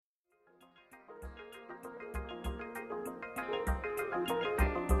Good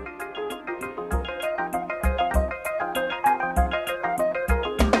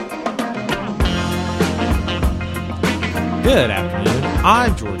afternoon.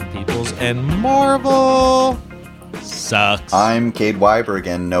 I'm Jordan Peoples, and Marvel sucks. I'm Cade Weiberg,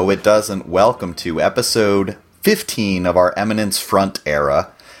 and no, it doesn't. Welcome to episode 15 of our Eminence Front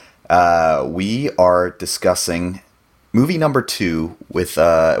era. We are discussing movie number 2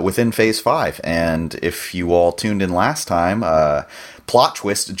 within Phase 5. And if you all tuned in last time, plot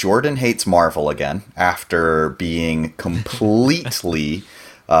twist, Jordan hates Marvel again after being completely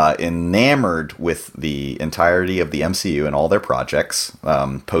enamored with the entirety of the MCU and all their projects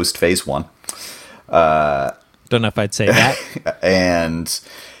post Phase 1. Don't know if I'd say that. And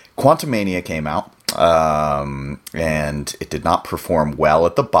Quantumania came out, and it did not perform well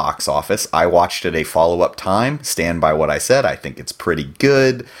at the box office. I watched it a follow-up time, stand by what I said. I think it's pretty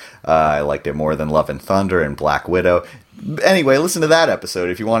good. I liked it more than Love and Thunder and Black Widow. Anyway, listen to that episode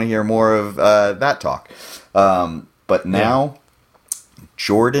if you want to hear more of that talk. But now...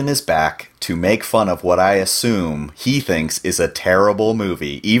 Jordan is back to make fun of what I assume he thinks is a terrible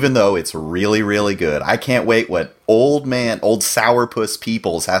movie, even though it's really, really good. I can't wait what old sourpuss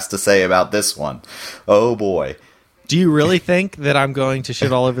Peoples has to say about this one. Oh boy. Do you really think that I'm going to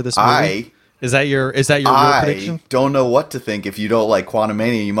shit all over this movie? Is that your real prediction? I don't know what to think. If you don't like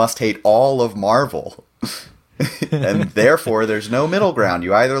Quantumania, you must hate all of Marvel. And therefore, there's no middle ground.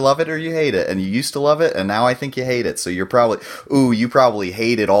 You either love it or you hate it. And you used to love it, and now I think you hate it. So you probably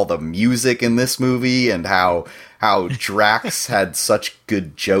hated all the music in this movie and how Drax had such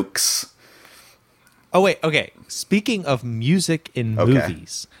good jokes. Oh, wait, okay. Speaking of music in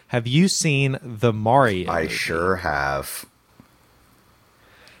movies, have you seen the Mario movie? Sure have.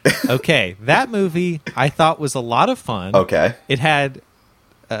 Okay, that movie I thought was a lot of fun. Okay. It had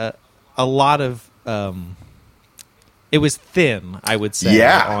a lot of... it was thin, I would say,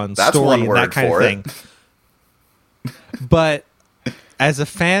 on that's story one and word that kind for of thing. But as a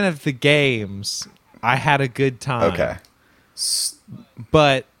fan of the games, I had a good time. Okay.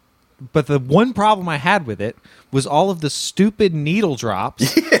 But the one problem I had with it was all of the stupid needle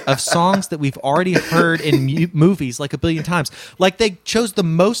drops of songs that we've already heard in movies like a billion times. Like they chose the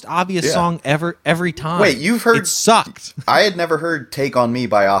most obvious song ever every time. Wait, you've heard... It sucked. I had never heard Take On Me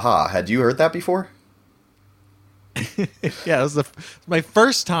by A-ha. Had you heard that before? Yeah, it was my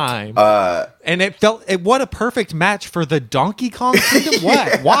first time, and what a perfect match for the Donkey Kong Kingdom.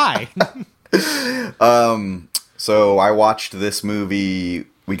 What? Why? So I watched this movie.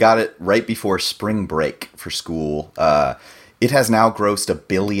 We got it right before spring break for school. It has now grossed $1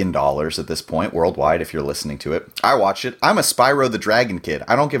 billion at this point worldwide. If you're listening to it, I watched it. I'm a Spyro the Dragon kid.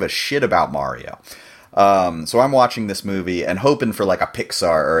 I don't give a shit about Mario. So I'm watching this movie and hoping for like a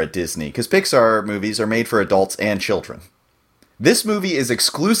Pixar or a Disney, because Pixar movies are made for adults and children. This movie is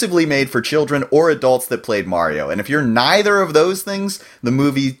exclusively made for children or adults that played Mario. And if you're neither of those things, the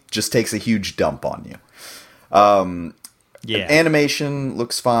movie just takes a huge dump on you. Animation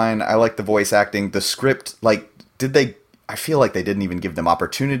looks fine. I like the voice acting. The script, I feel like they didn't even give them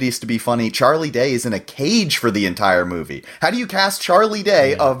opportunities to be funny. Charlie Day is in a cage for the entire movie. How do you cast Charlie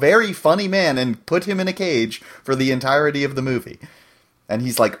Day, a very funny man, and put him in a cage for the entirety of the movie? And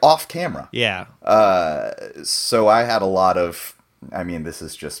he's like off camera. Yeah. So I had a lot of... I mean, this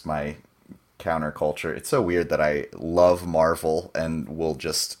is just my counterculture. It's so weird that I love Marvel and will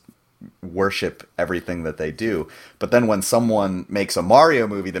just worship everything that they do. But then when someone makes a Mario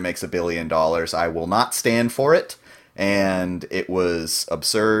movie that makes $1 billion, I will not stand for it. And it was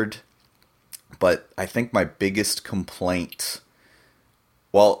absurd. But I think my biggest complaint...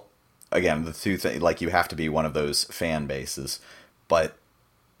 Well, again, the two things... Like, you have to be one of those fan bases. But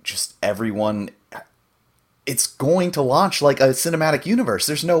just everyone... It's going to launch like a cinematic universe.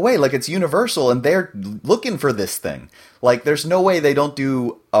 There's no way. Like, it's Universal, and they're looking for this thing. Like, there's no way they don't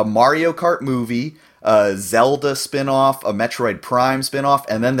do a Mario Kart movie, a Zelda spin-off, a Metroid Prime spin-off,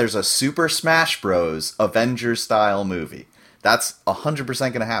 and then there's a Super Smash Bros. Avengers-style movie. That's 100%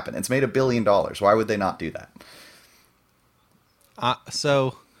 going to happen. It's made $1 billion. Why would they not do that?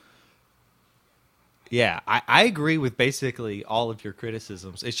 Yeah, I agree with basically all of your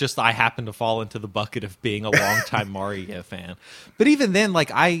criticisms. It's just I happen to fall into the bucket of being a longtime Mario fan. But even then,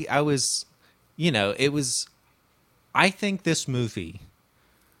 like, I was, it was... I think this movie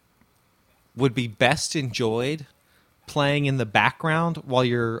would be best enjoyed playing in the background while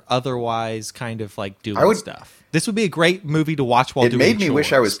you're otherwise kind of, like, doing stuff. This would be a great movie to watch while doing chores. It made me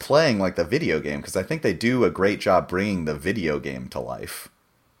wish I was playing, like, the video game, because I think they do a great job bringing the video game to life.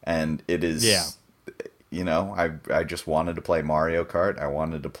 And it is... Yeah. I just wanted to play Mario Kart. I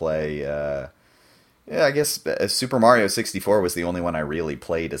wanted to play Yeah, I guess Super Mario 64 was the only one I really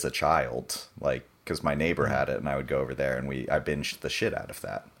played as a child, like because my neighbor had it, and I would go over there and I binged the shit out of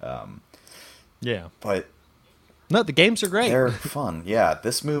that. Yeah. But No, the games are great. they're fun. Yeah,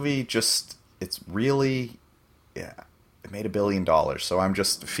 this movie just it's really yeah, it made $1 billion. So I'm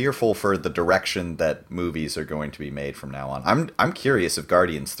just fearful for the direction that movies are going to be made from now on. I'm curious if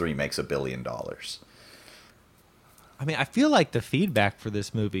Guardians 3 makes $1 billion. I mean, I feel like the feedback for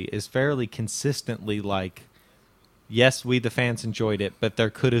this movie is fairly consistently like, yes, we the fans enjoyed it, but there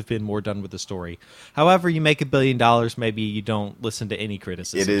could have been more done with the story. However, you make $1 billion, maybe you don't listen to any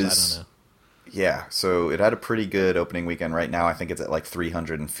criticisms. It is, I don't know. yeah. So it had a pretty good opening weekend. Right now, I think it's at like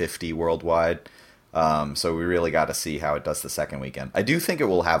 350 worldwide. So we really got to see how it does the second weekend. I do think it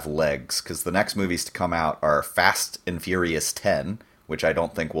will have legs because the next movies to come out are Fast and Furious 10, which I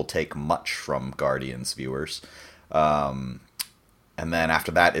don't think will take much from Guardians viewers. And then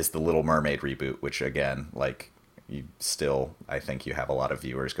after that is the Little Mermaid reboot, which again, like I think you have a lot of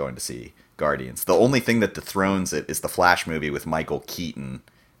viewers going to see Guardians. The only thing that dethrones it is the Flash movie with Michael Keaton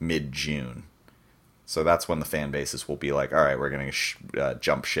mid-June. So that's when the fan bases will be like, all right, we're going to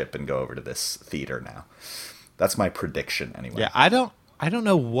jump ship and go over to this theater now. That's my prediction anyway. Yeah, I don't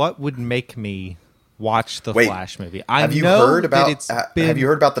know what would make me watch the Flash movie. Have you heard about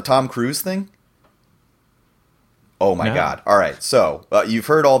the Tom Cruise thing? Oh my God! All right, so you've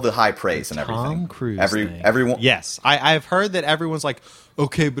heard all the high praise and everything. Tom Cruise thing. Everyone. Yes, I've heard that everyone's like,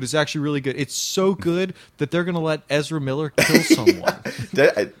 okay, but it's actually really good. It's so good that they're going to let Ezra Miller kill someone.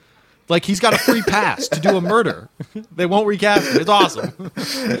 Like he's got a free pass to do a murder. They won't recast him. It's awesome.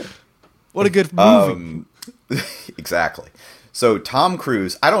 What a good movie. Exactly. So Tom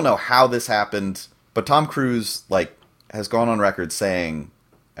Cruise, I don't know how this happened, but Tom Cruise has gone on record saying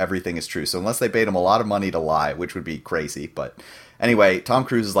everything is true. So unless they paid him a lot of money to lie, which would be crazy, but anyway, Tom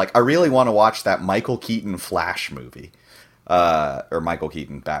Cruise is like, I really want to watch that Michael Keaton Flash movie, or Michael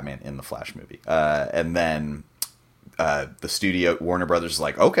Keaton Batman in the Flash movie, and then the studio Warner Brothers is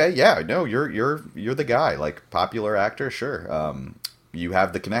like, okay, yeah, no, you're the guy, like popular actor, sure, you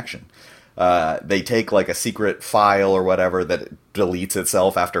have the connection. They take like a secret file or whatever that deletes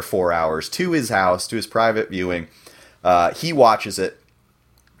itself after 4 hours to his house, to his private viewing. He watches it,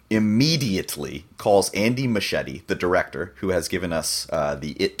 immediately calls Andy Muschietti, the director, who has given us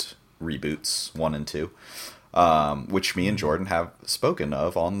the It reboots 1 and 2, which me and Jordan have spoken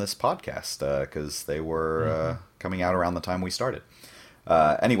of on this podcast because they were coming out around the time we started.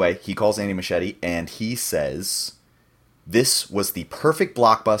 Anyway, he calls Andy Muschietti and he says, this was the perfect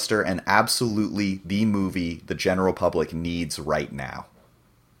blockbuster and absolutely the movie the general public needs right now.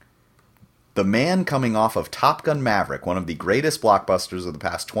 The man coming off of Top Gun Maverick, one of the greatest blockbusters of the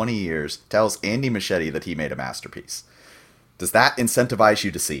past 20 years, tells Andy Muschietti that he made a masterpiece. Does that incentivize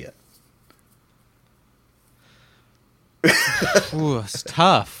you to see it? Ooh, it's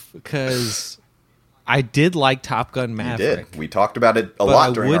tough because I did like Top Gun Maverick. You did. We talked about it a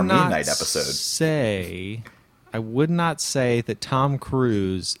lot during our Moon Knight episode. I would not say that Tom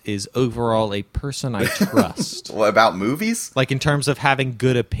Cruise is overall a person I trust. What, about movies? Like in terms of having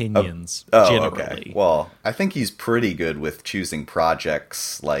good opinions, generally. Okay. Well, I think he's pretty good with choosing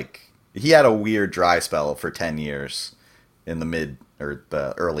projects. Like, he had a weird dry spell for 10 years in the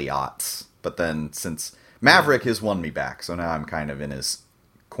early aughts. But then since Maverick has won me back, so now I'm kind of in his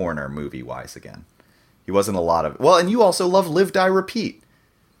corner movie-wise again. He wasn't a lot of... Well, and you also love Live, Die, Repeat.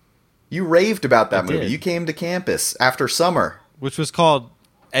 You raved about that movie. You came to campus after summer. Which was called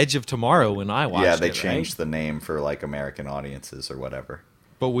Edge of Tomorrow when I watched it. Yeah, they changed the name for like American audiences or whatever.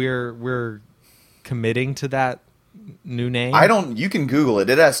 But we're committing to that new name? You can Google it.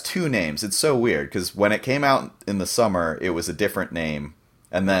 It has 2 names. It's so weird because when it came out in the summer, it was a different name.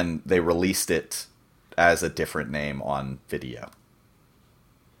 And then they released it as a different name on video.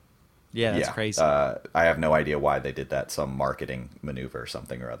 Yeah, that's crazy. I have no idea why they did that. Some marketing maneuver or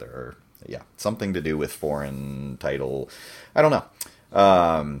something or other. Or, something to do with foreign title. I don't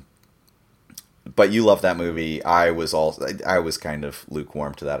know. But you love that movie. I was kind of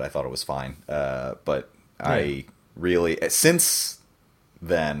lukewarm to that. I thought it was fine. But I really... Since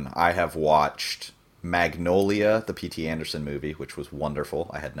then, I have watched Magnolia, the P.T. Anderson movie, which was wonderful.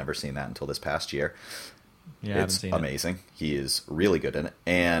 I had never seen that until this past year. Yeah, it's amazing. He is really good in it.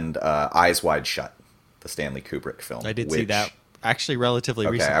 And Eyes Wide Shut, the Stanley Kubrick film. I did see that actually relatively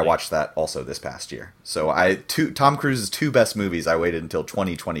recently. I watched that also this past year. So Tom Cruise's 2 best movies I waited until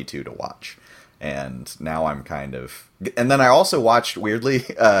 2022 to watch. And now I'm kind of... And then I also watched, weirdly,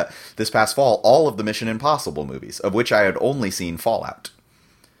 this past fall, all of the Mission Impossible movies, of which I had only seen Fallout.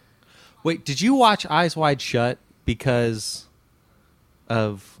 Wait, did you watch Eyes Wide Shut because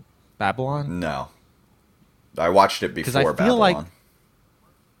of Babylon? No. I watched it because I before feel like Babylon.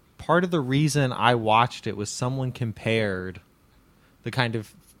 part of the reason I watched it was someone compared the kind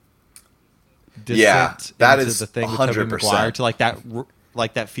of Yeah, descent that into is the thing with Tobey Maguire 100%. to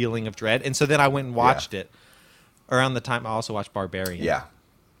like that feeling of dread. And so then I went and watched it around the time I also watched Barbarian. Yeah.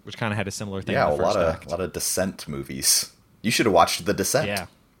 Which kind of had a similar thing Yeah, in a the first lot act. of Descent movies. You should have watched The Descent. Yeah.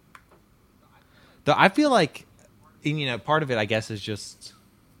 Though I feel like, part of it, I guess, is just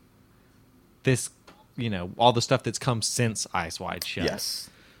this, all the stuff that's come since Eyes Wide Shut. Yes.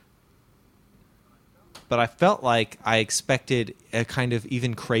 But I felt like I expected a kind of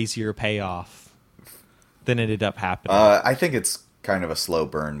even crazier payoff than ended up happening. I think it's kind of a slow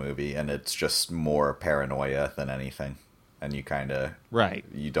burn movie, and it's just more paranoia than anything. And you kind of... Right.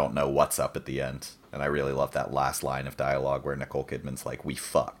 You don't know what's up at the end. And I really love that last line of dialogue where Nicole Kidman's like, "We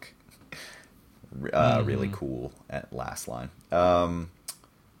fuck." Really cool at last line.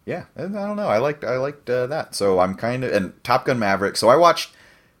 Yeah, and I don't know. I liked that. So I'm kind of... And Top Gun Maverick. So I watched...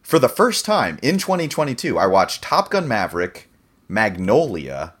 For the first time in 2022, I watched Top Gun Maverick,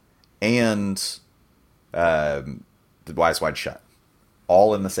 Magnolia, and The Eyes Wide Shut.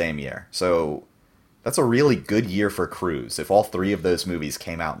 All in the same year. So that's a really good year for Cruise if all three of those movies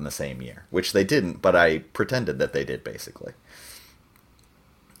came out in the same year. Which they didn't, but I pretended that they did, basically.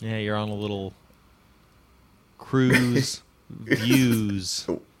 Yeah, you're on a little cruise views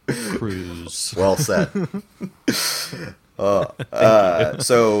cruise. Well said.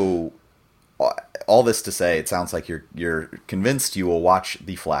 So, all this to say, it sounds like you're convinced you will watch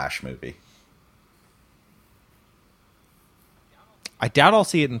the Flash movie. I doubt I'll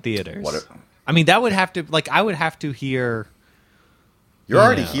see it in theaters. I mean, that would have to, I would have to hear... You're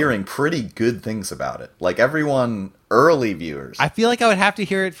already hearing pretty good things about it. Like, everyone, early viewers. I feel like I would have to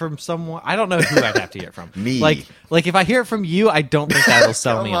hear it from someone... I don't know who I'd have to hear it from. Me. Like, if I hear it from you, I don't think that'll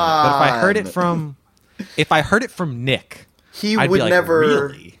sell me on it. But if I heard it from... If I heard it from Nick... He I'd would be like, never...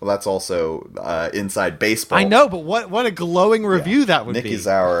 Really? Well, that's also inside baseball. I know, but what a glowing review that would Nick be. is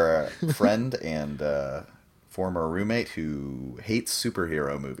our friend and former roommate who hates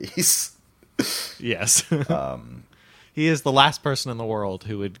superhero movies. Yes. He is the last person in the world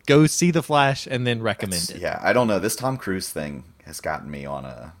who would go see The Flash and then recommend it. Yeah, I don't know. This Tom Cruise thing has gotten me on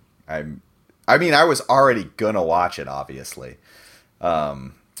a... I mean, I was already gonna watch it, obviously.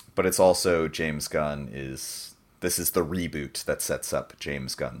 But it's also James Gunn is... This is the reboot that sets up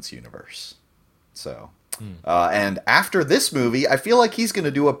James Gunn's universe. So... and after this movie, I feel like he's going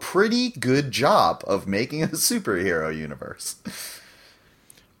to do a pretty good job of making a superhero universe.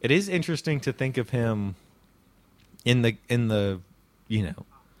 It is interesting to think of him in the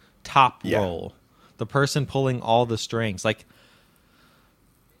top role, the person pulling all the strings. Like,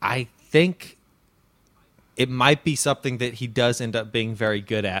 I think it might be something that he does end up being very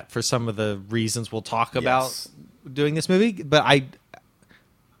good at for some of the reasons we'll talk about doing this movie. But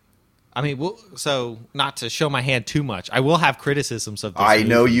I mean, so not to show my hand too much, I will have criticisms of this movie. I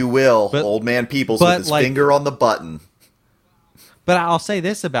know you will. Old man Peoples with his finger on the button. But I'll say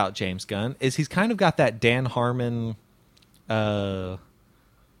this about James Gunn, is he's kind of got that Dan Harmon,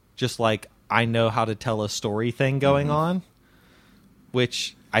 just like, I know how to tell a story thing going on,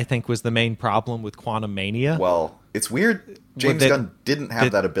 which I think was the main problem with Quantumania. Well, it's weird. James Gunn didn't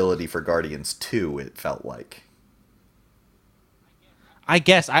have that ability for Guardians 2, it felt like. I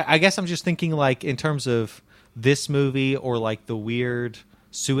guess I'm just thinking, like, in terms of this movie or like the weird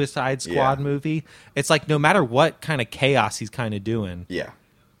Suicide Squad movie, it's like no matter what kind of chaos he's kind of doing,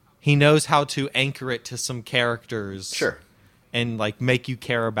 he knows how to anchor it to some characters, and like make you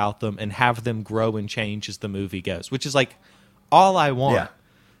care about them and have them grow and change as the movie goes, which is like all I want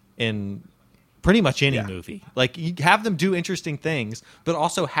in pretty much any movie. Like, you have them do interesting things, but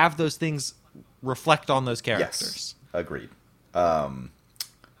also have those things reflect on those characters. Yes, agreed.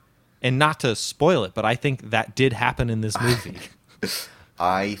 And not to spoil it, but I think that did happen in this movie.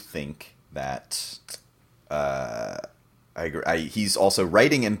 I think that I agree. He's also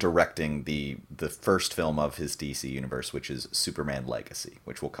writing and directing the first film of his DC universe, which is Superman Legacy,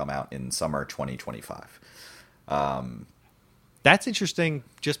 which will come out in summer 2025. That's interesting,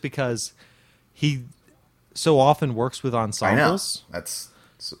 just because he so often works with ensembles. I know.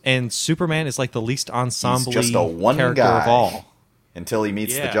 And Superman is like the least ensemble just a one character guy of all. Until he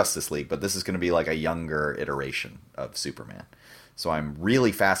meets the Justice League, but this is going to be like a younger iteration of Superman. So I'm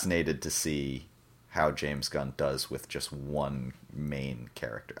really fascinated to see how James Gunn does with just one main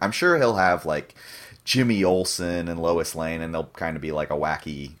character. I'm sure he'll have like Jimmy Olsen and Lois Lane, and they'll kind of be like a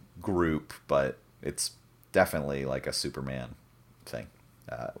wacky group, but it's definitely like a Superman thing,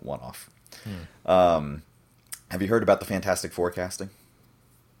 one-off. Have you heard about the Fantastic Four casting?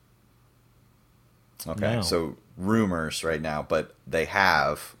 Okay, No. so rumors right now, but they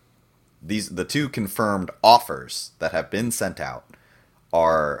have the two confirmed offers that have been sent out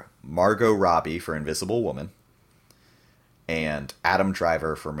are Margot Robbie for Invisible Woman and Adam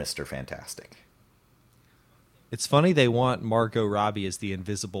Driver for Mr. Fantastic. It's funny they want Margot Robbie as the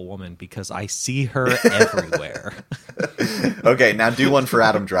Invisible Woman because I see her everywhere. Okay, now do one for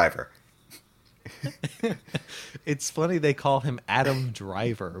Adam Driver. It's funny they call him Adam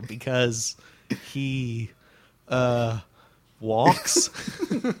Driver because he walks.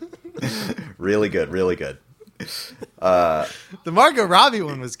 Really good, really good. The Margot Robbie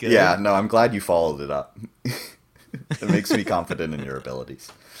one was good. Yeah, no, I'm glad you followed it up. It makes me confident in your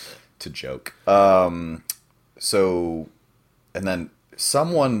abilities to joke. So, and then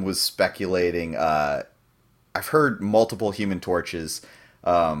someone was speculating. I've heard multiple Human Torches.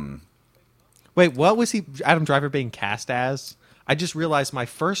 Wait, what was he? Adam Driver being cast as? I just realized my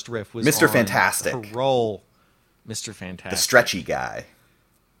first riff was Mr. on Fantastic. her role, Mr. Fantastic, The stretchy guy.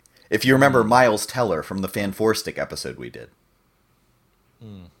 If you remember Miles Teller from the Fan Four Stick episode we did.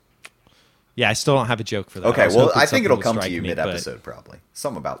 Yeah, I still don't have a joke for that. Okay, was well, hoping I think something it'll will come to strike you me, mid-episode, probably.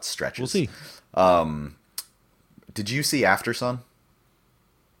 Something about stretches. We'll see. Did you see Aftersun?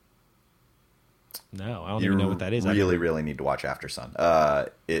 No, I don't even know what that is. Really, really need to watch Aftersun.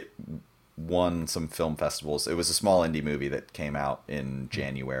 It won some film festivals. It was a small indie movie that came out in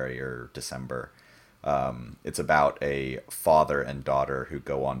January or December. It's about a father and daughter who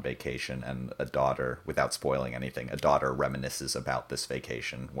go on vacation, and a daughter, without spoiling anything, a daughter reminisces about this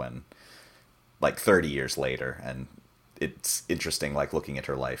vacation when, like, 30 years later, and it's interesting, like, looking at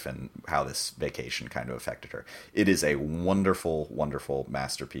her life and how this vacation kind of affected her. It is a wonderful, wonderful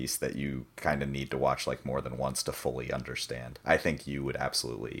masterpiece that you kind of need to watch, like, more than once to fully understand. I think you would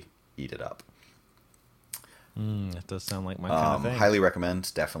absolutely eat it up. That does sound like my kind of thing. Highly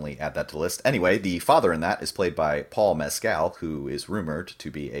recommend. Definitely add that to the list. Anyway, the father in that is played by Paul Mescal, who is rumored to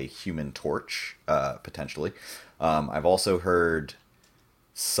be a Human Torch, potentially. I've also heard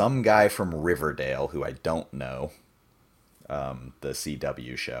some guy from Riverdale, who I don't know, the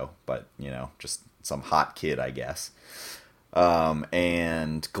CW show, but, you know, just some hot kid, I guess.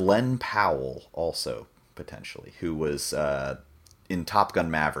 And Glenn Powell, also, potentially, who was in Top Gun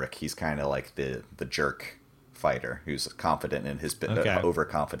Maverick. He's kind of like the jerk fighter who's confident in his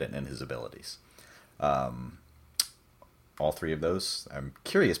overconfident in his abilities. All three of those, I'm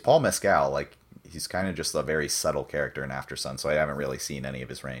curious. Paul Mescal, like, he's kind of just a very subtle character in Aftersun, so I haven't really seen any of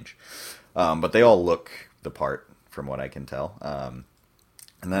his range. But they all look the part from what I can tell.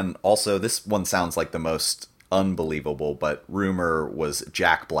 And then also, this one sounds like the most unbelievable, but rumor was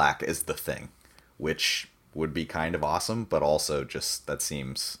Jack Black as the Thing, which would be kind of awesome, but also just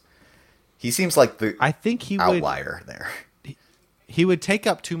he seems like the I think he outlier there. He would take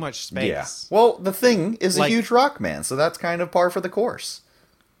up too much space. Yeah. Well, the Thing is a Like- huge rock man, so that's kind of par for the course.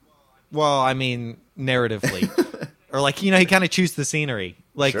 Well, I mean, narratively. Or, like, you know, he kind of chews the scenery.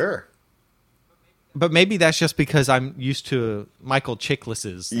 Like, Sure. But maybe that's just because I'm used to Michael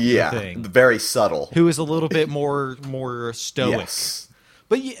Chiklis's Yeah. thing, Very subtle. who is a little bit more stoic. Yes.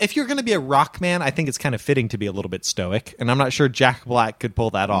 But if you're going to be a rock man, I think it's kind of fitting to be a little bit stoic. And I'm not sure Jack Black could pull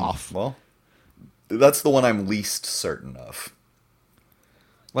that off. Well, that's the one I'm least certain of.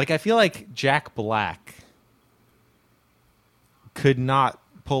 Like, I feel like Jack Black could not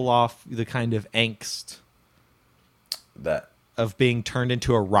pull off the kind of angst That of being turned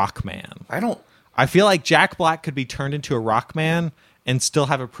into a rock man. I feel like Jack Black could be turned into a rock man and still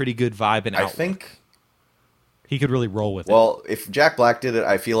have a pretty good vibe and outlook. think. He could really roll with it. Well, if Jack Black did it,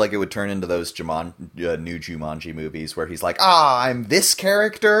 I feel like it would turn into those new Jumanji movies where he's like, I'm this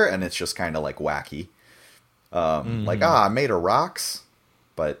character, and it's just kind of like wacky. Like, I made of rocks.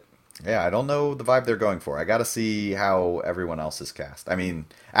 But, yeah, I don't know the vibe they're going for. I gotta see how everyone else is cast. I mean,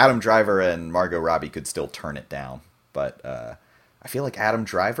 Adam Driver and Margot Robbie could still turn it down. But I feel like Adam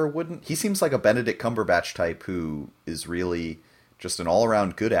Driver wouldn't. He seems like a Benedict Cumberbatch type who is really just an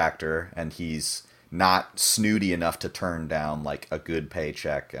all-around good actor, and he's not snooty enough to turn down, like, a good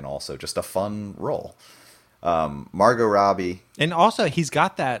paycheck and also just a fun role. Margot Robbie, and also he's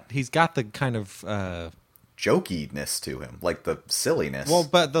got the kind of jokiness to him, like the silliness. well,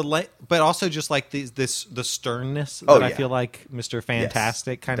 but also just like the sternness Oh, that I yeah. feel like Mr.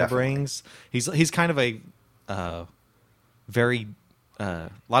 Fantastic kind of definitely. brings. He's kind of a very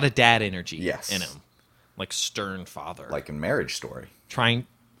lot of dad energy Yes. in him, like stern father, like in Marriage Story, trying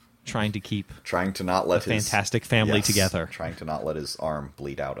to keep trying to not let a his fantastic family Yes, together. trying to not let his arm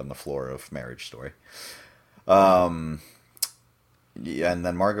bleed out on the floor of Marriage Story. Yeah, and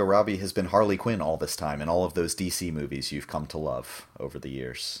then Margot Robbie has been Harley Quinn all this time in all of those DC movies you've come to love over the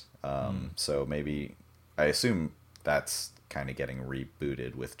years. So maybe, I assume that's kind of getting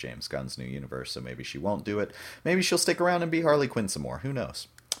rebooted with James Gunn's new universe, so maybe she won't do it. Maybe she'll stick around and be Harley Quinn some more. Who knows?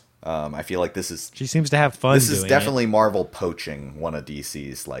 I feel like She seems to have fun. this is doing definitely Marvel poaching one of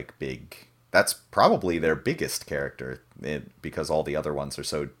DC's like big. That's probably their biggest character because all the other ones are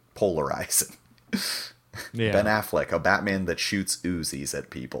so polarizing. Yeah. Ben Affleck, a Batman that shoots Uzis at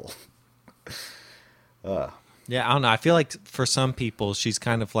people. Yeah, I don't know. I feel like for some people, she's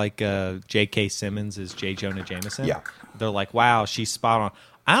kind of like J.K. Simmons is J. Jonah Jameson. Yeah. They're like, wow, she's spot on.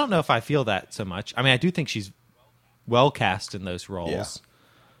 I don't know if I feel that so much. I mean, I do think she's well cast in those roles. Yeah.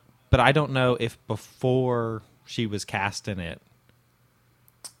 But I don't know if before she was cast in it,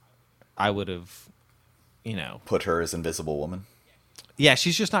 I would have, Put her as Invisible Woman. Yeah,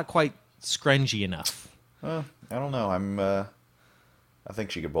 she's just not quite scrungy enough. I don't know. I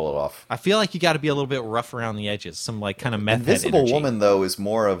think she could pull it off. I feel like you got to be a little bit rough around the edges, some like kind of meth head Invisible energy. Woman, though, is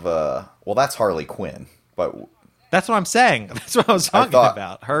more of a... Well, that's Harley Quinn, but... That's what I'm saying. That's what I was talking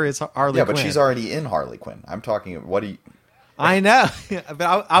about. Her is Harley Yeah, Quinn. but she's already in Harley Quinn. I'm talking... What do you... I know,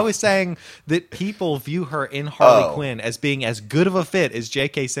 but I was saying that people view her in Harley Oh. Quinn as being as good of a fit as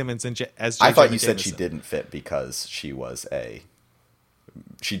J.K. Simmons and as J. I thought Jonah you said she Jameson. didn't fit because she was a...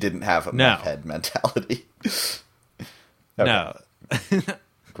 She didn't have a No. meth head mentality. No,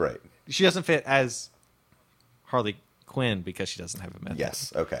 Great. she doesn't fit as Harley Quinn because she doesn't have a method.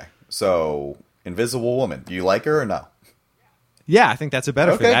 Yes, okay. So, Invisible Woman. Do you like her or no? Yeah, I think that's a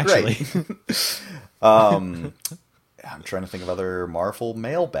better fit, actually. Great. I'm trying to think of other Marvel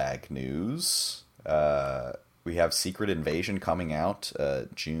mailbag news. We have Secret Invasion coming out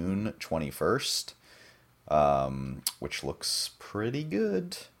June 21st, which looks pretty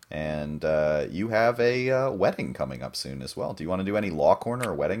good. And you have a wedding coming up soon as well. Do you want to do any Law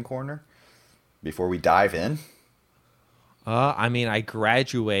Corner or Wedding Corner before we dive in? I mean, I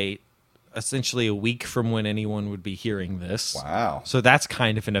graduate essentially a week from when anyone would be hearing this. Wow. So that's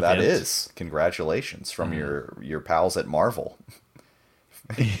kind of an event. That is. Congratulations from your pals at Marvel.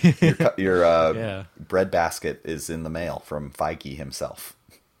 your Yeah. breadbasket is in the mail from Feige himself.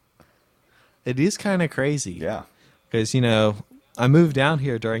 It is kind of crazy. Yeah. Because, I moved down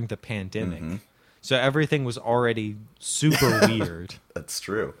here during the pandemic. Mm-hmm. So everything was already super weird, That's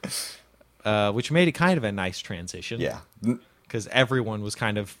true. which made it kind of a nice transition. Yeah. Because everyone was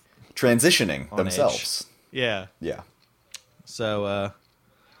kind of, Transitioning On themselves. yeah. Yeah. So,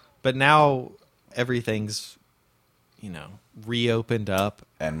 but now everything's, reopened up.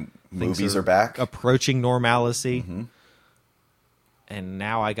 And Things movies are back. Approaching normalcy. Mm-hmm. And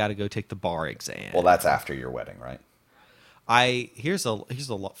now I got to go take the bar exam. Well, that's after your wedding, right? Here's a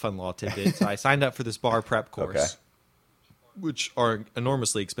fun law tidbit. So I signed up for this bar prep course, Okay. which are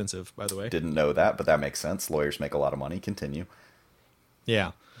enormously expensive, by the way. Didn't know that, but that makes sense. Lawyers make a lot of money. Continue.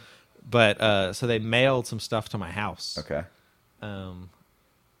 Yeah, but so they mailed some stuff to my house. Okay.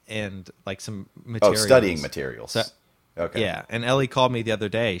 And like some Oh, materials. studying materials. So- Okay. Yeah, and Ellie called me the other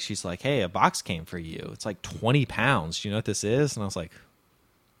day. She's like, "Hey, a box came for you. It's like 20 pounds. Do you know what this is?" And I was like,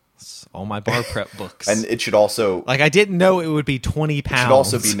 "It's all my bar prep books." And it should also like I didn't know it would be 20 pounds. should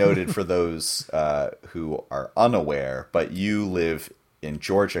also be noted for those who are unaware, but you live in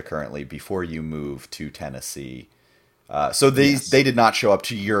Georgia currently before you moved to Tennessee. So they did not show up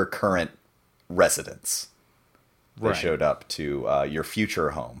to your current residence. They Right. showed up to your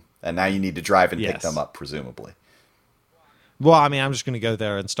future home. And now you need to drive and pick Yes. them up, presumably. Well, I mean, I'm just going to go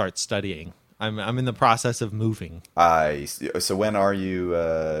there and start studying. I'm in the process of moving. So when are you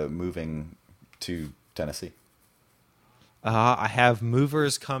moving to Tennessee? I have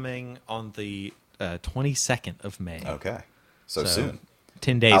movers coming on the 22nd of May. Okay. So soon.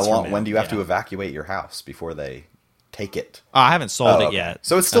 10 days How from long, now. when do you have to Yeah. evacuate your house before they take it? I haven't sold Oh, it okay. yet.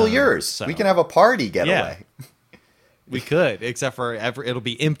 So it's still yours. so- We can have a party getaway. We could, except for it'll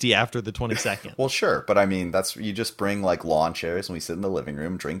be empty after the 22nd. Well, sure, but I mean, you just bring like lawn chairs and we sit in the living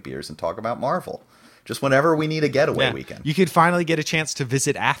room, drink beers, and talk about Marvel. Just whenever we need a getaway Yeah. weekend. You could finally get a chance to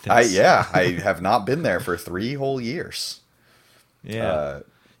visit Athens. I have not been there for 3 whole years. Yeah.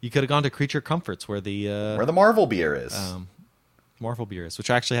 You could have gone to Creature Comforts where the Where the Marvel beer is. Marvel beer is, which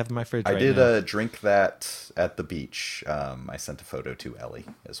I actually have in my fridge I right did now. drink that at the beach. I sent a photo to Ellie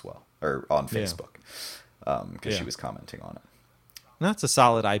as well, or on Yeah. Facebook, because she Yeah. was commenting on it. That's a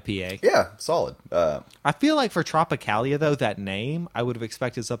solid IPA. Yeah, solid. I feel like for Tropicalia, though, that name, I would have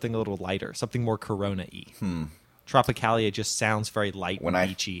expected something a little lighter, something more Corona-y. Tropicalia just sounds very light When and I-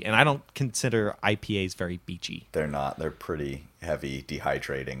 beachy, and I don't consider IPAs very beachy. They're not. They're pretty heavy,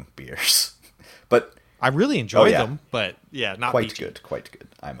 dehydrating beers. But I really enjoyed yeah. them, but yeah, not Quite peachy. good, quite good.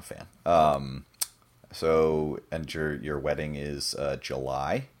 I'm a fan. So, and your wedding is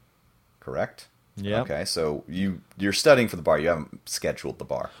July, correct? Yep. Okay, so you're studying for the bar. You haven't scheduled the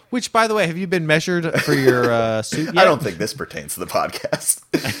bar. Which, by the way, have you been measured for your suit yet? I don't think this pertains to the podcast.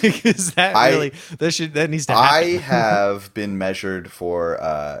 Is that really that needs to happen? I have been measured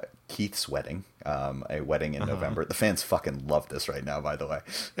for Keith's wedding, a wedding in November. The fans fucking love this right now, by the way.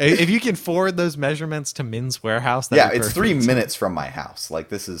 If you can forward those measurements to Men's Warehouse, Yeah, that'd be it's perfect. 3 minutes from my house. Like,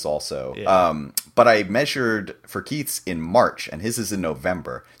 this is also... Yeah. But I measured for Keith's in March, and his is in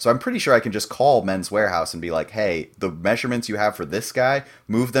November. So I'm pretty sure I can just call Men's Warehouse and be like, hey, the measurements you have for this guy,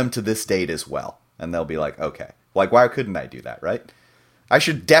 move them to this date as well. And they'll be like, okay. Like, why couldn't I do that, right? I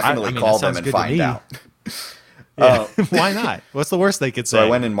should definitely I mean, call that them sounds and good to find me. out. Yeah. Why not? What's the worst they could say? So I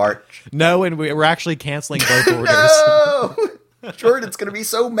went in March. No, and we're actually canceling both orders. No! Jordan's going to be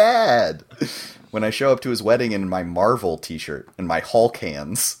so mad when I show up to his wedding in my Marvel t-shirt and my Hulk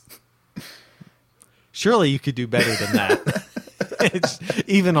hands. Surely you could do better than that. It's,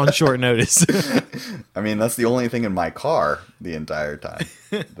 even on short notice. I mean, that's the only thing in my car the entire time.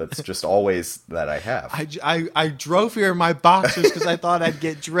 That's just always that I have. I drove here in my boxers because I thought I'd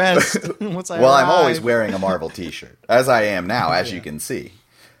get dressed once I Well, I'm always arrived. wearing a Marvel t-shirt, as I am now, as you can see.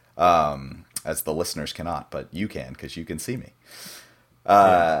 As the listeners cannot, but you can, because you can see me.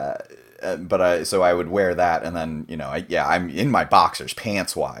 So I would wear that, and then, I'm in my boxers,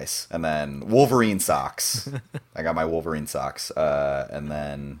 pants-wise, and then Wolverine socks. I got my Wolverine socks, and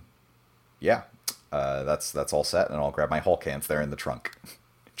then, that's all set, and I'll grab my Hulk hands there in the trunk,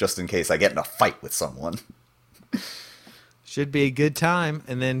 just in case I get in a fight with someone. Should be a good time,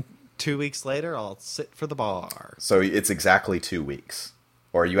 and then 2 weeks later, I'll sit for the bar. So it's exactly 2 weeks,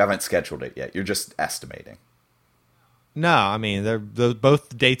 or you haven't scheduled it yet. You're just estimating. No, I mean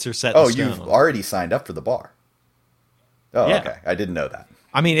both dates are set. Oh, in stone. you've already signed up for the bar. Oh, Yeah. okay. I didn't know that.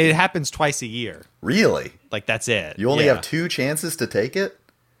 I mean, it happens twice a year. Really? Like that's it. You only Yeah. have 2 chances to take it?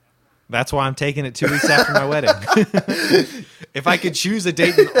 That's why I'm taking it 2 weeks after my wedding. If I could choose a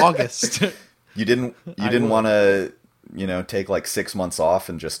date in August, You didn't would. want to, take like 6 months off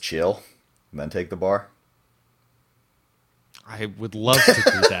and just chill and then take the bar? I would love to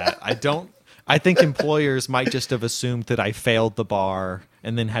do that. I think employers might just have assumed that I failed the bar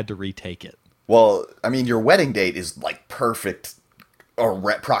and then had to retake it. Well, I mean, your wedding date is like perfect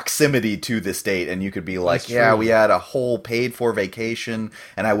proximity to this date, and you could be like, That's yeah, true. we had a whole paid for vacation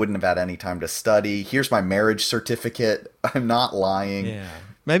and I wouldn't have had any time to study. Here's my marriage certificate. I'm not lying. Yeah.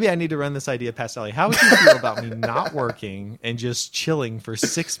 Maybe I need to run this idea past Ellie. How would you feel about me not working and just chilling for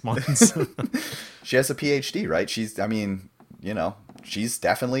 6 months? She has a PhD, right? She's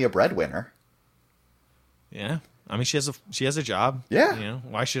definitely a breadwinner. Yeah. I mean, she has a job. Yeah.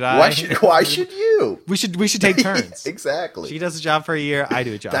 Why should I? Why should you? We should take turns. Exactly. She does a job for a year. I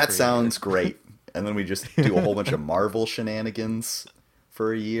do a job. That for a sounds great. And then we just do a whole bunch of Marvel shenanigans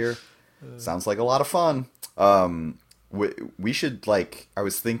for a year. Sounds like a lot of fun. We should, I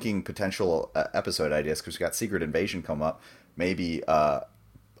was thinking potential episode ideas because we got Secret Invasion come up. Maybe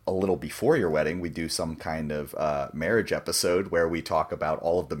a little before your wedding, we do some kind of marriage episode where we talk about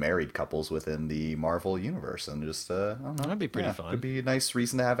all of the married couples within the Marvel universe, and just I don't know, That'd be pretty fun. It'd be a nice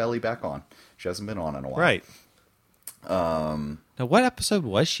reason to have Ellie back on. She hasn't been on in a while. Right. Now, what episode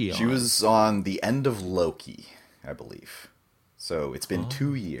was she on? She was on the end of Loki, I believe. So it's been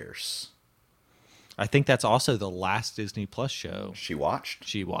 2 years. I think that's also the last Disney Plus show She watched?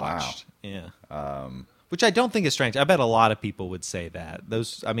 she watched. Yeah. Wow. Which I don't think is strange. I bet a lot of people would say that.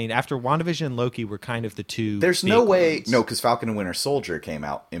 After WandaVision and Loki were kind of the two. There's no big way... ones. No, because Falcon and Winter Soldier came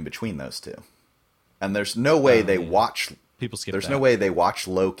out in between those two. And there's no way they watch... People skip There's that. no way they watch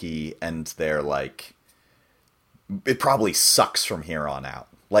Loki and they're like... It probably sucks from here on out.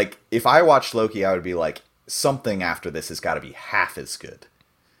 Like, if I watched Loki, I would be like, something after this has got to be half as good.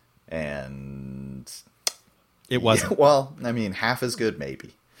 And... It wasn't. Yeah, well, I mean, half as good,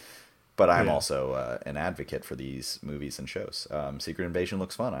 maybe. But I'm Yeah. also an advocate for these movies and shows. Secret Invasion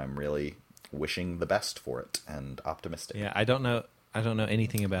looks fun. I'm really wishing the best for it and optimistic. Yeah, I don't know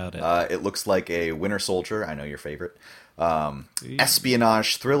anything about it. It looks like a Winter Soldier, I know your favorite,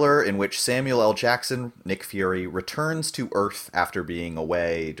 espionage thriller in which Samuel L. Jackson, Nick Fury, returns to Earth after being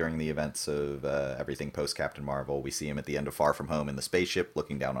away during the events of everything post-Captain Marvel. We see him at the end of Far From Home in the spaceship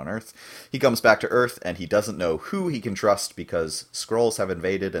looking down on Earth. He comes back to Earth, and he doesn't know who he can trust because Skrulls have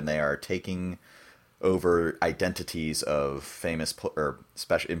invaded, and they are taking over identities of famous or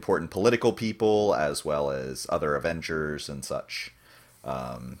important political people, as well as other Avengers and such.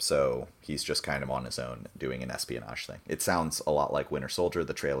 So he's just kind of on his own doing an espionage thing. It sounds a lot like Winter Soldier.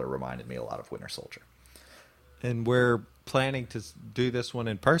 The trailer reminded me a lot of Winter Soldier. And we're planning to do this one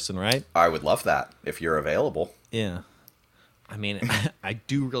in person, right? I would love that if you're available. Yeah. I mean, I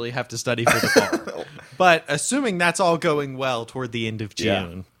do really have to study for the bar. But assuming that's all going well toward the end of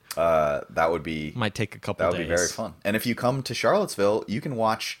June, that would be might take a couple that days. would be very fun. And if you come to Charlottesville, you can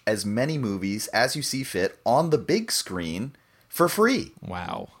watch as many movies as you see fit on the big screen for free.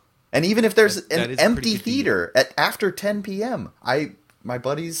 Wow. And even if there's That an is a empty pretty good theater at after 10 p.m., my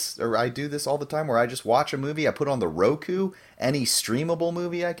buddies or I do this all the time where I just watch a movie, I put on the Roku, any streamable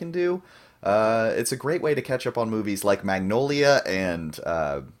movie I can do. It's a great way to catch up on movies like Magnolia and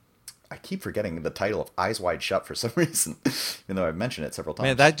I keep forgetting the title of Eyes Wide Shut for some reason, even though I've mentioned it several times.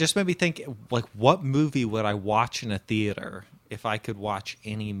 Man, that just made me think, like, what movie would I watch in a theater if I could watch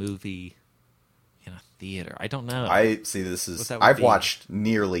any movie in a theater? I don't know. I've watched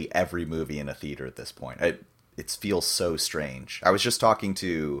nearly every movie in a theater at this point. It feels so strange. I was just talking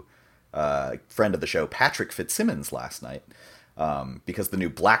to a friend of the show, Patrick Fitzsimmons, last night, because the new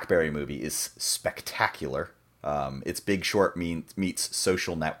Blackberry movie is spectacular. It's Big Short meets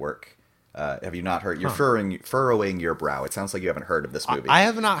Social Network. Have you not heard? You're furrowing your brow. It sounds like you haven't heard of this movie. I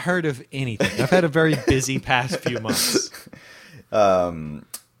have not heard of anything. I've had a very busy past few months.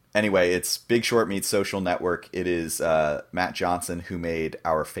 Anyway, it's Big Short meets Social Network. It is Matt Johnson who made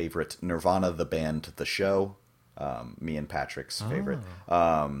our favorite Nirvana the band, The Show. Me and Patrick's favorite.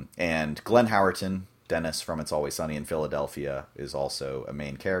 And Glenn Howerton, Dennis from It's Always Sunny in Philadelphia, is also a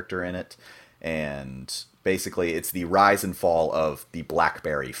main character in it. And basically, it's the rise and fall of the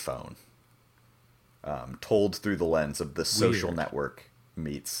BlackBerry phone, told through the lens of the Social Network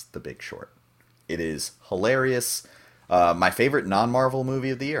meets The Big Short. It is hilarious. My favorite non-Marvel movie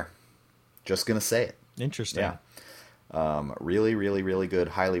of the year. Just gonna say it. Interesting. Yeah. Really, really, really good.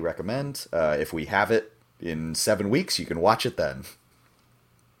 Highly recommend. If we have it in 7 weeks, you can watch it then.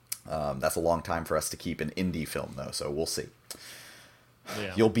 That's a long time for us to keep an indie film, though, so we'll see.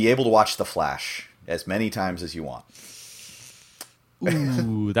 Yeah. You'll be able to watch The Flash as many times as you want.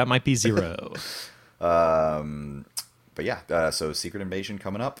 Ooh, that might be 0. But yeah, so Secret Invasion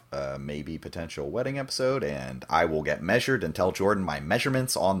coming up, maybe potential wedding episode, and I will get measured and tell Jordan my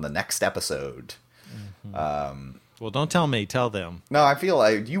measurements on the next episode. Mm-hmm. Well, don't tell me, tell them. No, I feel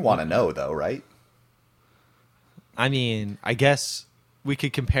like you want to know, though, right? I mean, I guess we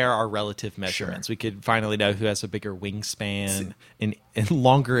could compare our relative measurements. Sure. We could finally know who has a bigger wingspan and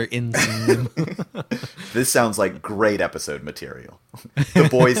longer inseam. This sounds like great episode material. The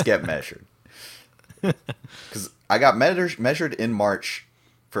boys get measured. Because I got measured in March.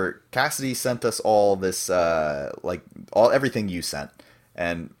 For Cassidy sent us all this, everything you sent,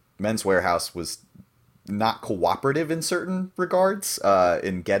 and Men's Warehouse was not cooperative in certain regards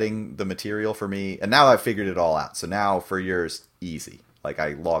in getting the material for me. And now I've figured it all out. So now for yours, easy. Like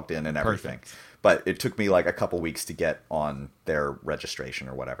I logged in and everything. Perfect. But it took me like a couple weeks to get on their registration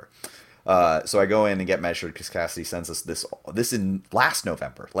or whatever. So I go in and get measured because Cassidy sends us this in last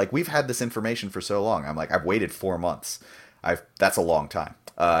November. Like we've had this information for so long. I'm like, I've waited 4 months. That's a long time.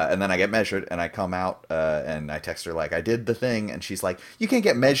 And then I get measured and I come out and I text her like, I did the thing. And she's like, you can't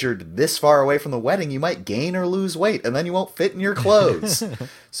get measured this far away from the wedding. You might gain or lose weight and then you won't fit in your clothes.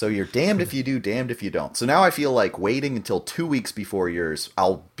 So you're damned if you do, damned if you don't. So now I feel like waiting until 2 weeks before yours,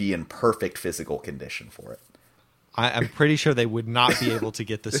 I'll be in perfect physical condition for it. I'm pretty sure they would not be able to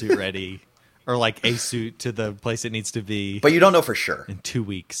get the suit ready or like a suit to the place it needs to be. But you don't know for sure. In 2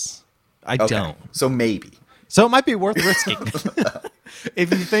 weeks. I don't. So maybe. So it might be worth risking.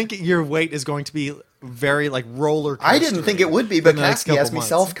 If you think your weight is going to be very like roller coaster. I didn't think it would be, but Cassidy has me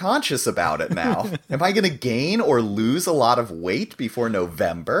self-conscious about it now. Am I going to gain or lose a lot of weight before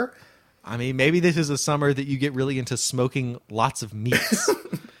November? I mean, maybe this is a summer that you get really into smoking lots of meats.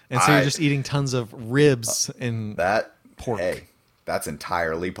 And so you're just eating tons of ribs and pork. Hey, that's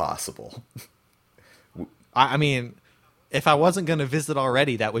entirely possible. I mean, if I wasn't going to visit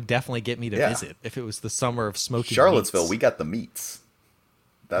already, that would definitely get me to visit. If it was the summer of smoking Charlottesville, meats. We got the meats.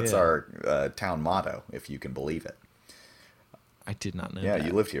 That's our town motto, if you can believe it. I did not know that. Yeah,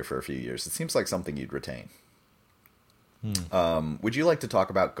 you lived here for a few years. It seems like something you'd retain. Would you like to talk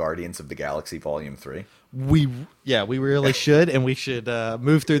about Guardians of the Galaxy Volume 3? We really should, and we should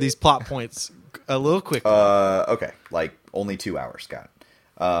move through these plot points a little quickly. Okay, like only 2 hours, got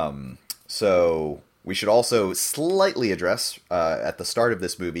it. So we should also slightly address, at the start of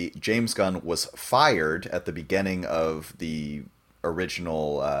this movie, James Gunn was fired at the beginning of the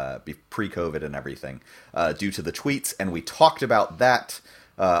original pre-COVID and everything due to the tweets, and we talked about that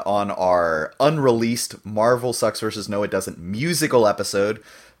on our unreleased Marvel Sucks vs. No It Doesn't musical episode.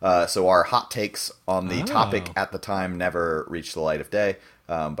 So our hot takes on the topic at the time never reached the light of day,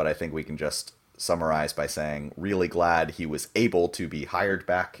 but I think we can just summarized by saying, really glad he was able to be hired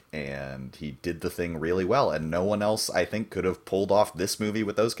back, and he did the thing really well, and no one else, I think, could have pulled off this movie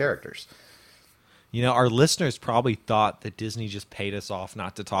with those characters. You know, our listeners probably thought that Disney just paid us off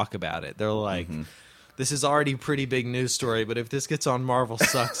not to talk about it. They're like, this is already a pretty big news story, but if this gets on Marvel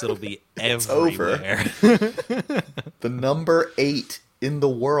Sucks, it'll be everywhere. The number 8 in the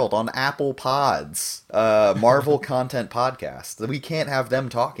world on Apple Pods, Marvel content podcast. We can't have them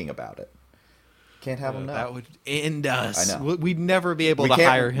talking about it. Can't have them now. That would end us. I know. We'd never be able to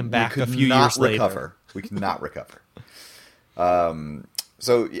hire him back a few years later. We could not recover.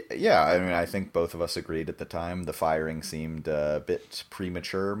 So, yeah, I mean, I think both of us agreed at the time the firing seemed a bit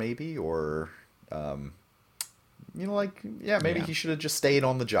premature, maybe, or, maybe he should have just stayed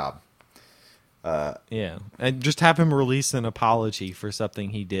on the job. Yeah, and just have him release an apology for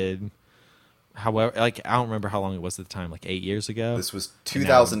something he did. However, I don't remember how long it was at the time, like 8 years ago. This was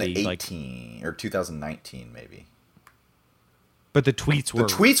 2018 or 2019, maybe. But the tweets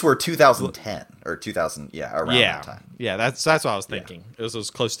were 2010 or 2000, around that time. Yeah, that's what I was thinking. It was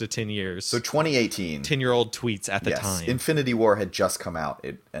close to 10 years. So 2018. 10-year-old tweets at the time. Infinity War had just come out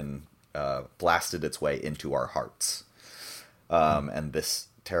and blasted its way into our hearts. And this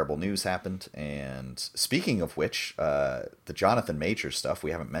terrible news happened. And speaking of which, the Jonathan Majors stuff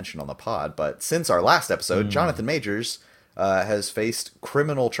we haven't mentioned on the pod, but since our last episode, Jonathan Majors has faced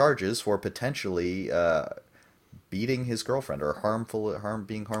criminal charges for potentially beating his girlfriend or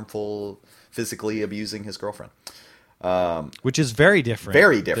being harmful, physically abusing his girlfriend. Which is very different.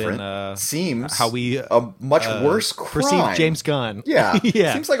 Very different. Than, seems how we a much worse crime. Perceive James Gunn. Yeah.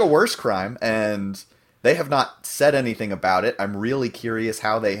 Yeah. Seems like a worse crime, and they have not said anything about it. I'm really curious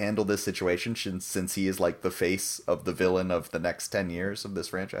how they handle this situation since he is like the face of the villain of the next 10 years of this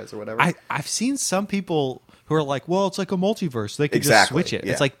franchise or whatever. I've seen some people who are like, well, it's like a multiverse. They could exactly, just switch it.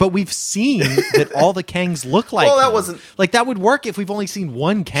 Yeah. It's like, but we've seen that all the Kangs look like well, that him. wasn't... Like, that would work if we've only seen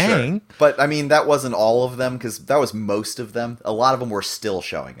one Kang. Sure. But, I mean, that wasn't all of them, because that was most of them. A lot of them were still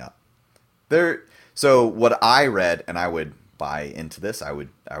showing up. So, what I read, and I would buy into this, I would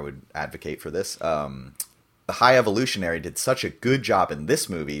advocate for this, the High Evolutionary did such a good job in this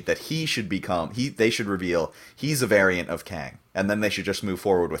movie that they should reveal he's a variant of Kang, and then they should just move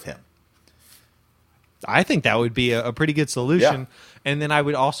forward with him. I think that would be a pretty good solution. Yeah. And then I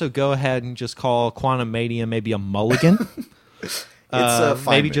would also go ahead and just call Quantum Mania maybe a mulligan. It's a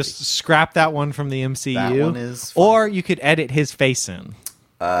fine maybe movie. Just scrap that one from the MCU. That one is fine. Or you could edit his face in.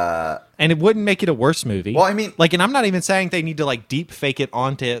 And it wouldn't make it a worse movie. Well, I mean... Like, and I'm not even saying they need to, like, deep fake it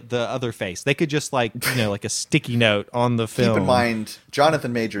onto the other face. They could just, like, like a sticky note on the film. Keep in mind,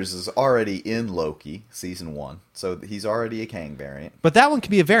 Jonathan Majors is already in Loki, season 1. So he's already a Kang variant. But that one could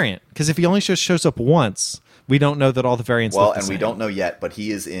be a variant. Because if he only just shows up once, we don't know that all the variants look the same. We don't know yet, but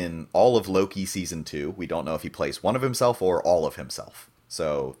he is in all of Loki season 2. We don't know if he plays one of himself or all of himself.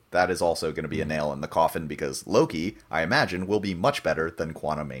 So that is also going to be a nail in the coffin, because Loki, I imagine, will be much better than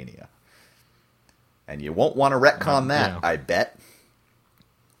Quantumania. And you won't want to retcon that, I bet.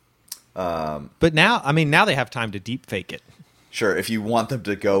 But now they have time to deep fake it. Sure, if you want them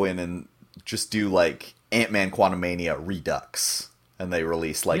to go in and just do like Ant-Man Quantumania Redux, and they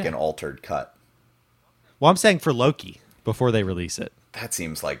release like an altered cut. Well, I'm saying for Loki, before they release it. That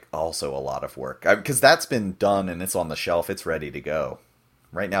seems like also a lot of work. Because that's been done and it's on the shelf, it's ready to go.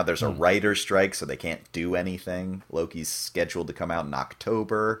 Right now there's a writer's strike, so they can't do anything. Loki's scheduled to come out in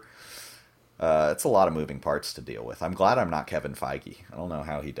October. It's a lot of moving parts to deal with. I'm glad I'm not Kevin Feige. I don't know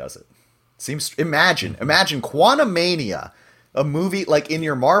how he does it. Imagine Quantumania, a movie like in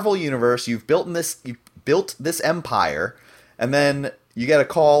your Marvel universe. You built this empire, and then you get a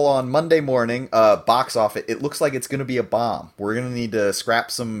call on Monday morning, box office. It looks like it's going to be a bomb. We're going to need to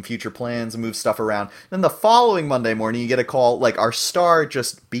scrap some future plans and move stuff around. Then the following Monday morning, you get a call like our star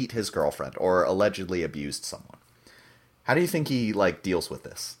just beat his girlfriend or allegedly abused someone. How do you think he like deals with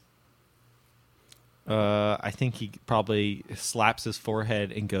this? I think he probably slaps his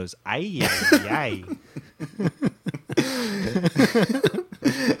forehead and goes, "Ay, ay, ay."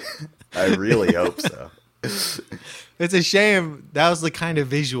 I really hope so. It's a shame that was the kind of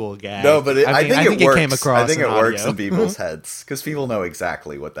visual gag. No, but I think it works. Came across I think in it works audio. in people's heads because people know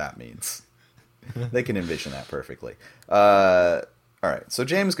exactly what that means. They can envision that perfectly. All right, so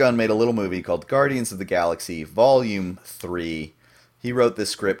James Gunn made a little movie called Guardians of the Galaxy Volume 3. He wrote this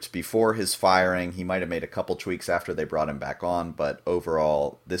script before his firing. He might have made a couple tweaks after they brought him back on, but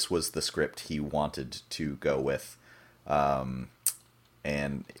overall, this was the script he wanted to go with.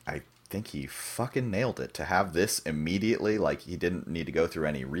 And I think he fucking nailed it to have this immediately. Like, he didn't need to go through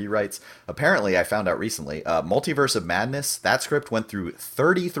any rewrites. Apparently, I found out recently, Multiverse of Madness, that script went through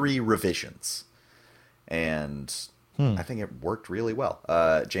 33 revisions. and I think it worked really well.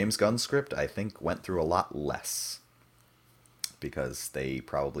 James Gunn's script, I think, went through a lot less because they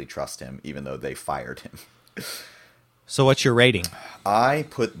probably trust him, even though they fired him. So what's your rating? I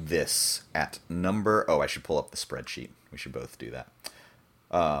put this at number... Oh, I should pull up the spreadsheet. We should both do that.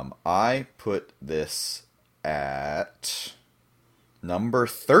 I put this at number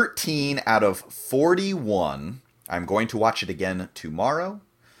 13 out of 41. I'm going to watch it again tomorrow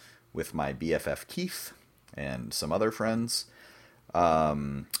with my BFF Keith and some other friends.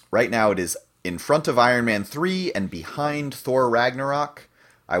 Right now it is in front of Iron Man 3 and behind Thor Ragnarok.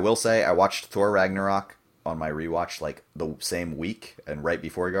 I will say I watched Thor Ragnarok on my rewatch like the same week and right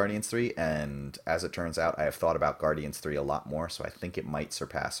before Guardians 3, and as it turns out, I have thought about Guardians 3 a lot more, so I think it might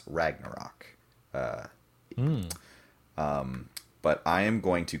surpass Ragnarok. But I am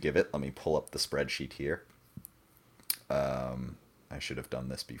going to give it... Let me pull up the spreadsheet here. I should have done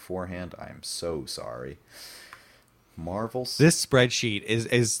this beforehand. I am so sorry. Marvel's... This spreadsheet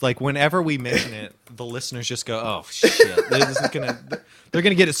is like whenever we mention it, the listeners just go, "Oh shit!" They're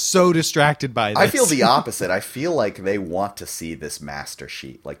gonna get so distracted by this. I feel the opposite. I feel like they want to see this master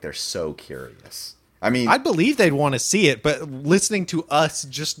sheet. Like they're so curious. I mean, I believe they'd want to see it, but listening to us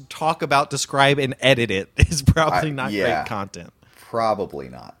just talk about, describe, and edit it is probably not great content. Probably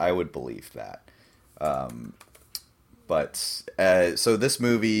not. I would believe that. But so this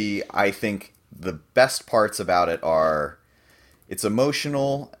movie, I think the best parts about it are it's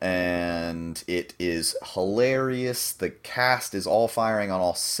emotional and it is hilarious. The cast is all firing on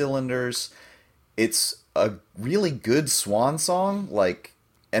all cylinders. It's a really good swan song, like,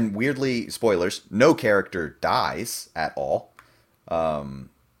 and weirdly, spoilers, no character dies at all.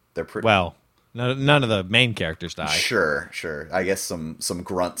 They're pretty well. None of the main characters die. Sure. I guess some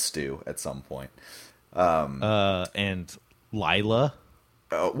grunts do at some point. And Lila.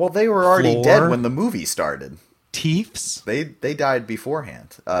 Well, they were already dead when the movie started. Teefs. They died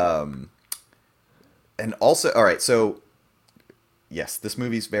beforehand. And also, all right. So, yes, this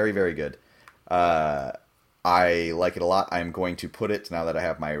movie's very, very good. I like it a lot. I'm going to put it, now that I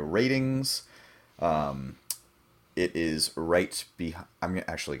have my ratings, it is right behind... I'm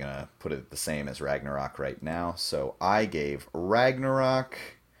actually going to put it the same as Ragnarok right now. So I gave Ragnarok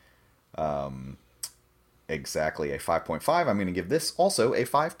exactly a 5.5. I'm going to give this also a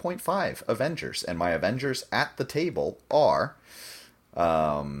 5.5. Avengers. And my Avengers at the table are...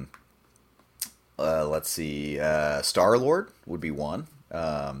 let's see. Star-Lord would be one.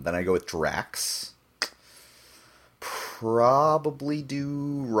 Then I go with Drax. Probably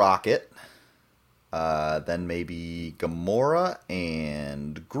do Rocket. Then maybe Gamora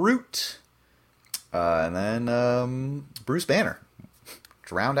and Groot. And then Bruce Banner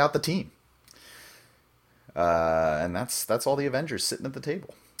to round out the team. And that's all the Avengers sitting at the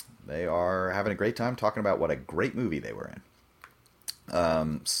table. They are having a great time talking about what a great movie they were in.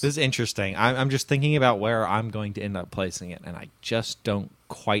 This is interesting. I'm just thinking about where I'm going to end up placing it, and I just don't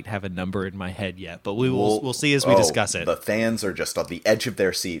quite have a number in my head yet. But we'll see as we discuss it. The fans are just on the edge of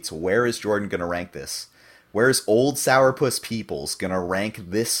their seats. Where is Jordan going to rank this? Where's old Sourpuss Peoples going to rank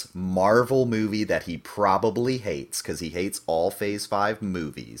this Marvel movie that he probably hates because he hates all Phase 5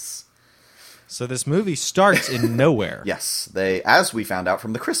 movies? So this movie starts in nowhere. Yes, as we found out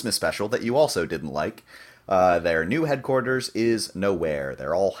from the Christmas special that you also didn't like. Their new headquarters is nowhere.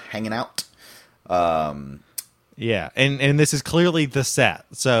 They're all hanging out. Yeah, and this is clearly the set.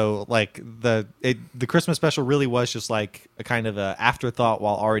 So like the Christmas special really was just like a kind of a afterthought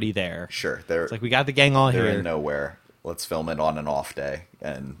while already there. Sure, it's like we got the gang all they're here. In nowhere. Let's film it on an off day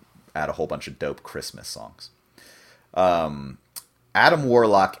and add a whole bunch of dope Christmas songs. Adam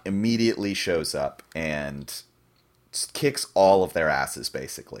Warlock immediately shows up and kicks all of their asses,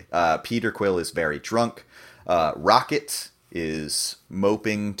 basically. Peter Quill is very drunk. Rocket is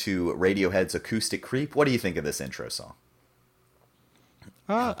moping to Radiohead's Acoustic Creep. What do you think of this intro song?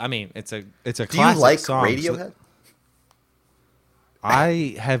 I mean, it's a classic song. Do you like song, Radiohead? So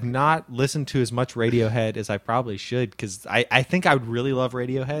I have not listened to as much Radiohead as I probably should, because I think I would really love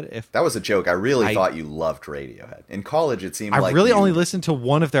Radiohead. If that was a joke. I really thought you loved Radiohead. In college, it seemed like I really only listened to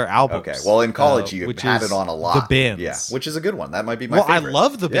one of their albums. Okay, well, in college, you had it on a lot. The Bins. Yeah, which is a good one. That might be my favorite. I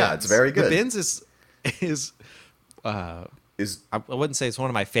love The Bins. Yeah, it's very good. The Bins I wouldn't say it's one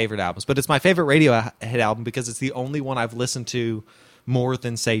of my favorite albums, but it's my favorite Radiohead album because it's the only one I've listened to more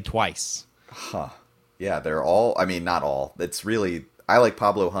than, say, twice. Huh. Yeah, they're all... I mean, not all. It's really... I like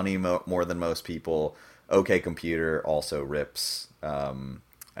Pablo Honey more than most people. OK Computer also rips. And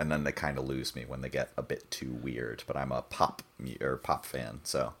then they kind of lose me when they get a bit too weird. But I'm a pop fan,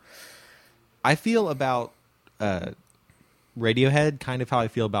 so... I feel about Radiohead kind of how I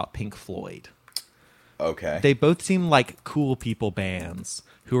feel about Pink Floyd. Okay. They both seem like cool people bands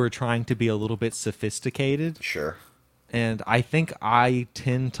who are trying to be a little bit sophisticated. Sure. And I think I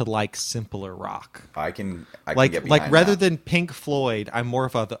tend to like simpler rock. I can Like get behind rather that. than Pink Floyd, I'm more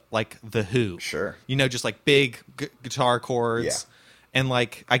of like the Who. Sure. You know, just like big guitar chords. Yeah. And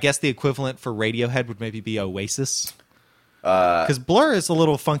like I guess the equivalent for Radiohead would maybe be Oasis. Because Blur is a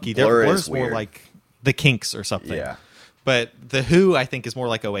little funky. Blur's Blur's more weird. like the Kinks or something. Yeah. But the Who, I think, is more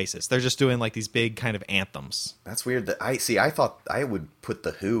like Oasis. They're just doing like these big kind of anthems. That's weird. That I thought I would put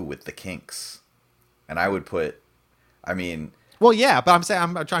the Who with the Kinks, and I would put. I mean, Well, yeah, but I'm saying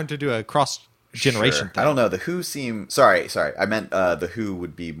I'm trying to do a cross generation sure. thing. I don't know. The Who seem. Sorry. I meant the Who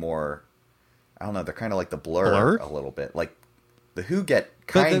would be more. I don't know. They're kind of like the Blur a little bit. Like the Who get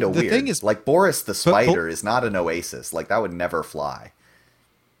kind of the weird. thing is- like Boris the Spider is not an Oasis. Like that would never fly.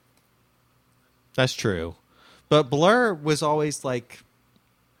 That's true. But Blur was always like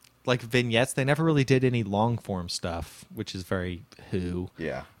vignettes. They never really did any long form stuff, which is very Who.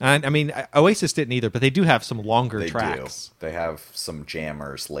 Yeah. And I mean, Oasis didn't either, but they do have some longer They tracks. do. They have some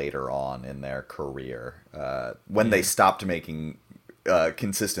jammers later on in their career when they stopped making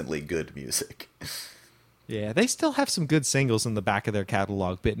consistently good music. Yeah, they still have some good singles in the back of their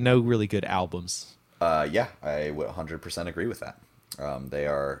catalog, but no really good albums. Yeah, I would 100% agree with that. They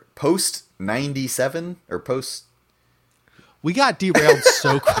are post 97 or post. We got derailed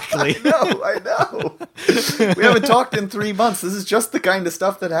so quickly. No, I know. We haven't talked in 3 months. This is just the kind of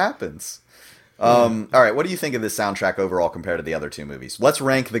stuff that happens. All right, what do you think of this soundtrack overall compared to the other two movies? Let's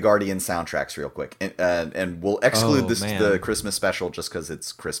rank the Guardian soundtracks real quick, and we'll exclude the Christmas special just because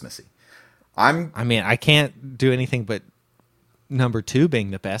it's Christmassy. I mean, I can't do anything but number 2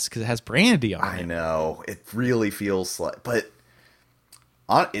 being the best because it has Brandy on it. I know it really feels like, but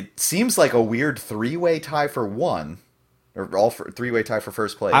it seems like a weird three-way tie for one, or all for three-way tie for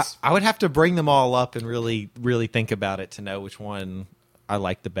first place. I would have to bring them all up and really, really think about it to know which one I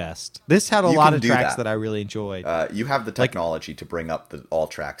like the best. This had a You lot can of do tracks that. that I really enjoyed. You have the technology to bring up all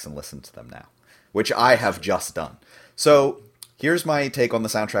tracks and listen to them now, which I have just done. So here's my take on the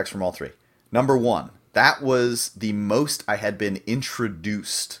soundtracks from all three. Number 1, that was the most I had been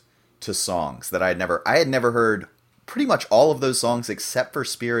introduced to songs that I had never heard pretty much all of those songs except for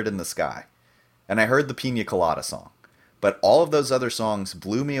Spirit in the Sky. And I heard the Pina Colada song. But all of those other songs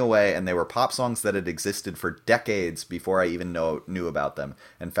blew me away, and they were pop songs that had existed for decades before I even knew about them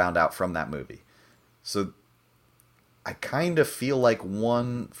and found out from that movie. So I kind of feel like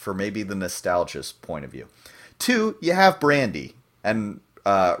 1 for maybe the nostalgia's point of view. 2, you have Brandy, and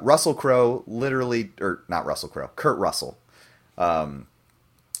Russell Crowe literally, or not Russell Crowe, Kurt Russell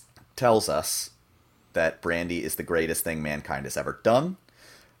tells us that Brandy is the greatest thing mankind has ever done,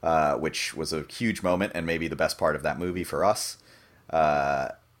 which was a huge moment and maybe the best part of that movie for us,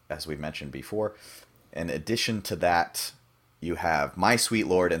 as we've mentioned before. In addition to that, you have My Sweet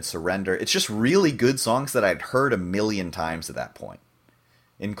Lord and Surrender. It's just really good songs that I'd heard a million times at that point,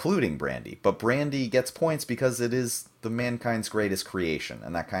 including Brandy. But Brandy gets points because it is the mankind's greatest creation,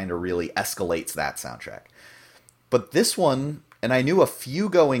 and that kind of really escalates that soundtrack. But this one, and I knew a few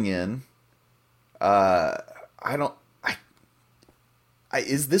going in,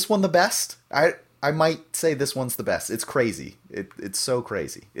 is this one the best? I might say this one's the best. It's crazy. It's so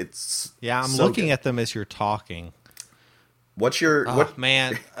crazy. I'm so looking good. at them as you're talking. What's your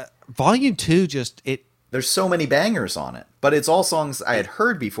man, Volume 2 There's so many bangers on it, but it's all songs I had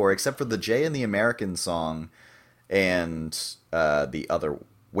heard before, except for the Jay and the American song and the other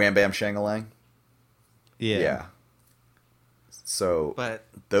Wham Bam Shangalang. Yeah. So, But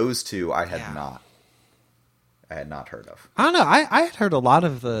those two I had not heard of. I don't know. I had heard a lot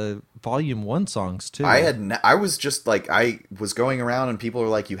of the Volume 1 songs too. I was just like, I was going around and people were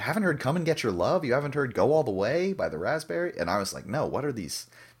like, you haven't heard Come and Get Your Love? You haven't heard Go All the Way by the Raspberry? And I was like, no, what are these?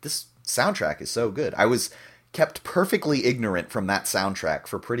 This soundtrack is so good. I was kept perfectly ignorant from that soundtrack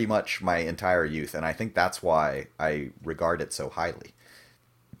for pretty much my entire youth. And I think that's why I regard it so highly.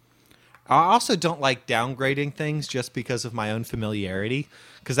 I also don't like downgrading things just because of my own familiarity,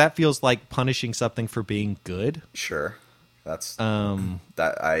 because that feels like punishing something for being good. Sure. That's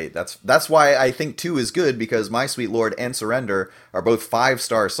that's why I think 2 is good, because My Sweet Lord and Surrender are both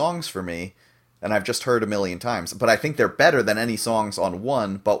 5-star songs for me, and I've just heard a million times. But I think they're better than any songs on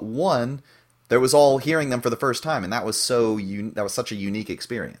 1. But 1, there was all hearing them for the first time, and that was such a unique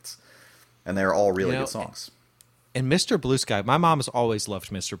experience. And they're all really good songs. And Mr. Blue Sky, my mom has always loved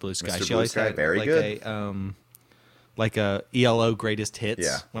Mr. Blue Sky. Mr. She Blue always Sky, had very like good. like a ELO greatest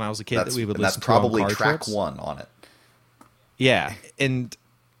hits when I was a kid that we would listen to. That's probably on car track trips. 1 on it. Yeah, and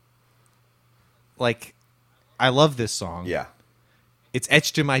like I love this song. Yeah. It's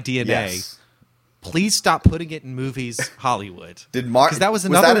etched in my DNA. Yes. please stop putting it in movies, Hollywood. Because that was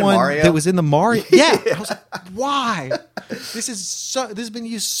another one Mario? that was in the Mario. Yeah, I was like, why? This has been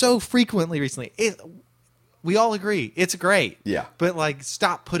used so frequently recently. We all agree it's great. Yeah, but like,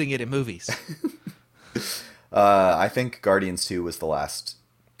 stop putting it in movies. I think Guardians 2 was the last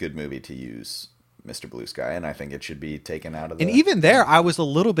good movie to use Mr. Blue Sky, and I think it should be taken out of the... And even there, I was a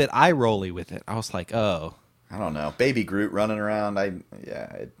little bit eye-rolly with it. I was like, oh. I don't know. Baby Groot running around. I'm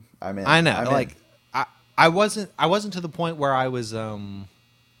in. I know. I'm like, I wasn't to the point where I was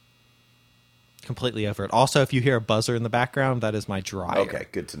completely over it. Also, if you hear a buzzer in the background, that is my dryer. Okay,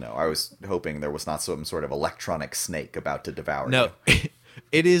 good to know. I was hoping there was not some sort of electronic snake about to devour you. No.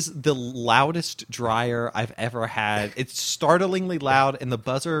 It is the loudest dryer I've ever had. It's startlingly loud, and the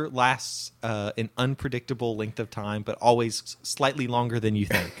buzzer lasts an unpredictable length of time, but always slightly longer than you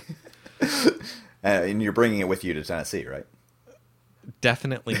think. And you're bringing it with you to Tennessee, right?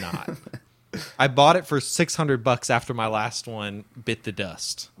 Definitely not. I bought it for $600 after my last one bit the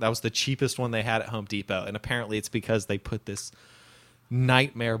dust. That was the cheapest one they had at Home Depot, and apparently it's because they put this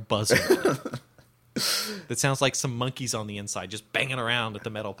nightmare buzzer in it. That sounds like some monkeys on the inside just banging around at the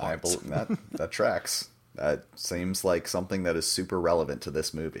metal parts. That tracks. That seems like something that is super relevant to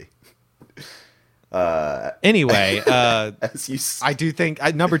this movie. Anyway, as you I do think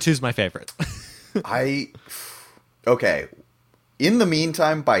number 2 is my favorite. Okay. In the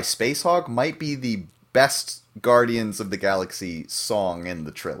Meantime by Space Hog might be the best Guardians of the Galaxy song in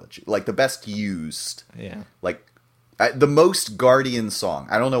the trilogy. Like, the best used. Yeah. Like, the most Guardian song.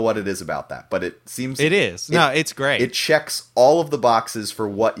 I don't know what it is about that, but it seems... It is. No, it's great. It checks all of the boxes for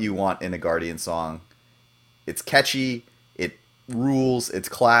what you want in a Guardian song. It's catchy. It rules. It's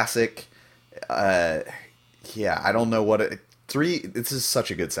classic. Yeah, I don't know what it... This is such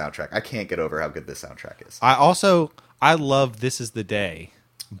a good soundtrack. I can't get over how good this soundtrack is. I love This Is the Day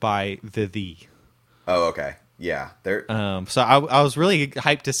by The. Oh, okay. Yeah. So I was really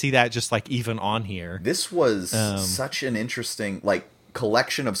hyped to see that just like even on here. This was such an interesting like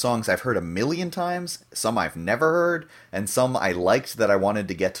collection of songs I've heard a million times, some I've never heard, and some I liked that I wanted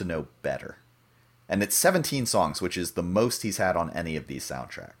to get to know better. And it's 17 songs, which is the most he's had on any of these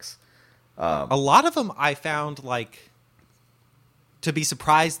soundtracks. A lot of them I found like to be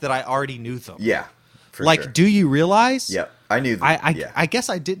surprised that I already knew them. Yeah. For like, sure. Do you realize? Yep. I knew them. I guess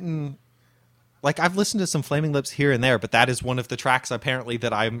I didn't. Like, I've listened to some Flaming Lips here and there, but that is one of the tracks apparently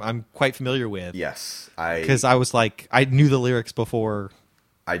that I'm quite familiar with. Yes, because I was like, I knew the lyrics before.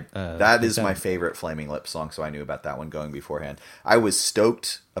 That is my favorite Flaming Lips song, so I knew about that one going beforehand. I was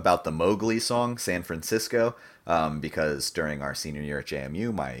stoked about the Mowgli song, San Francisco, because during our senior year at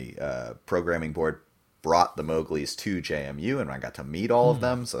JMU, my programming board brought the Mowglis to JMU, and I got to meet all of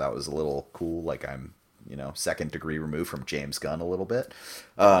them, so that was a little cool. Like, I'm second degree removed from James Gunn a little bit.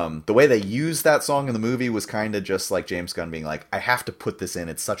 The way they used that song in the movie was kind of just like James Gunn being like, I have to put this in.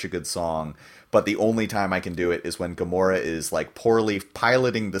 It's such a good song. But the only time I can do it is when Gamora is like poorly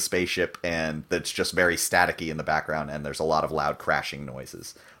piloting the spaceship and that's just very staticky in the background. And there's a lot of loud crashing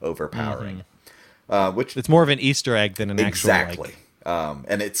noises overpowering. Which it's more of an Easter egg than an exactly. actual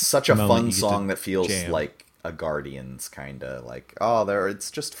and it's such a fun song that feels jam. like a Guardians kind of like,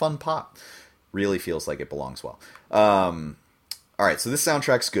 it's just fun pop. Really feels like it belongs well. All right, so this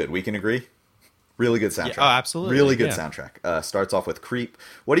soundtrack's good. We can agree? Really good soundtrack. Yeah, absolutely. Really good soundtrack. Starts off with Creep.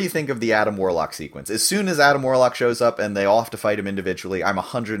 What do you think of the Adam Warlock sequence? As soon as Adam Warlock shows up and they all have to fight him individually, I'm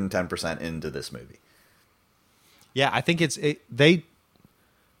 110% into this movie. Yeah, I think this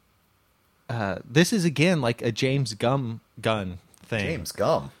is, again, like a James Gunn thing. James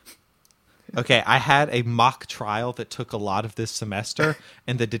Gunn. Okay, I had a mock trial that took a lot of this semester,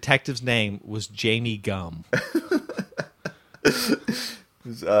 and the detective's name was Jamie Gum.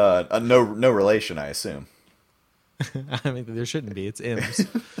 No relation, I assume. I mean, there shouldn't be. It's M's.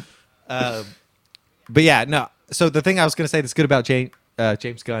 But yeah, no. So the thing I was going to say that's good about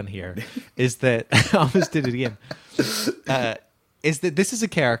James Gunn here is that I almost did it again. Is that this is a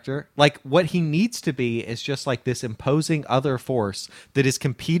character, like what he needs to be is just like this imposing other force that is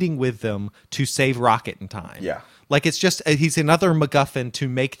competing with them to save Rocket in time. Yeah. Like it's just, he's another MacGuffin to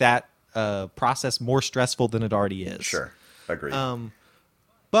make that process more stressful than it already is. Sure. Agreed.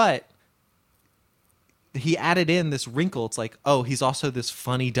 But he added in this wrinkle. It's like, oh, he's also this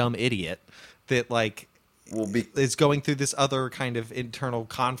funny, dumb idiot that like is going through this other kind of internal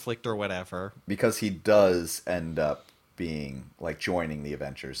conflict or whatever. Because he does end up being like joining the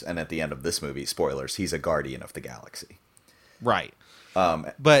Avengers, and at the end of this movie, spoilers, he's a Guardian of the Galaxy, right?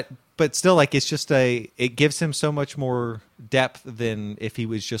 But still, like it's just it gives him so much more depth than if he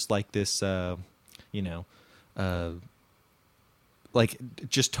was just like this like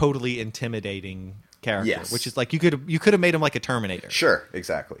just totally intimidating character, Yes. which is like you could have made him like a Terminator. Sure,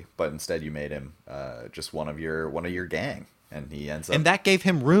 exactly. But instead, you made him just one of your gang, and he ends up. And that gave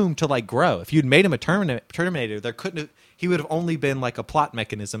him room to like grow. If you'd made him a Terminator, there couldn't have, he would have only been like a plot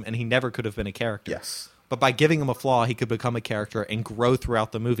mechanism, and he never could have been a character. Yes. But by giving him a flaw, he could become a character and grow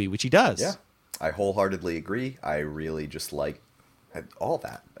throughout the movie, which he does. Yeah, I wholeheartedly agree. I really just like all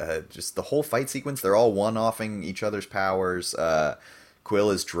that. Just the whole fight sequence. They're all one-offing each other's powers.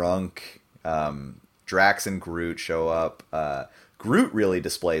 Quill is drunk. Drax and Groot show up. Groot really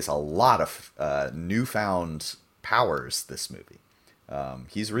displays a lot of newfound powers this movie.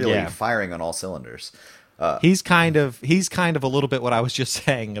 He's really firing on all cylinders. He's kind of a little bit what I was just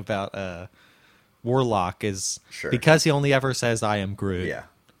saying about Warlock is because he only ever says I am Groot. Yeah.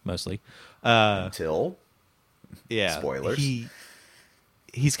 Mostly. Until spoilers.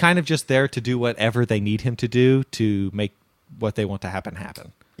 He's kind of just there to do whatever they need him to do to make what they want to happen.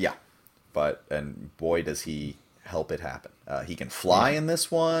 Yeah. And boy does he help it happen. He can fly in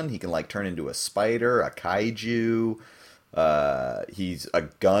this one. He can like turn into a spider, a kaiju. He's a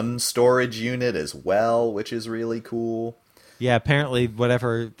gun storage unit as well, which is really cool. Yeah, apparently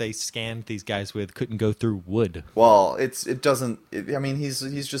whatever they scanned these guys with couldn't go through wood. Well, it doesn't. I mean, he's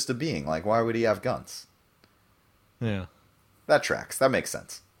just a being. Like, why would he have guns? Yeah, that tracks. That makes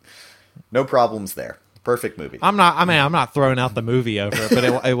sense. No problems there. Perfect movie. I'm not throwing out the movie over it,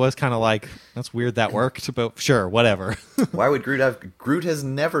 but it was kind of like, that's weird that worked, but sure, whatever. Why would Groot have? Groot has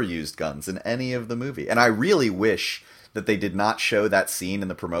never used guns in any of the movie, and I really wish that they did not show that scene in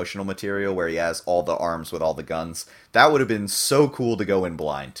the promotional material where he has all the arms with all the guns. That would have been so cool to go in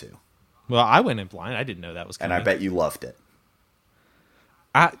blind to. Well, I went in blind. I didn't know that was coming. And I bet you loved it.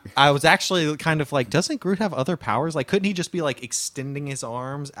 I was actually kind of like, doesn't Groot have other powers? Like, couldn't he just be like extending his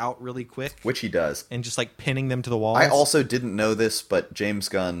arms out really quick? Which he does. And just like pinning them to the walls? I also didn't know this, but James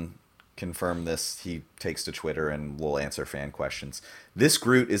Gunn confirmed this. He takes to Twitter and will answer fan questions. This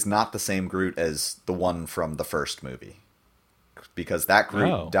Groot is not the same Groot as the one from the first movie. Because that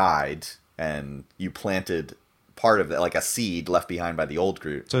Groot died, and you planted part of it, like a seed left behind by the old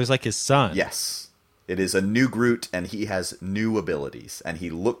Groot. So he's like his son. Yes. It is a new Groot, and he has new abilities, and he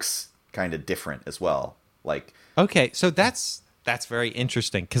looks kind of different as well. Like, okay, so that's very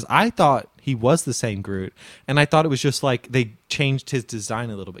interesting, because I thought he was the same Groot, and I thought it was just like they changed his design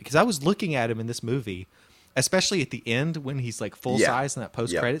a little bit. Because I was looking at him in this movie, especially at the end when he's like full size in that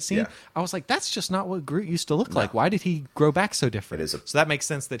post-credit scene. I was like, that's just not what Groot used to look like. Why did he grow back so different? So that makes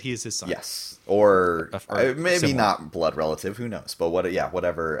sense that he is his son. Yes. Or maybe similar. not blood relative, who knows. But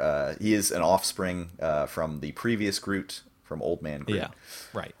whatever. He is an offspring from the previous Groot, from Old Man Groot. Yeah,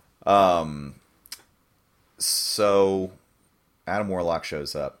 right. So Adam Warlock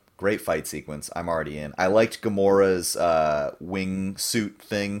shows up. Great fight sequence. I'm already in. I liked Gamora's wing suit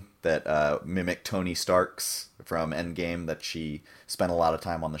thing that mimicked Tony Stark's from Endgame that she spent a lot of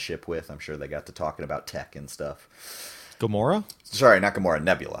time on the ship with. I'm sure they got to talking about tech and stuff. Gamora? Sorry, not Gamora.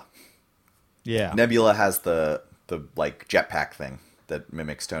 Nebula. Yeah. Nebula has the like jetpack thing that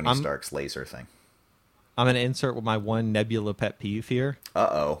mimics Tony Stark's laser thing. I'm going to insert my one Nebula pet peeve here.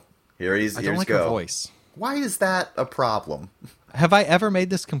 Uh-oh. I don't like her voice. Why is that a problem? Have I ever made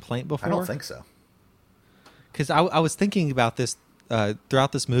this complaint before? I don't think so. Because I was thinking about this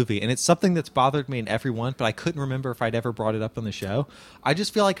throughout this movie, and it's something that's bothered me in every one, but I couldn't remember if I'd ever brought it up on the show. I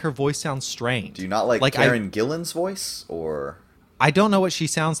just feel like her voice sounds strange. Do you not like Karen Gillan's voice? Or I don't know what she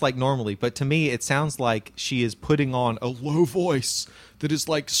sounds like normally, but to me it sounds like she is putting on a low voice that is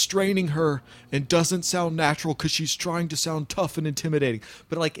like straining her and doesn't sound natural because she's trying to sound tough and intimidating.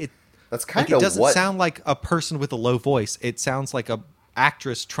 But like that's kind of it doesn't sound like a person with a low voice. It sounds like a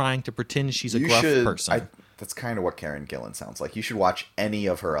actress trying to pretend she's a gruff person. That's kind of what Karen Gillan sounds like. You should watch any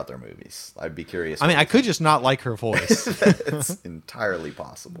of her other movies. I'd be curious. I mean, I could just not like her voice. It's entirely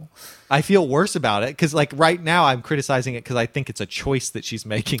possible. I feel worse about it because, like, right now I'm criticizing it because I think it's a choice that she's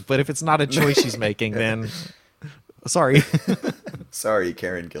making. But if it's not a choice she's making, then sorry. Sorry,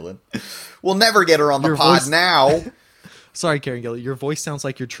 Karen Gillan. We'll never get her on the pod now. Sorry, Karen Gillan. Your voice sounds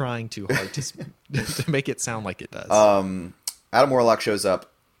like you're trying too hard to make it sound like it does. Adam Warlock shows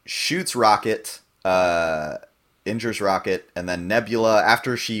up, shoots Rocket, injures Rocket, and then Nebula,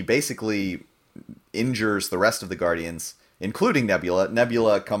 after she basically injures the rest of the Guardians, including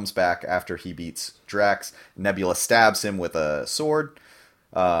Nebula comes back after he beats Drax. Nebula stabs him with a sword,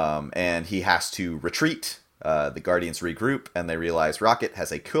 and he has to retreat. The Guardians regroup, and they realize Rocket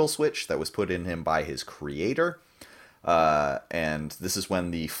has a kill switch that was put in him by his creator. And this is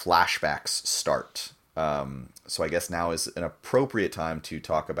when the flashbacks start. So I guess now is an appropriate time to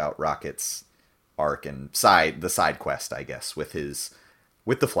talk about Rocket's arc and the side quest, I guess, with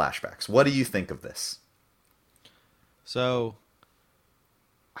the flashbacks. What do you think of this? So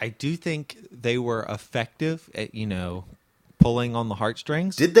I do think they were effective at, pulling on the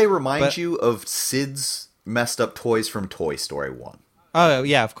heartstrings. Did they remind you of Sid's messed up toys from Toy Story 1? Oh,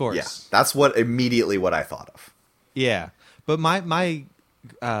 yeah, of course. Yeah, that's immediately what I thought of. Yeah. But my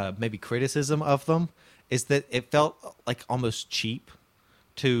maybe criticism of them is that it felt like almost cheap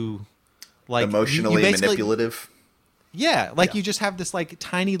to like emotionally manipulative. Yeah, you just have this like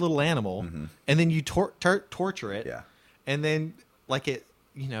tiny little animal, and then you torture it, and then like it,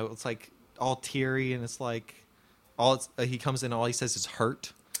 it's like all teary, and it's like he comes in, all he says is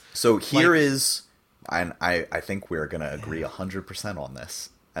hurt. So here is, and I think we're gonna agree 100% on this,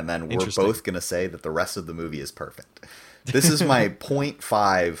 and then we're both gonna say that the rest of the movie is perfect. This is my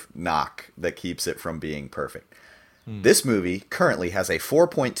 0.5 knock that keeps it from being perfect. This movie currently has a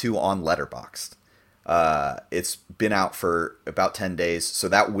 4.2 on Letterboxd. It's been out for about 10 days, so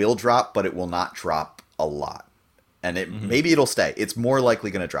that will drop, but it will not drop a lot. And maybe it'll stay. It's more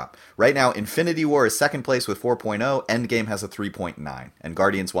likely going to drop. Right now, Infinity War is second place with 4.0, Endgame has a 3.9, and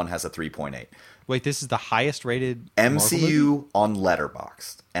Guardians 1 has a 3.8. Wait, this is the highest rated MCU on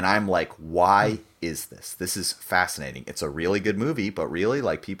Letterboxd. And I'm like, why is this? This is fascinating. It's a really good movie, but really,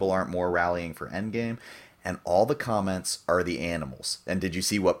 people aren't more rallying for Endgame. And all the comments are the animals. And did you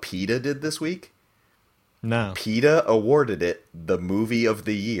see what PETA did this week? No. PETA awarded it the movie of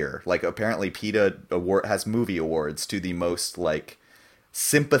the year. Apparently PETA has movie awards to the most,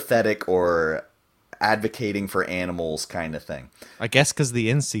 sympathetic or advocating for animals kind of thing. I guess because the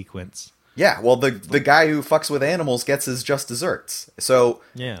end sequence. Yeah, well, the guy who fucks with animals gets his just desserts. So,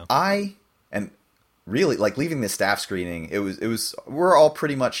 yeah. Really, leaving the staff screening, we're all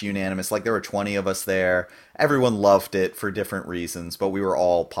pretty much unanimous. There were 20 of us there. Everyone loved it for different reasons, but we were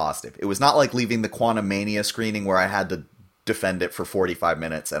all positive. It was not like leaving the Quantumania screening where I had to defend it for 45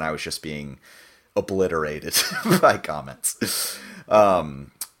 minutes and I was just being obliterated by comments.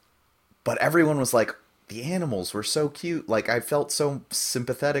 But everyone was like, the animals were so cute. I felt so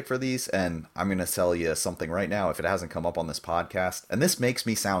sympathetic for these. And I'm going to tell you something right now, if it hasn't come up on this podcast. And this makes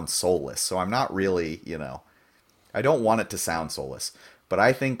me sound soulless. So I'm not really, I don't want it to sound soulless. But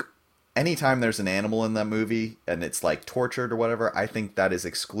I think anytime there's an animal in that movie and it's tortured or whatever, I think that is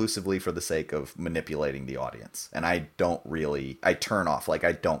exclusively for the sake of manipulating the audience. And I turn off.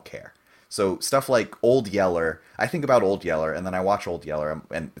 I don't care. So stuff like Old Yeller, I think about Old Yeller, and then I watch Old Yeller,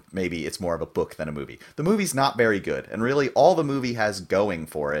 and maybe it's more of a book than a movie. The movie's not very good, and really all the movie has going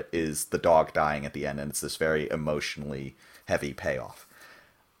for it is the dog dying at the end, and it's this very emotionally heavy payoff.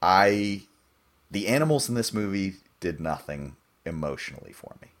 The animals in this movie did nothing emotionally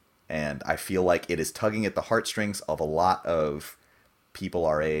for me, and I feel like it is tugging at the heartstrings of a lot of people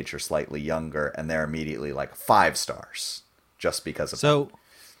our age or slightly younger, and they're immediately 5 stars just because of that.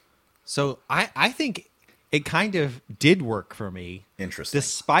 So I think it kind of did work for me. Interesting.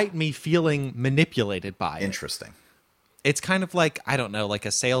 Despite me feeling manipulated by it. Interesting. It's kind of I don't know,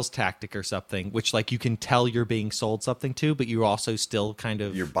 a sales tactic or something, which you can tell you're being sold something to, but you're also still kind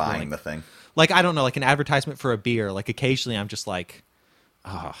of... You're buying the thing. I don't know, an advertisement for a beer. Occasionally I'm just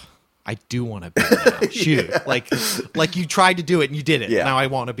oh, I do want a beer now. Shoot. Yeah. You tried to do it and you did it. Yeah. Now I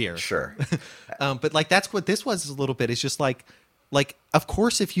want a beer. Sure. But that's what this was a little bit. It's just of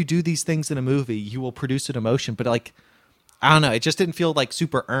course, if you do these things in a movie, you will produce an emotion. But I don't know. It just didn't feel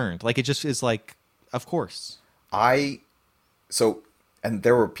super earned. It just is of course. And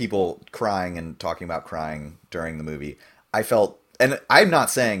there were people crying and talking about crying during the movie. I felt, and I'm not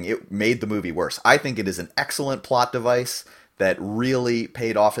saying it made the movie worse. I think it is an excellent plot device that really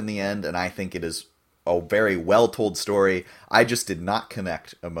paid off in the end. And I think it is a very well told story. I just did not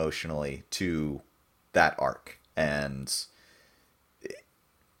connect emotionally to that arc. And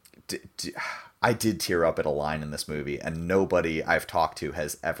I did tear up at a line in this movie, and nobody I've talked to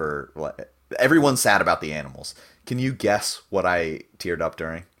has ever... Everyone's sad about the animals. Can you guess what I teared up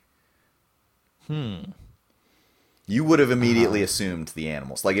during? You would have immediately assumed the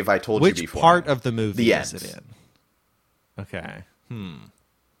animals. If I told you before. Which part of the movie the is end. it in? Okay.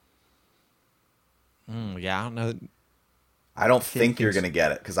 Yeah, I don't know. I don't think you're going to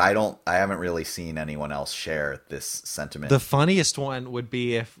get it because I haven't really seen anyone else share this sentiment. The funniest one would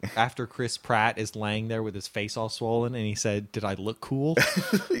be if after Chris Pratt is laying there with his face all swollen and he said, "Did I look cool?"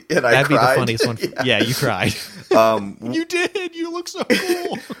 And That'd be the funniest one. Yeah, you cried. You did. You look so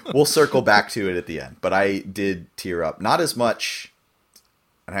cool. We'll circle back to it at the end, but I did tear up. Not as much.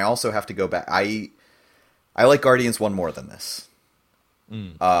 And I also have to go back. I like Guardians 1 more than this.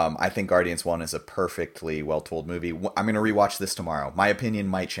 I think Guardians 1 is a perfectly well-told movie. I'm going to rewatch this tomorrow. My opinion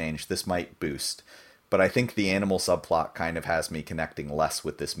might change. This might boost. But I think the animal subplot kind of has me connecting less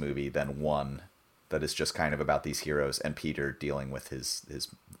with this movie than one that is just kind of about these heroes and Peter dealing with his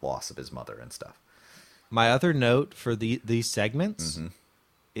loss of his mother and stuff. My other note for these segments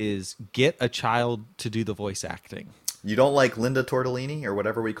is get a child to do the voice acting. You don't like Linda Tortellini or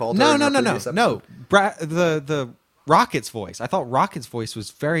whatever we called her? No. The Rocket's voice. I thought Rocket's voice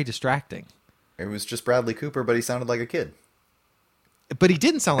was very distracting. It was just Bradley Cooper, but he sounded like a kid. But he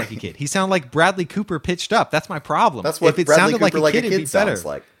didn't sound like a kid. He sounded like Bradley Cooper pitched up. That's my problem. That's what if it Bradley sounded Cooper like a kid, it'd be sounds better.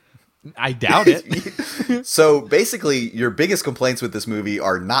 like. I doubt it. So basically, your biggest complaints with this movie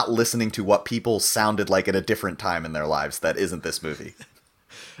are not listening to what people sounded like at a different time in their lives that isn't this movie.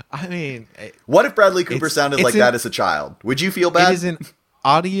 I mean, what if Bradley Cooper sounded like that as a child? Would you feel bad? It is an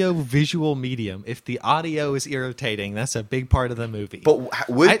audio-visual medium. If the audio is irritating, that's a big part of the movie. But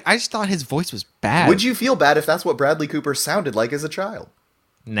I just thought his voice was bad. Would you feel bad if that's what Bradley Cooper sounded like as a child?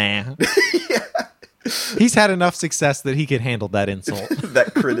 Nah. He's had enough success that he could handle that insult.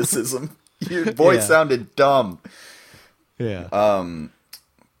 That criticism. Your voice sounded dumb. Yeah.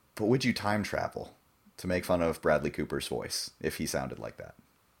 But would you time travel to make fun of Bradley Cooper's voice if he sounded like that?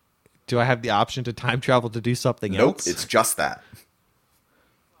 Do I have the option to time travel to do something else? Nope, it's just that.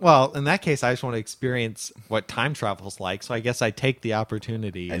 Well, in that case, I just want to experience what time travel's like, so I guess I take the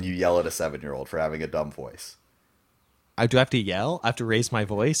opportunity. And you yell at a 7-year-old for having a dumb voice. Do I have to yell? I have to raise my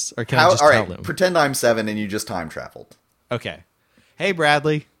voice? Or can I just tell him? Pretend I'm 7 and you just time traveled. Okay. Hey,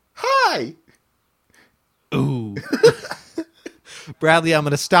 Bradley. Hi! Ooh. Bradley, I'm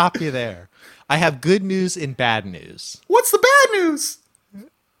going to stop you there. I have good news and bad news. What's the bad news?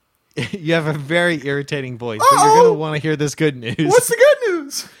 You have a very irritating voice, but you're going to want to hear this good news. What's the good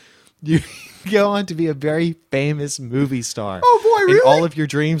news? You go on to be a very famous movie star. Oh, boy, really? And all of your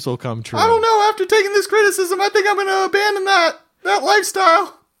dreams will come true. I don't know. After taking this criticism, I think I'm going to abandon that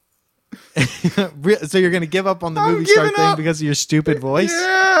lifestyle. So you're going to give up on the movie star thing because of your stupid voice?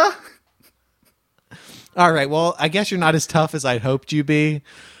 Yeah. All right. Well, I guess you're not as tough as I'd hoped you'd be.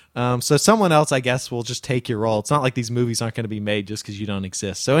 So someone else, I guess, will just take your role. It's not like these movies aren't going to be made just because you don't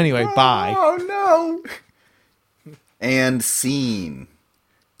exist. So anyway, bye. Oh, no. And scene.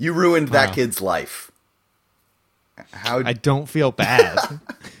 You ruined that kid's life. I don't feel bad.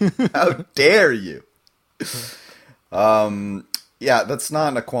 How dare you? Yeah, that's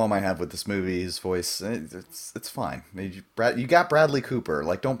not a qualm I have with this movie. His voice, it's fine. You got Bradley Cooper.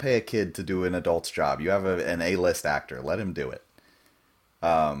 Like, don't pay a kid to do an adult's job. You have an A-list actor. Let him do it.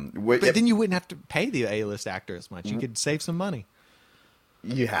 But then you wouldn't have to pay the A-list actor as much. You could save some money.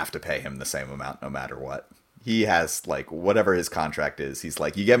 You have to pay him the same amount no matter what. He has, like, whatever his contract is. He's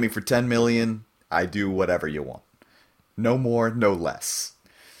like, you get me for $10 million, I do whatever you want. No more, no less.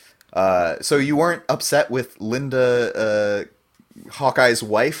 So you weren't upset with Linda, Hawkeye's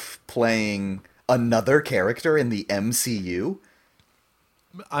wife, playing another character in the MCU?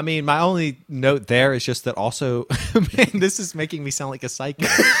 I mean, my only note there is just that also, man, this is making me sound like a psycho,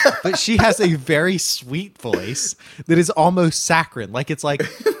 but she has a very sweet voice that is almost saccharine. Like, it's like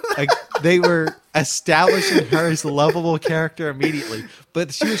they were establishing her as a lovable character immediately,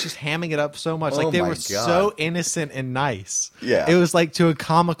 but she was just hamming it up so much. Like, they were so innocent and nice. Yeah. It was like to a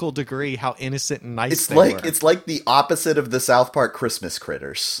comical degree how innocent and nice they were. It's like the opposite of the South Park Christmas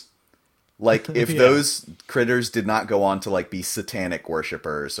critters. Like, if those critters did not go on to, like, be satanic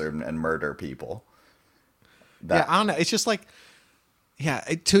worshipers and murder people. I don't know. It's just like,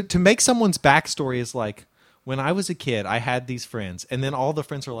 to make someone's backstory is like, when I was a kid, I had these friends, and then all the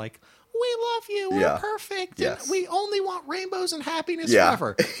friends were like, we love you, we're perfect, and we only want rainbows and happiness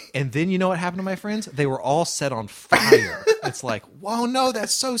forever. And then you know what happened to my friends? They were all set on fire. It's like, whoa, no,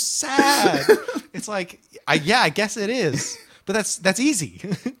 that's so sad. It's like, I guess it is. But that's easy.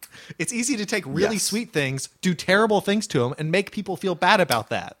 It's easy to take really sweet things, do terrible things to them, and make people feel bad about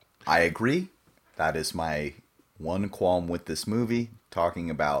that. I agree. That is my one qualm with this movie, talking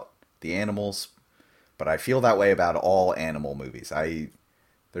about the animals. But I feel that way about all animal movies.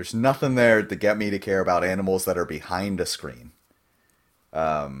 There's nothing there to get me to care about animals that are behind a screen.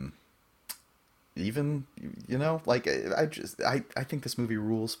 Even, you know, like, I think this movie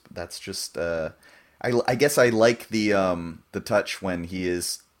rules. That's just... I guess I like the touch when he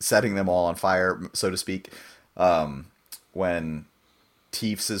is setting them all on fire, so to speak. When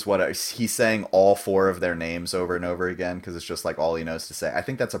Teefs is he's saying all 4 of their names over and over again because it's just like all he knows to say. I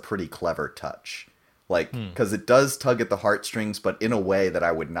think that's a pretty clever touch. Like, because it does tug at the heartstrings, but in a way that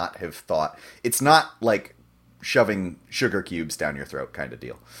I would not have thought. It's not like shoving sugar cubes down your throat kind of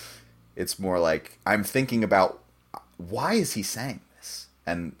deal. It's more like I'm thinking about why is he saying this?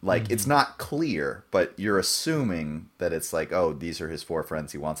 And like it's not clear, but you're assuming that it's like, oh, these are his 4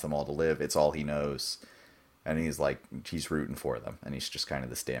 friends. He wants them all to live. It's all he knows, and he's rooting for them, and he's just kind of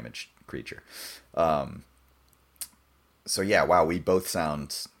this damaged creature. So yeah, wow, we both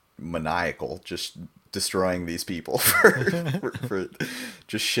sound maniacal, just destroying these people for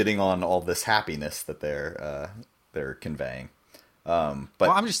just shitting on all this happiness that they're conveying. But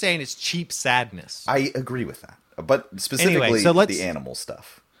Well, I'm just saying it's cheap sadness. I agree with that, but specifically Anyway, so the animal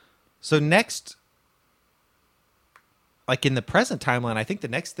stuff. So next, like in the present timeline, I think the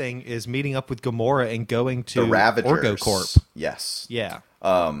next thing is meeting up with Gamora and going to The Ravagers. OrgoCorp. Yes. Yeah.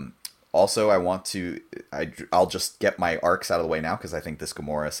 Also, I'll just get my arcs out of the way now because I think this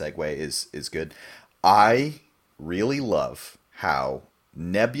Gamora segue is good. I really love how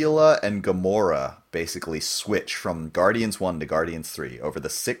Nebula and Gamora basically switch from Guardians 1 to Guardians 3 over the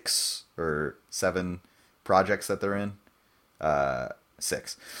 6 or 7 projects that they're in.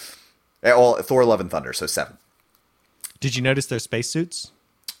 6. Well, Thor: Love and Thunder, so 7. Did you notice their spacesuits?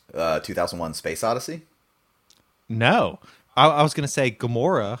 2001: Space Odyssey. No. I was going to say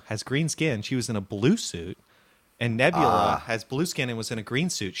Gamora has green skin. She was in a blue suit. And Nebula has blue skin and was in a green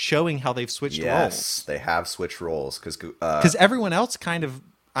suit, showing how they've switched roles. Yes, they have switched roles Because everyone else kind of,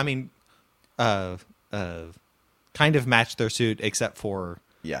 kind of matched their suit except for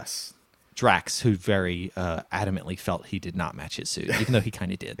yes. Drax, who very adamantly felt he did not match his suit, even though he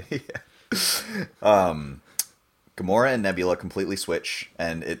kind of did. Gamora and Nebula completely switch,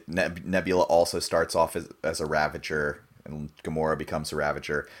 and Nebula also starts off as a Ravager, and Gamora becomes a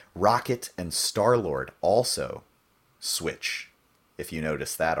Ravager. Rocket and Star-Lord also switch, if you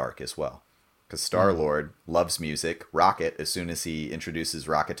notice that arc as well. Because Star-Lord loves music. Rocket, as soon as he introduces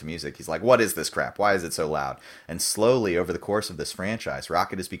Rocket to music, he's like, what is this crap? Why is it so loud? And slowly, over the course of this franchise,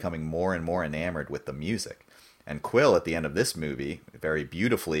 Rocket is becoming more and more enamored with the music. And Quill, at the end of this movie, very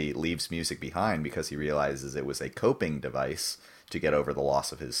beautifully leaves music behind because he realizes it was a coping device to get over the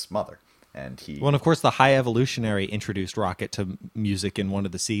loss of his mother. And of course, the High Evolutionary introduced Rocket to music in one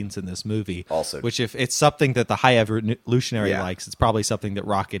of the scenes in this movie. Also, which, if it's something that the High Evolutionary likes, it's probably something that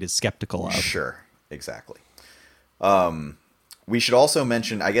Rocket is skeptical of. Sure, exactly. We should also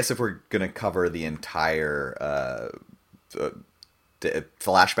mention, I guess, if we're going to cover the entire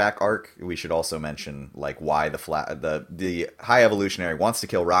flashback arc, we should also mention like why the High Evolutionary wants to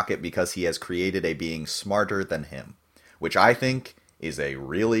kill Rocket because he has created a being smarter than him, which I think is a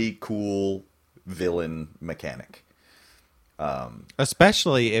really cool villain mechanic.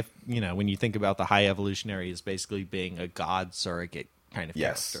 Especially if, when you think about the High Evolutionary as basically being a god surrogate kind of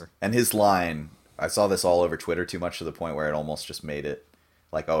character. And his line, I saw this all over Twitter too much to the point where it almost just made it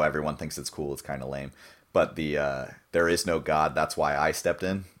like, oh, everyone thinks it's cool. It's kind of lame. But there is no god. That's why I stepped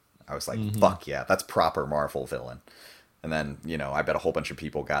in. I was like, fuck yeah, that's proper Marvel villain. And then, I bet a whole bunch of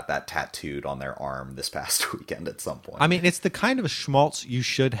people got that tattooed on their arm this past weekend at some point. I mean, it's the kind of schmaltz you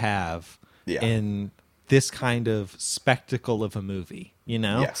should have in this kind of spectacle of a movie,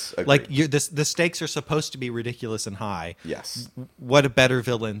 Yes, agreed. Like the stakes are supposed to be ridiculous and high. Yes. What a better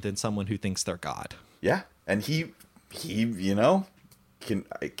villain than someone who thinks they're God. Yeah, and he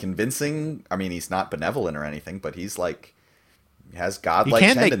convincing. I mean, he's not benevolent or anything, but he's like has godlike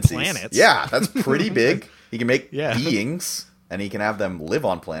tendencies. Make planets. Yeah, that's pretty big. He can make beings, and he can have them live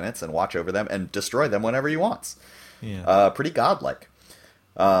on planets and watch over them and destroy them whenever he wants. Yeah, pretty godlike.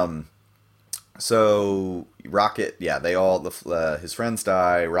 So Rocket, they all his friends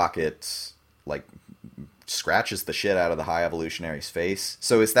die. Rocket like scratches the shit out of the High Evolutionary's face.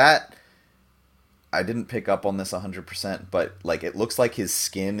 So is that? I didn't pick up on this 100%, but like it looks like his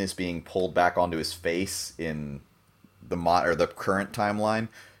skin is being pulled back onto his face in the current timeline.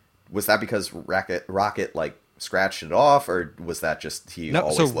 Was that because Rocket like scratched it off, or was that just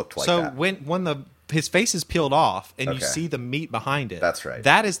always looked like that? So when his face is peeled off and you see the meat behind it, that's right.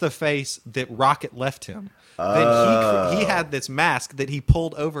 That is the face that Rocket left him. Then he had this mask that he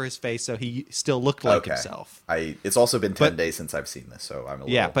pulled over his face so he still looked like himself. It's also been 10 days since I've seen this, so I'm a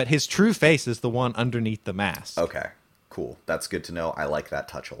little... but his true face is the one underneath the mask. Okay, cool. That's good to know. I like that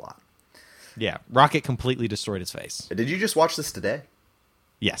touch a lot. Yeah, Rocket completely destroyed his face. Did you just watch this today?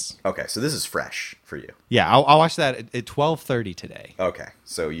 Yes. Okay, so this is fresh for you. Yeah, I'll watch that at 12:30 today. Okay,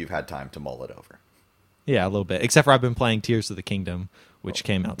 so you've had time to mull it over. Yeah, a little bit. Except for I've been playing Tears of the Kingdom, which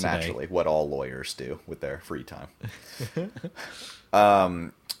came out today. Naturally, what all lawyers do with their free time.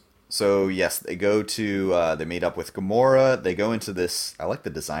 So yes, they go to they meet up with Gamora. They go into this. I like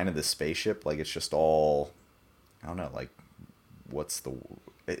the design of this spaceship. Like it's just all, I don't know. Like what's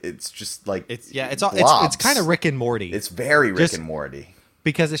it's just like it's kind of Rick and Morty. It's very Rick and Morty.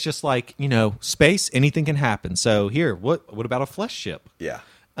 because it's just like, space, anything can happen. So here, what about a flesh ship? Yeah.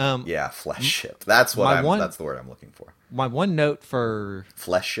 Um, Yeah, flesh ship. That's that's the word I'm looking for. My one note for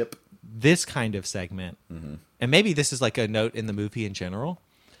Flesh ship. this kind of segment, and maybe this is like a note in the movie in general,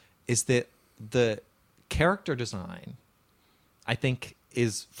 is that the character design, I think,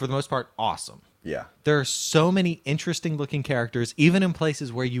 is for the most part awesome. Yeah. There are so many interesting looking characters, even in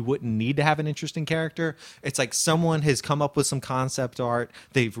places where you wouldn't need to have an interesting character. It's like someone has come up with some concept art,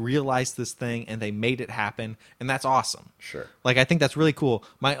 they've realized this thing, and they made it happen, and that's awesome. Sure. Like, I think that's really cool.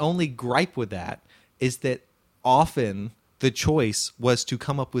 My only gripe with that is that often the choice was to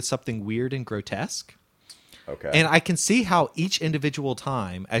come up with something weird and grotesque. Okay. And I can see how each individual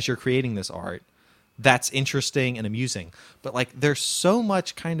time, as you're creating this art, that's interesting and amusing. But, like, there's so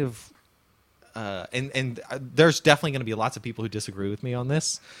much kind of... and there's definitely going to be lots of people who disagree with me on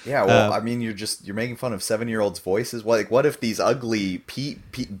this. Yeah, well, I mean, you're making fun of 7-year-olds' voices. What if these ugly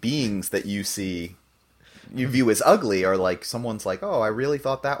beings that you view as ugly are like someone's like, oh, I really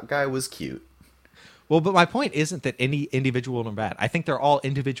thought that guy was cute. Well, but my point isn't that any individual are bad. I think they're all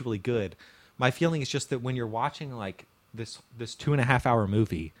individually good. My feeling is just that when you're watching like this 2.5 hour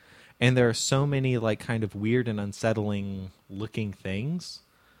movie, and there are so many like kind of weird and unsettling looking things.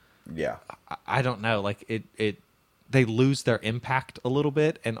 Yeah. I don't know. Like they lose their impact a little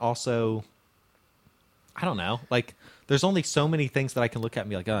bit, and also, I don't know. Like, there's only so many things that I can look at and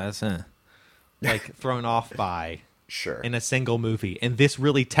be like, oh, that's like thrown off by. Sure. In a single movie, and this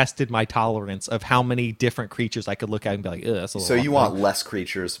really tested my tolerance of how many different creatures I could look at and be like, ugh, that's a little. So you want less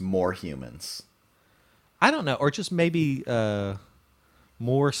creatures, more humans? I don't know, or just maybe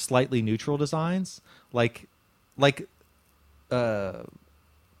more slightly neutral designs, like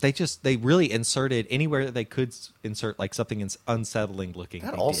they really inserted anywhere that they could insert like something unsettling looking.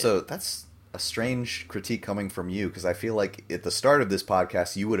 That's a strange critique coming from you, because I feel like at the start of this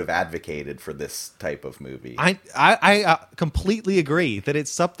podcast you would have advocated for this type of movie. I completely agree that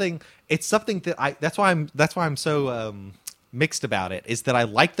it's something that that's why I'm so mixed about it, is that I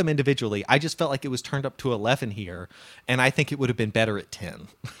like them individually. I just felt like it was turned up to 11 here, and I think it would have been better at 10.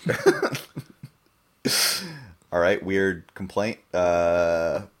 All right, weird complaint,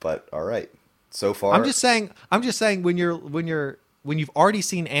 but all right. So far, I'm just saying when you've already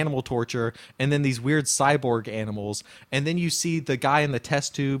seen animal torture and then these weird cyborg animals, and then you see the guy in the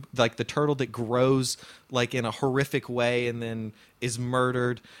test tube, like the turtle that grows like in a horrific way and then is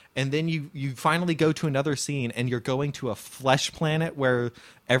murdered, and then you finally go to another scene and you're going to a flesh planet where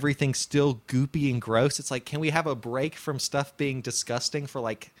everything's still goopy and gross. It's like, can we have a break from stuff being disgusting for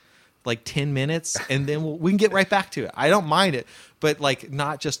like 10 minutes, and then we can get right back to it. I don't mind it, but like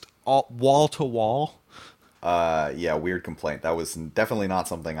not just all wall to wall. Yeah, weird complaint. That was definitely not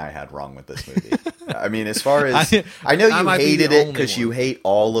something I had wrong with this movie. I mean, as far as I know, you hated it because you hate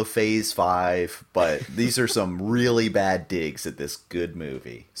all of Phase 5, but these are some really bad digs at this good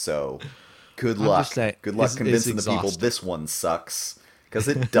movie. So, good luck. Good luck convincing the people this one sucks, because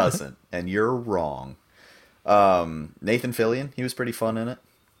it doesn't, and you're wrong. Nathan Fillion, he was pretty fun in it.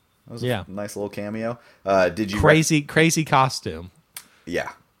 That was a nice little cameo. Did you crazy costume?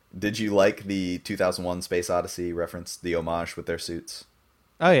 Yeah. Did you like the 2001 Space Odyssey reference, the homage with their suits?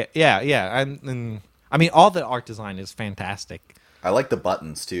 Oh, yeah. And I mean, all the art design is fantastic. I like the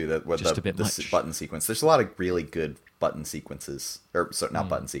buttons, too. Just a bit much. Button sequence. There's a lot of really good button sequences. Not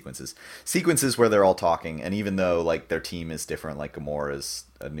button sequences. Sequences where they're all talking, and even though like their team is different, like Gamora's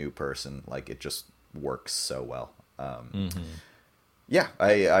a new person, like it just works so well. Yeah,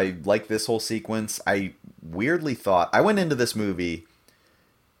 I like this whole sequence. I weirdly thought... I went into this movie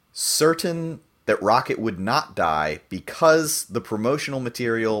certain that Rocket would not die because the promotional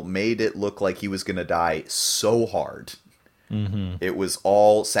material made it look like he was going to die so hard. It was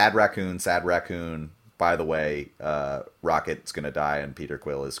all sad raccoon. By the way, Rocket's going to die and Peter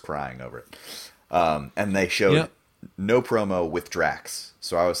Quill is crying over it. And they showed no promo with Drax.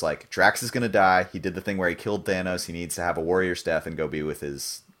 So I was like, Drax is going to die. He did the thing where he killed Thanos. He needs to have a warrior's death and go be with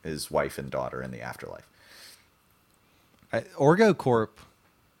his wife and daughter in the afterlife. Orgo Corp...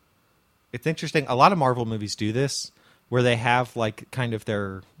 It's interesting. A lot of Marvel movies do this, where they have like kind of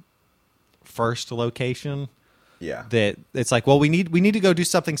their first location. Yeah. That it's like, well, we need to go do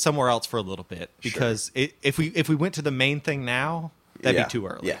something somewhere else for a little bit, because if we went to the main thing now, that'd be too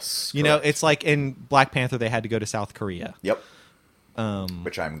early. Yes. You know, it's like in Black Panther they had to go to South Korea. Yep.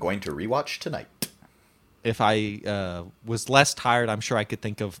 Which I'm going to rewatch tonight. If I was less tired, I'm sure I could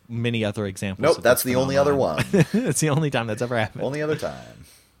think of many other examples. Nope, that's the only other one. It's the only time that's ever happened. Only other time.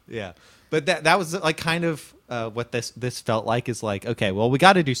 Yeah. But that was like kind of what this felt like is like, okay, well, we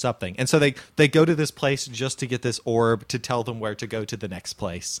got to do something. And so they go to this place just to get this orb to tell them where to go to the next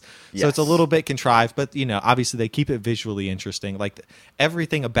place. So it's a Yes. little bit contrived, but obviously they keep it visually interesting. Like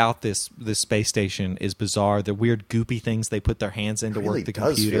everything about this space station is bizarre. The weird goopy things they put their hands in to Really work the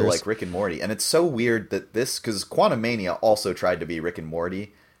does computers. feel like Rick and Morty, and it's so weird that this, because Quantum Mania also tried to be Rick and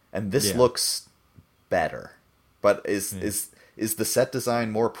Morty, and this Yeah. looks better. But is the set design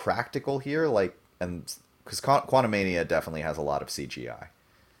more practical here? Like, and because Quantum Mania definitely has a lot of CGI.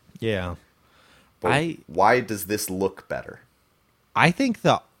 Yeah. But why does this look better? I think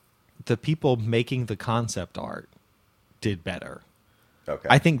the people making the concept art did better. Okay.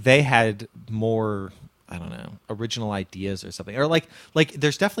 I think they had more, I don't know, original ideas or something. Or like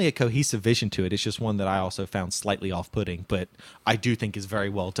there's definitely a cohesive vision to it. It's just one that I also found slightly off-putting, but I do think is very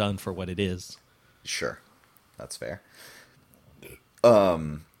well done for what it is. Sure. That's fair. All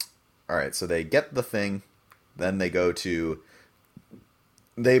right, so they get the thing, then they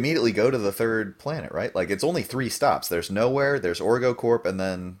immediately go to the third planet, right? Like, it's only 3 stops. There's Nowhere, there's OrgoCorp, and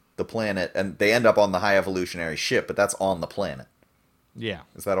then the planet, and they end up on the High Evolutionary ship, but that's on the planet. Yeah.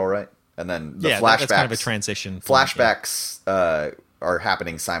 Is that all right? And then the Yeah, flashbacks, that's kind of a transition point, flashbacks are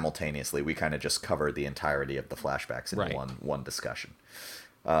happening simultaneously. We kind of just covered the entirety of the flashbacks in Right. one discussion.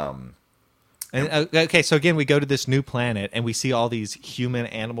 And okay, so again, we go to this new planet and we see all these human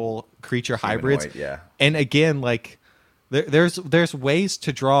animal creature hybrids. Yeah. And again, like there's ways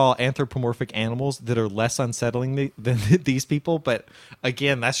to draw anthropomorphic animals that are less unsettling than these people, but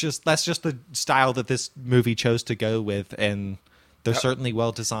again, that's just the style that this movie chose to go with, and they're certainly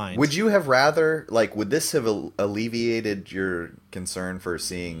well designed. Would you have rather, like, would this have alleviated your concern for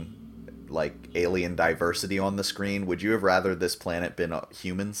seeing, like, alien diversity on the screen? Would you have rather this planet been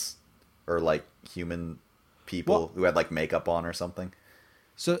humans? Or, like, human people who had, like, makeup on or something?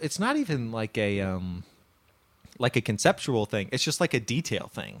 So it's not even like a conceptual thing. It's just like a detail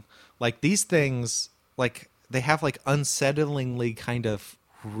thing. Like these things, like they have like unsettlingly kind of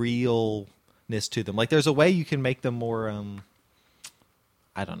realness to them. Like there's a way you can make them more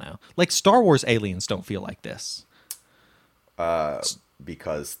I don't know. Like Star Wars aliens don't feel like this.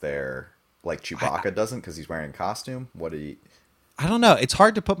 Because they're, like, Chewbacca doesn't, because he's wearing a costume? What do you... I don't know. It's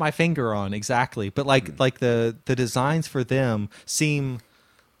hard to put my finger on exactly, but like the designs for them seem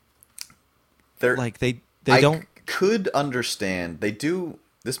They're, like they I don't. could understand. They do...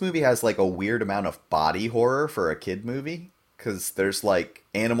 This movie has, like, a weird amount of body horror for a kid movie. Because there's, like,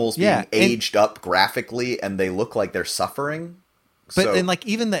 animals being Yeah, aged up graphically, and they look like they're suffering. But So- and like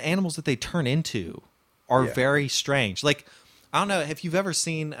even the animals that they turn into are Yeah. very strange. Like I don't know if you've ever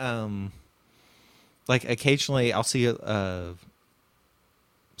seen like occasionally I'll see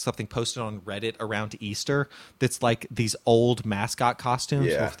something posted on Reddit around Easter that's like these old mascot costumes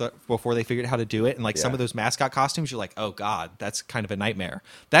Yeah. before they figured out how to do it, and like some Yeah. of those mascot costumes you're like, oh god, that's kind of a nightmare.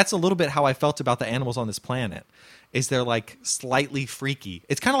 That's a little bit how I felt about the animals on this planet. Is they're like slightly freaky.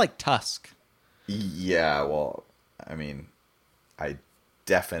 It's kind of like Tusk. Yeah, well, I mean, I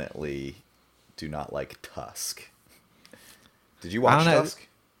definitely do not like Tusk. Did you I watch don't know. Tusk?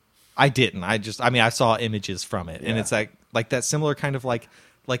 I didn't. I saw images from it, and Yeah. it's like that similar kind of like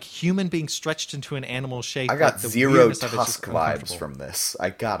human being stretched into an animal shape. I got like the zero weirdness of it's just Tusk vibes uncomfortable. from this. I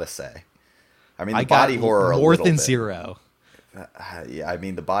gotta say. I mean, the I got body horror a more little than bit. zero. Yeah, I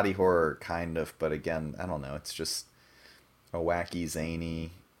mean, the body horror kind of, but again, I don't know. It's just a wacky,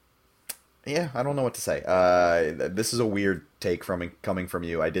 zany. Yeah, I don't know what to say. This is a weird take coming from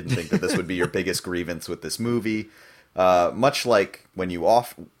you. I didn't think that this would be your biggest grievance with this movie. Much like when you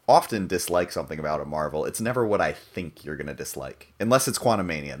often dislike something about a Marvel, it's never what I think you're going to dislike. Unless it's Quantum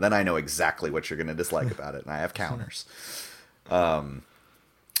Mania. Then I know exactly what you're going to dislike about it, and I have counters.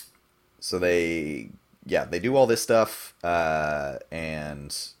 So they do all this stuff,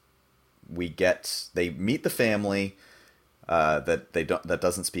 and they meet the family that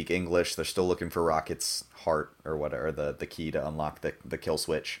doesn't speak English. They're still looking for Rocket's heart or whatever, the key to unlock the kill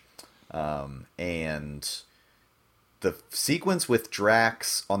switch. And the sequence with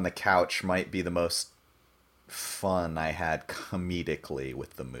Drax on the couch might be the most fun I had comedically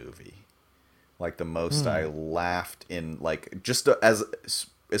with the movie. Like the most I laughed in, like, just as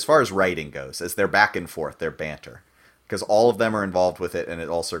far as writing goes, as their back and forth, their banter. Because all of them are involved with it, and it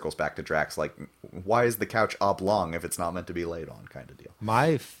all circles back to Drax. Like, why is the couch oblong if it's not meant to be laid on, kind of deal.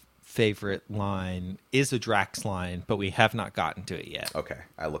 My favorite line is a Drax line, but we have not gotten to it yet. Okay,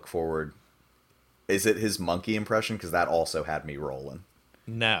 I look forward. Is it his monkey impression? Because that also had me rolling.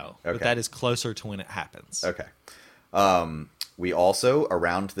 No, Okay. but that is closer to when it happens. Okay. We also,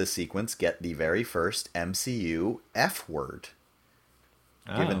 around this sequence, get the very first MCU F word.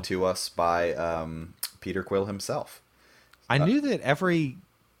 given Oh. to us by Peter Quill himself. I knew that every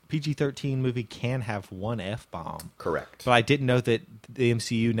PG-13 movie can have one F-bomb. Correct. But I didn't know that the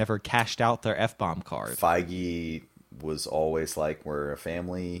MCU never cashed out their F-bomb card. Feige was always like, we're a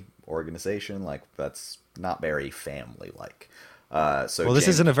family organization. Like, that's not very family-like. Well, this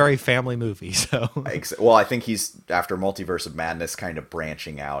isn't a very family movie, so... Well, I think he's, after Multiverse of Madness, kind of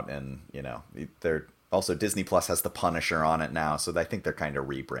branching out, and, they're... Also, Disney Plus has The Punisher on it now, so I think they're kind of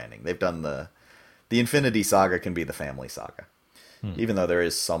rebranding. They've done the Infinity Saga can be the family saga, even though there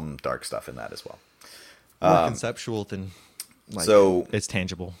is some dark stuff in that as well. More conceptual than so it's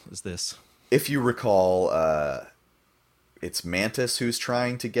tangible as this. If you recall, it's Mantis who's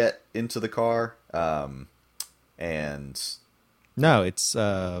trying to get into the car, and... No, it's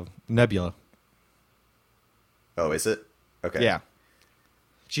Nebula. Oh, is it? Okay. Yeah.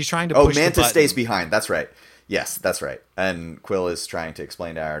 She's trying to push Mantis the button. stays behind. That's right. Yes, that's right. And Quill is trying to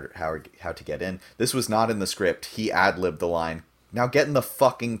explain to her how to get in. This was not in the script. He ad-libbed the line, "Now get in the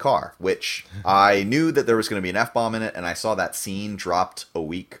fucking car," which I knew that there was going to be an F-bomb in it, and I saw that scene dropped a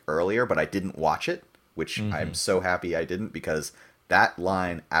week earlier, but I didn't watch it, which I'm so happy I didn't, because that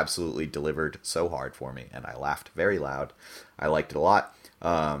line absolutely delivered so hard for me, and I laughed very loud. I liked it a lot.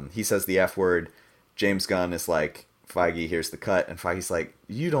 He says the F word. James Gunn is like, "Feige, here's the cut." And Feige's like,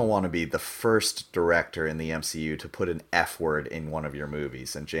 "You don't want to be the first director in the MCU to put an F word in one of your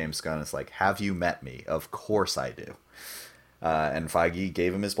movies." And James Gunn is like, "Have you met me? Of course I do." And Feige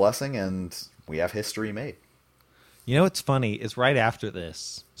gave him his blessing, and we have history made. You know what's funny is right after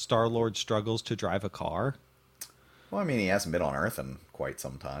this, Star-Lord struggles to drive a car. Well, I mean, he hasn't been on Earth in quite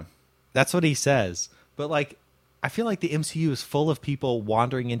some time. That's what he says. But, I feel like the MCU is full of people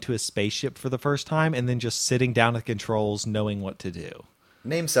wandering into a spaceship for the first time and then just sitting down at the controls knowing what to do.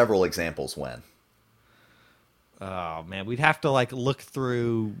 Name several examples when. Oh, man. We'd have to, look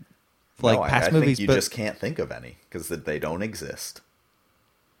through, No, past I movies. think you just can't think of any, because they don't exist.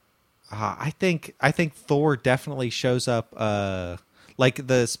 I think Thor definitely shows up,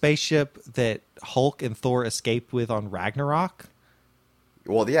 the spaceship that Hulk and Thor escaped with on Ragnarok.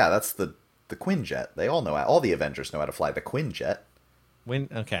 Well, yeah, that's the Quinjet. They all know. All the Avengers know how to fly the Quinjet.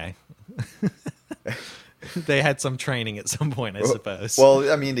 Okay. They had some training at some point, I suppose.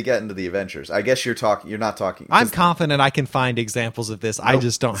 Well, I mean, to get into the Avengers, I guess you're not talking. I'm confident I can find examples of this. I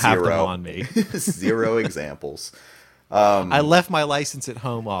just don't have them on me. Zero examples. I left my license at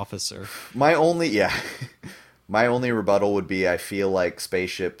home, officer. My only rebuttal would be, I feel like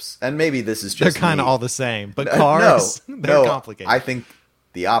spaceships, and maybe this is just they're kind of me. all the same, but cars, they're complicated. I think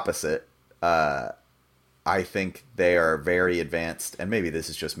the opposite. I think they are very advanced, and maybe this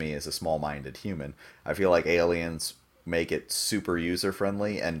is just me as a small-minded human. I feel like aliens make it super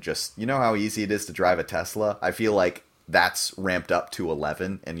user-friendly, and just, you know how easy it is to drive a Tesla? I feel like that's ramped up to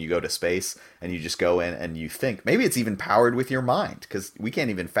 11, and you go to space, and you just go in, and you think, maybe it's even powered with your mind, because we can't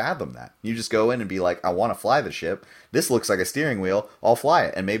even fathom that. You just go in and be like, I want to fly the ship. This looks like a steering wheel. I'll fly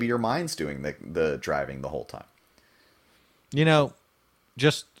it. And maybe your mind's doing the driving the whole time.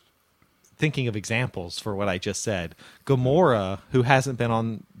 Just thinking of examples for what I just said, Gamora, who hasn't been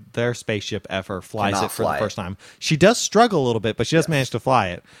on their spaceship ever, flies Cannot it for fly the first time. She does struggle a little bit, but she does manage to fly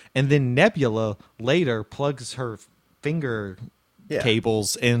it. And then Nebula later plugs her finger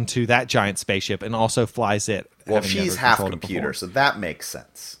cables into that giant spaceship and also flies it. Well, she's half computer, so that makes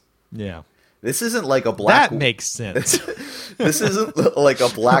sense. Yeah. This isn't like a Black... That makes sense. This isn't like a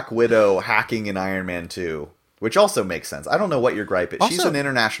Black Widow hacking in Iron Man 2, which also makes sense. I don't know what your gripe is. Also, she's an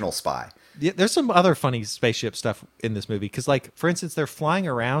international spy. Yeah, there's some other funny spaceship stuff in this movie because, for instance, they're flying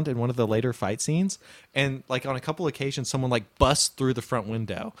around in one of the later fight scenes, and on a couple occasions, someone busts through the front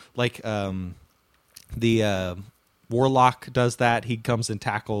window. The Warlock does that. He comes and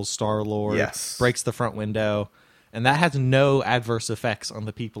tackles Star-Lord, breaks the front window, and that has no adverse effects on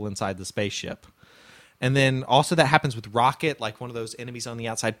the people inside the spaceship. And then also that happens with Rocket, one of those enemies on the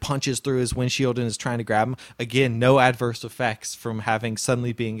outside punches through his windshield and is trying to grab him. Again, no adverse effects from having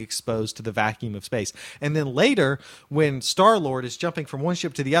suddenly being exposed to the vacuum of space. And then later, when Star-Lord is jumping from one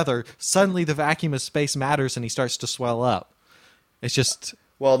ship to the other, suddenly the vacuum of space matters and he starts to swell up. It's just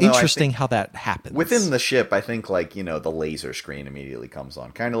interesting how that happens. Within the ship, I think, the laser screen immediately comes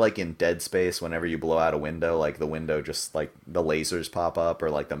on. Kind of like in Dead Space, whenever you blow out a window, the window just, the lasers pop up,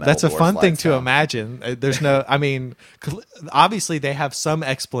 or, the metal That's a door fun thing slides to down. imagine. There's no, obviously they have some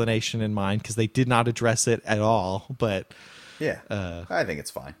explanation in mind because they did not address it at all, but... Yeah, I think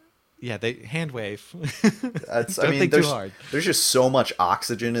it's fine. Yeah, they hand wave. Don't think too hard. There's just so much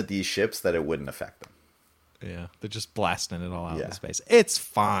oxygen at these ships that it wouldn't affect them. Yeah, they're just blasting it all out into space. It's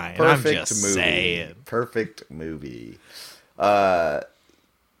fine. Perfect I'm just movie. saying. Perfect movie.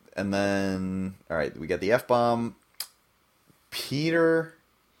 And then, all right, we get the F-bomb. Peter,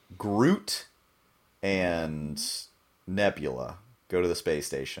 Groot, and Nebula go to the space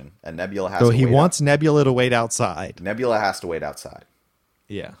station, and Nebula has So to he wait wants Nebula to wait outside. Nebula has to wait outside.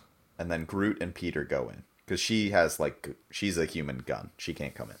 Yeah. And then Groot and Peter go in because she's a human gun. She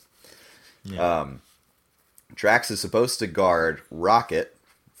can't come in. Yeah. Drax is supposed to guard Rocket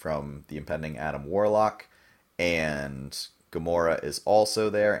from the impending Adam Warlock, and Gamora is also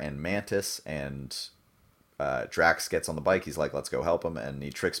there, and Mantis, and Drax gets on the bike. He's like, let's go help him, and he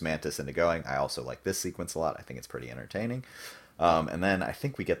tricks Mantis into going. I also like this sequence a lot. I think it's pretty entertaining. And then I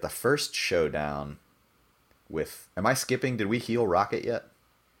think we get the first showdown with... Am I skipping? Did we heal Rocket yet?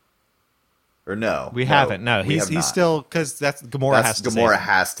 Or no? We haven't. No, we have he's not. still... Because Gamora has to Gamora save him.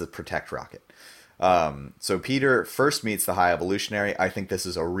 has to protect Rocket. So Peter first meets the High Evolutionary. I think this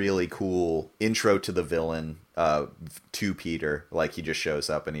is a really cool intro to the villain, to Peter. Like, he just shows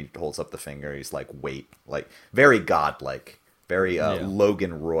up and he holds up the finger. He's like, wait. Like, very godlike. Very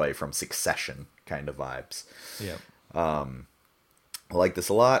Logan Roy from Succession kind of vibes. Yeah. I like this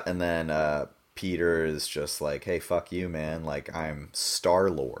a lot. And then Peter is just like, hey, fuck you, man. Like, I'm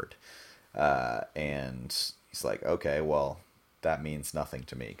Star-Lord. And he's like, okay, well, that means nothing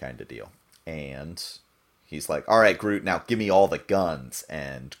to me, kind of deal. And he's like, all right, Groot, now give me all the guns.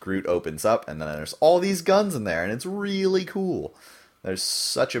 And Groot opens up, and then there's all these guns in there, and it's really cool. There's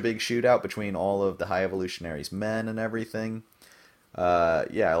such a big shootout between all of the High Evolutionaries' men and everything.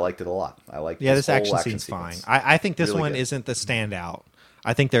 Yeah, I liked it a lot. I like this action sequence. scene's fine. I think this Really one good. isn't the standout.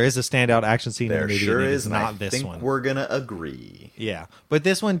 I think there is a standout action scene in There the movie. sure and it is, and not I this think one. we're gonna agree. Yeah, but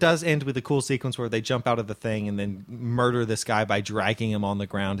this one does end with a cool sequence where they jump out of the thing and then murder this guy by dragging him on the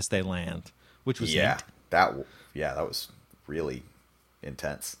ground as they land, which was Yeah, neat. that was really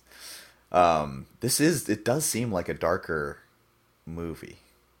intense. It does seem like a darker movie.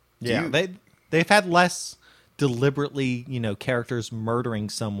 Yeah, they've had less deliberately, characters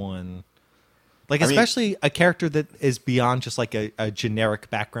murdering someone. Like, especially a character that is beyond just like a generic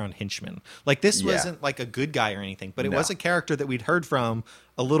background henchman. Like, this wasn't like a good guy or anything, but it was a character that we'd heard from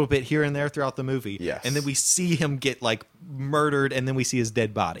a little bit here and there throughout the movie. Yes. And then we see him get like murdered, and then we see his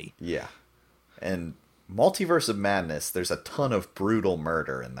dead body. Yeah. And Multiverse of Madness, there's a ton of brutal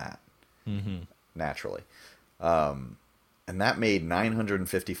murder in that. Mm-hmm. Naturally. And that made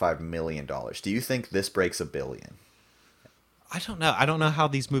 $955 million. Do you think this breaks $1 billion? I don't know. I don't know how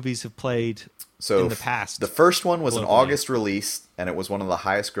these movies have played in the past. The first one was an globally. August release, and it was one of the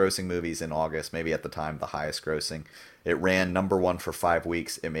highest grossing movies in August, maybe at the time the highest grossing. It ran number one for 5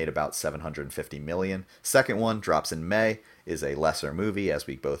 weeks. It made about $750 million. Second one drops in May, is a lesser movie, as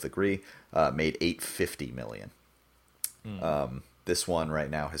we both agree, made $850 million. This one right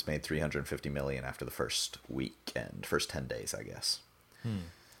now has made $350 million after the first weekend, first 10 days, I guess.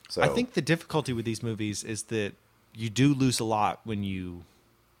 So I think the difficulty with these movies is that you do lose a lot when you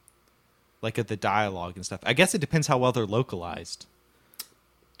like at the dialogue and stuff. I guess it depends how well they're localized.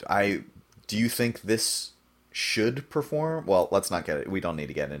 Do you think this should perform? Well, let's not get it. We don't need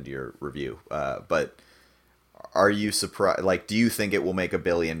to get into your review. But are you surprised? Like, do you think it will make $1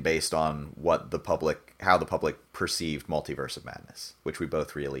 billion based on how the public perceived Multiverse of Madness, which we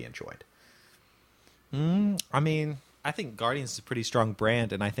both really enjoyed? I mean, I think Guardians is a pretty strong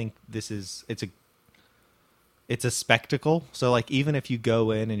brand, and I think it's a spectacle. So, like, even if you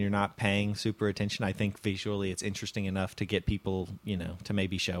go in and you're not paying super attention, I think visually it's interesting enough to get people, to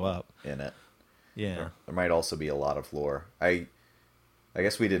maybe show up In it. Yeah. There might also be a lot of lore. I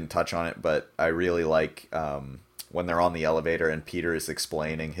guess we didn't touch on it, but I really like when they're on the elevator and Peter is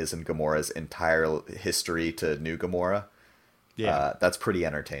explaining his and Gamora's entire history to New Gamora. Yeah. That's pretty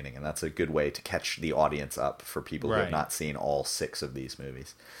entertaining, and that's a good way to catch the audience up for people who have Right. not seen all 6 of these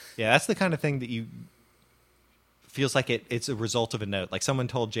movies. Yeah, that's the kind of thing that feels like it's a result of a note. Like, someone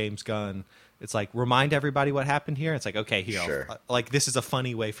told James Gunn, it's like, remind everybody what happened here. It's like, okay, here, Sure. like, this is a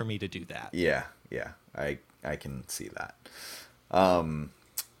funny way for me to do that. Yeah, I can see that.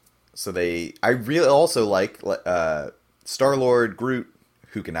 So I really also like Star-Lord, Groot,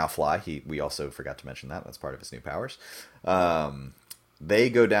 who can now fly. We also forgot to mention that. That's part of his new powers. They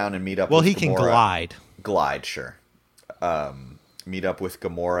go down and meet up with He Gamora. can glide. Glide, sure. Meet up with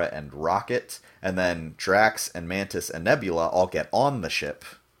Gamora and Rocket, and then Drax and Mantis and Nebula all get on the ship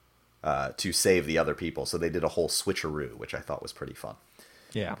to save the other people. So they did a whole switcheroo, which I thought was pretty fun.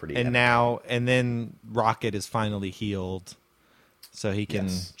 Yeah. Pretty And then Rocket is finally healed, so he can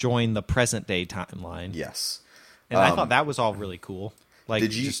join the present day timeline. Yes. And I thought that was all really cool. Like,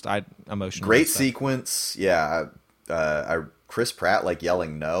 emotional. Great stuff. sequence. Yeah. Chris Pratt, like,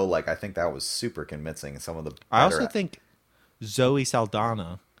 yelling no. Like, I think that was super convincing. Some of the I also think Zoe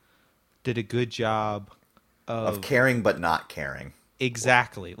Saldana did a good job Of caring but not caring.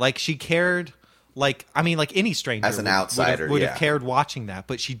 exactly. Like she cared, like I mean, like any stranger As an outsider, would yeah. have cared watching that,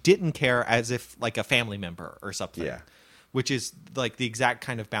 but she didn't care as if like a family member or something. Yeah. Which is like the exact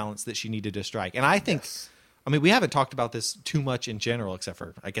kind of balance that she needed to strike. And I think, Yes. I mean, we haven't talked about this too much in general, except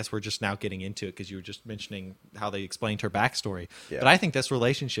for I guess we're just now getting into it because you were just mentioning how they explained her backstory. Yeah. But I think this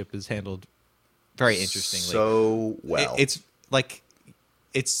relationship is handled very interestingly. So well. It's like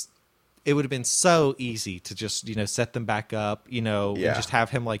it would have been so easy to just set them back up, and Yeah. just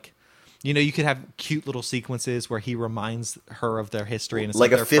have him like. You could have cute little sequences where he reminds her of their history, and it's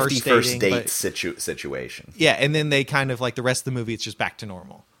like a their 51st dating, date but- situation. yeah, and then they kind of like the rest of the movie, it's just back to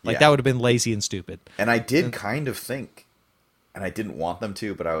normal. Like Yeah. that would have been lazy and stupid. And I did kind of think, and I didn't want them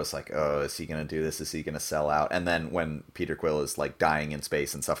to, but I was like, oh, is he going to do this? Is he going to sell out? And then when Peter Quill is like dying in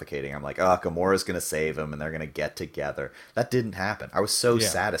space and suffocating, I'm like, oh, Gamora's going to save him and they're going to get together. That didn't happen. I was so Yeah.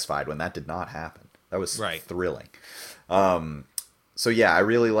 satisfied when that did not happen. That was Right. thrilling. So yeah, I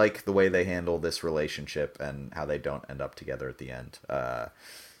really like the way they handle this relationship and how they don't end up together at the end.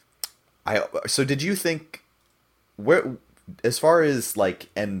 So did you think, where, as far as like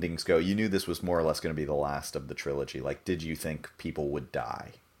endings go, you knew this was more or less going to be the last of the trilogy. Like, did you think people would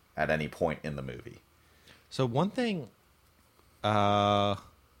die at any point in the movie? So one thing, I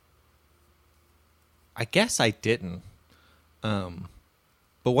guess I didn't. But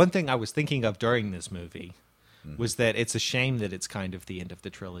one thing I was thinking of during this movie was that it's a shame that it's kind of the end of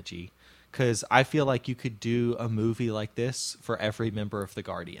the trilogy, because I feel like you could do a movie like this for every member of the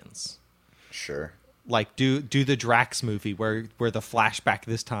Guardians. Sure. Like do the Drax movie where the flashback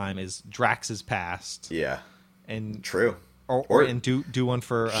this time is Drax's past, Yeah. and True. or and do one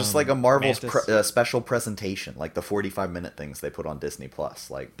for Just like a Marvel's Mantis. special presentation, like the 45-minute things they put on Disney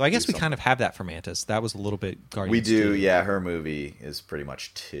Plus. Like, Though I guess we kind of have that for Mantis. That was a little bit Guardians. we do. 2. Yeah, her movie is pretty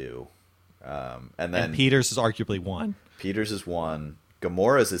much 2. And then And Peters is arguably 1. Peters is 1.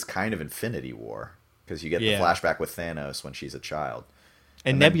 Gamora's is kind of Infinity War, because you get Yeah. the flashback with Thanos when she's a child.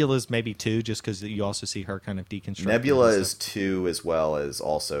 And then- Nebula's maybe 2, just because you also see her kind of deconstruct. Nebula is 2, as well as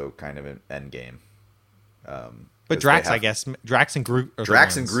also kind of an Endgame. But 'cause Drax, they have- I guess, Drax and Groot are the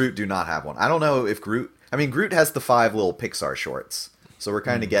Drax and ones. Groot do not have one. I don't know if Groot... I mean, Groot has the 5 little Pixar shorts, so we're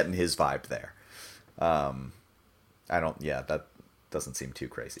kind of getting his vibe there. I don't... Yeah, that doesn't seem too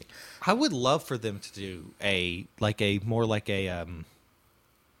crazy. I would love for them to do more like a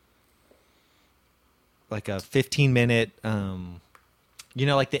 15-minute,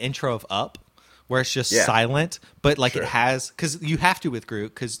 like the intro of Up, where it's just Yeah. silent, but like Sure. it has, because you have to with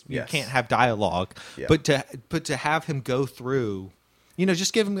Groot, because you Yes. can't have dialogue. Yeah. But to have him go through,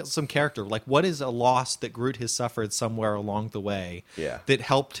 just give him some character. Like, what is a loss that Groot has suffered somewhere along the way Yeah. that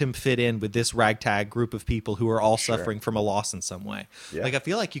helped him fit in with this ragtag group of people who are all Sure. suffering from a loss in some way? Yeah. Like, I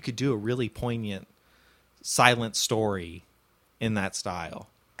feel like you could do a really poignant silent story in that style.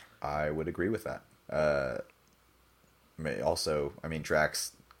 I would agree with that. Also, I mean,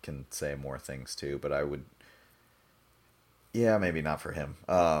 Drax can say more things too, but I would... Yeah, maybe not for him.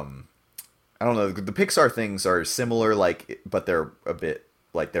 I don't know. The Pixar things are similar, but they're a bit...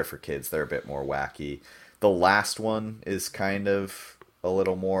 Like, they're for kids. They're a bit more wacky. The last one is kind of a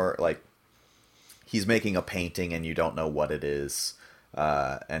little more, like... He's making a painting and you don't know what it is.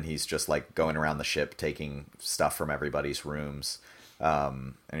 And he's just, like, going around the ship taking stuff from everybody's rooms.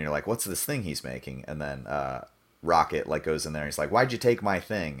 And you're like, what's this thing he's making? And then Rocket like goes in there and he's like, why'd you take my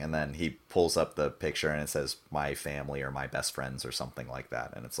thing? And then he pulls up the picture and it says my family or my best friends or something like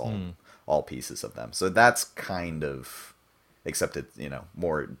that. And it's all pieces of them. So that's kind of, except it's,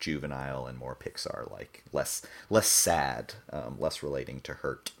 more juvenile and more Pixar-like, less sad, less relating to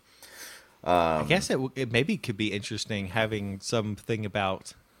hurt. I guess it maybe could be interesting having something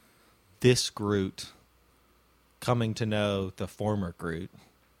about this Groot coming to know the former Groot.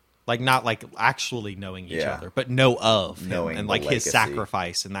 Like, not like actually knowing each Yeah. other, but know of him Knowing and the like his legacy.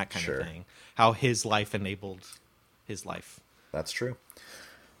 sacrifice and that kind Sure. of thing. How his life enabled his life. That's true.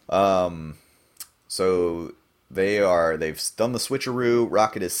 So they've done the switcheroo.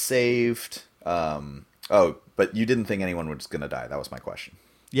 Rocket is saved. But you didn't think anyone was going to die. That was my question.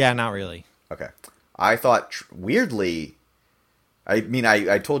 Yeah, not really. Okay. I thought, weirdly, I mean,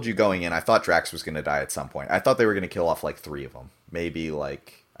 I told you going in, I thought Drax was going to die at some point. I thought they were going to kill off like 3 of them. Maybe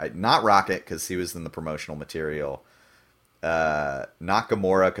like, not Rocket, because he was in the promotional material. Not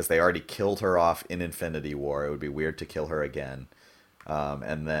Gamora, because they already killed her off in Infinity War. It would be weird to kill her again.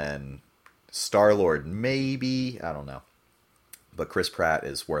 And then Star-Lord, maybe. I don't know. But Chris Pratt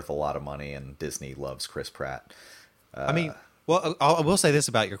is worth a lot of money, and Disney loves Chris Pratt. I mean, well, I will say this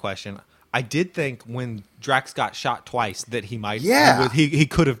about your question. I did think when Drax got shot twice that he might, Yeah. he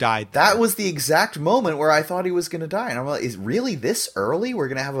could have died. That there. was the exact moment where I thought he was going to die. And I'm like, is really this early? We're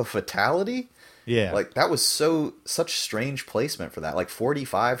going to have a fatality? Yeah. Like, that was such strange placement for that. Like,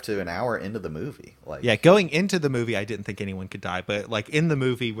 45 to an hour into the movie. Like, Yeah, going into the movie, I didn't think anyone could die, but like in the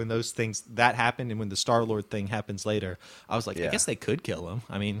movie, when those things that happened, and when the Star-Lord thing happens later, I was like, I Yeah. guess they could kill him.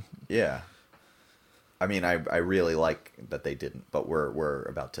 I mean, yeah. I mean, I really like that they didn't, but we're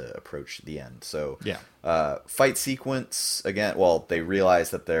about to approach the end. So, yeah, fight sequence again. Well, they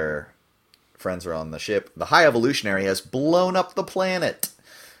realize that their friends are on the ship. The High Evolutionary has blown up the planet.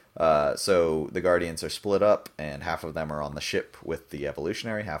 So the Guardians are split up, and half of them are on the ship with the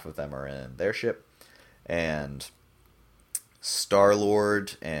Evolutionary, half of them are in their ship, and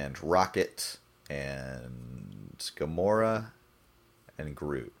Star-Lord and Rocket and Gamora and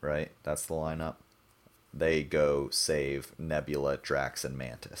Groot, right? That's the lineup. They go save Nebula, Drax, and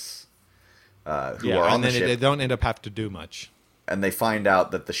Mantis, who are on and the then ship. they don't end up having to do much. And they find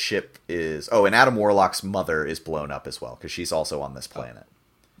out that the ship is... Oh, and Adam Warlock's mother is blown up as well, because she's also on this planet.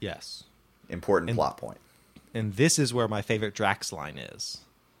 Yes, Important plot point. and this is where my favorite Drax line is.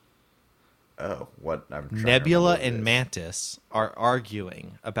 Oh, what? I'm trying Nebula to remember what it and is. Mantis are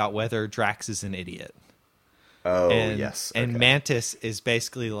arguing about whether Drax is an idiot. Oh, And, yes. and okay. Mantis is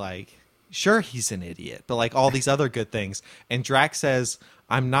basically like, sure, he's an idiot, but like all these other good things. And Drax says,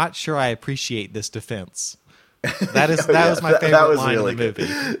 I'm not sure I appreciate this defense. That is that was my favorite line really in the movie.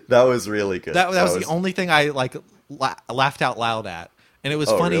 good. That was really good. That was the only thing I like laughed out loud at. And it was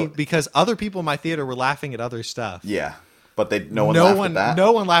Oh, funny really? because other people in my theater were laughing at other stuff. Yeah, but no one laughed at that.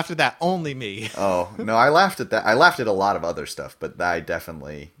 No one laughed at that. Only me. Oh, no, I laughed at that. I laughed at a lot of other stuff, but I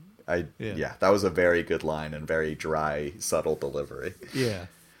definitely... Yeah, that was a very good line and very dry, subtle delivery. Yeah.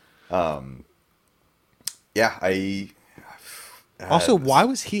 Yeah, I... Also, why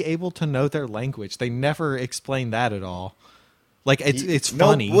was he able to know their language? They never explained that at all. Like it's No,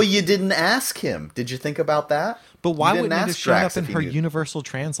 funny. well, you didn't ask him. Did you think about that? But why You wouldn't didn't it have ask shown Drax up in if he her knew. universal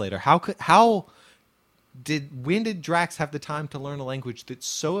translator? When did Drax have the time to learn a language that's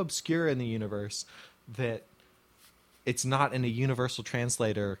so obscure in the universe that it's not in a universal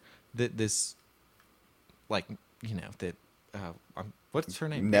translator that this, like, you know, that what's her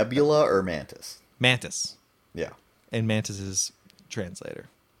name? Nebula or Mantis? Mantis. Yeah. And Mantis's translator.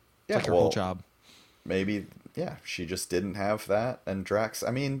 It's Yeah, like her well, whole job. maybe, yeah, she just didn't have that. And Drax,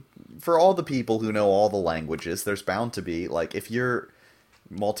 I mean, for all the people who know all the languages, there's bound to be, like, if you're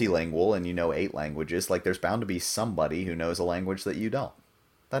multilingual and you know 8 languages, like, there's bound to be somebody who knows a language that you don't.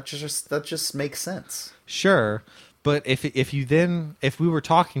 That just makes sense. Sure, but if we were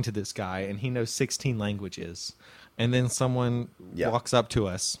talking to this guy and he knows 16 languages, and then someone Yeah. walks up to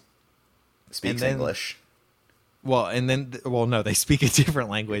us, Speaks And then- English. no, they speak a different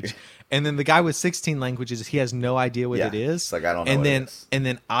language, and then the guy with 16 languages, he has no idea what Yeah, it is. it's like, I don't know And what it then is. and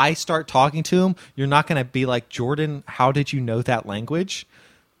then I start talking to him. You're not going to be like, Jordan, how did you know that language?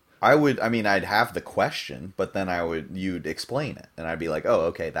 I'd have the question, but then you'd explain it, and I'd be like, oh,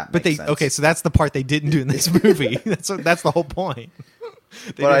 okay, that makes sense. Okay, so that's the part they didn't do in this movie. That's the whole point.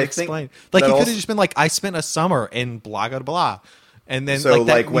 They But I didn't think explain. Like, that he could also- have just been like, I spent a summer in blah blah blah, and then So, like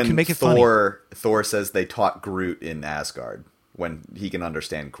that, like you when can make it funny. Thor says they taught Groot in Asgard, when he can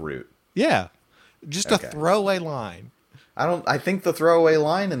understand Groot. Yeah, just Okay. a throwaway line. I think the throwaway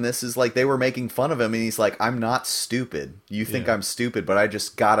line in this is like they were making fun of him, and he's like, I'm not stupid. You think Yeah. I'm stupid, but I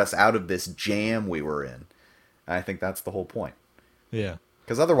just got us out of this jam we were in. And I think that's the whole point. Yeah.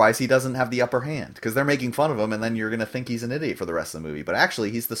 Because otherwise he doesn't have the upper hand. Because they're making fun of him, and then you're going to think he's an idiot for the rest of the movie. But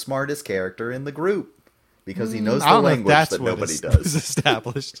actually, he's the smartest character in the group. Because he knows I the don't know if language that's that what nobody is does.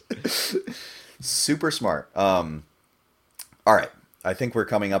 established. Super smart. All right. I think we're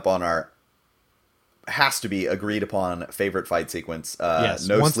coming up on our has to be agreed upon favorite fight sequence. Yes.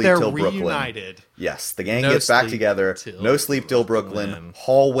 No Once Sleep they're Till Brooklyn. reunited. Yes, the gang No gets back Sleep together. Till No Sleep Till Brooklyn. Brooklyn.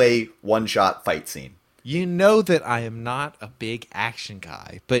 Hallway one-shot fight scene. You know that I am not a big action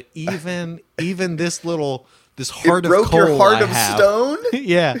guy, but even this heart It broke of coal your heart I of have- stone?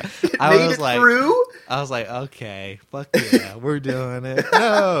 Yeah, It I made was it like, through? I was like, okay, fuck yeah, we're doing it.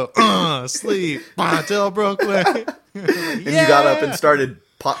 No, sleep till Brooklyn. And you got up and started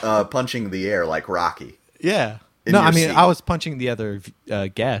punching the air like Rocky. Yeah. In No, your I mean, seat. I was punching the other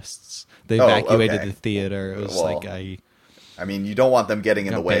guests. They Oh, evacuated okay. the theater. It was Well, like I mean, you don't want them getting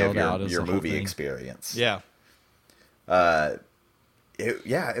in Got the way of bailed out, it was your the whole movie thing. experience. yeah.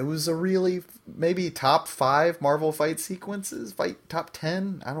 it was a really maybe top 5 Marvel fight sequences, top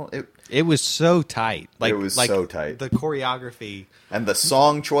 10. I don't. It was so tight. Like it was like so tight. The choreography And the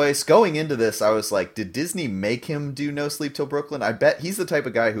song choice going into this, I was like, did Disney make him do No Sleep Till Brooklyn? I bet he's the type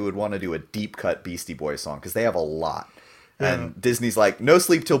of guy who would want to do a deep cut Beastie Boys song because they have a lot. Yeah. And Disney's like, No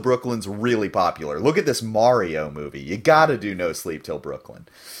Sleep Till Brooklyn's really popular. Look at this Mario movie. You got to do No Sleep Till Brooklyn.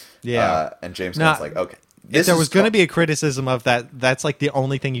 Yeah. And James Gunn's like, okay. If there was going to be a criticism of that, that's like the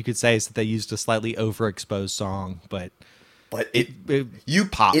only thing you could say is that they used a slightly overexposed song, but you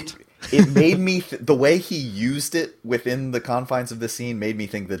popped. It made me the way he used it within the confines of the scene made me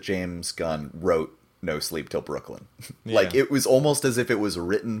think that James Gunn wrote No Sleep Till Brooklyn. Like it was almost as if it was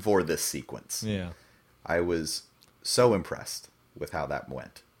written for this sequence. Yeah, I was so impressed with how that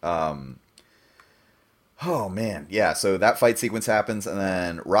went. Oh man, yeah. So that fight sequence happens, and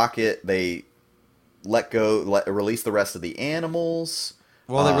then Rocket they release the rest of the animals.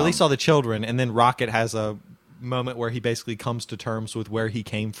 Well, they release all the children, and then Rocket has a moment where he basically comes to terms with where he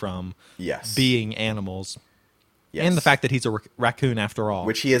came from. Yes, being animals, and the fact that he's a raccoon after all,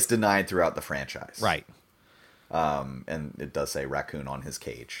 which he has denied throughout the franchise. Right. And it does say raccoon on his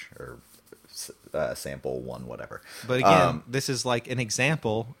cage or sample 1, whatever. But again, this is like an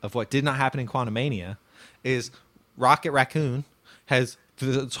example of what did not happen in Quantumania. Is Rocket Raccoon has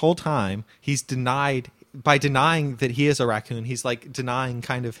this whole time he's denying that he is a raccoon. He's like denying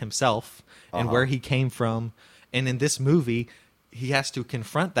kind of himself and where he came from. And in this movie, he has to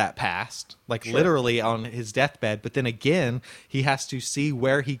confront that past, like literally on his deathbed. But then again, he has to see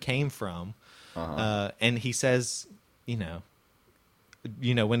where he came from. And he says, you know,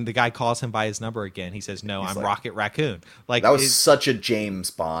 when the guy calls him by his number again, he says, "No, I'm like, Rocket Raccoon." Like that was such a James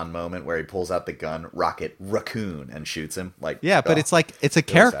Bond moment where he pulls out the gun, Rocket Raccoon, and shoots him. Like, but it's like it's a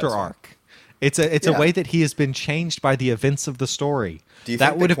character arc. It's a way that he has been changed by the events of the story.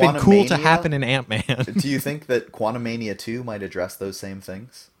 That would have been cool to happen in Ant-Man. Do you think that Quantumania 2 might address those same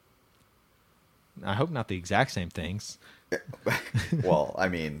things? I hope not the exact same things. Well, I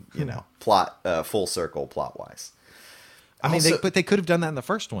mean, plot full circle plot wise. I mean, but they could have done that in the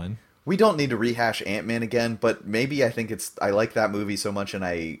first one. We don't need to rehash Ant-Man again, but maybe I like that movie so much, and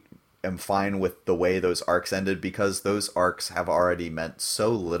I am fine with the way those arcs ended because those arcs have already meant so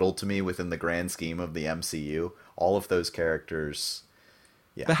little to me within the grand scheme of the MCU. All of those characters.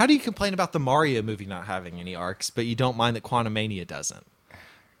 Yeah. But how do you complain about the Mario movie not having any arcs, but you don't mind that Quantumania doesn't?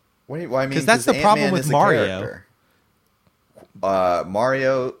 Well, I mean, because that's the problem with Mario.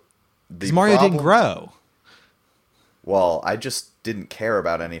 Mario didn't grow. Well, I just didn't care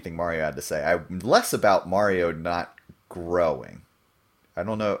about anything Mario had to say. I'm less about Mario not growing. I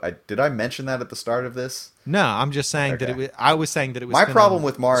don't know. Did I mention that at the start of this? No, I'm just saying that I was saying that it was. My problem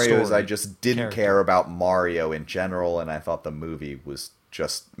with Mario is I just didn't care about Mario in general, and I thought the movie was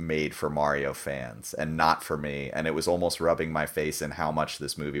just made for Mario fans and not for me. And it was almost rubbing my face in how much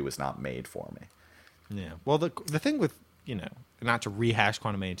this movie was not made for me. Yeah. Well, the thing with not to rehash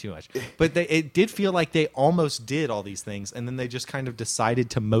Quantumania too much, but it did feel like they almost did all these things, and then they just kind of decided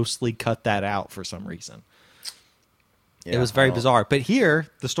to mostly cut that out for some reason. Yeah, it was very bizarre. But here,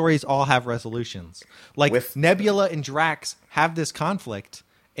 the stories all have resolutions. Like Nebula and Drax have this conflict,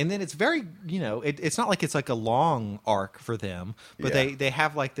 and then it's very, it's not like it's like a long arc for them, but they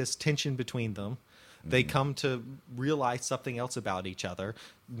have like this tension between them. They come to realize something else about each other.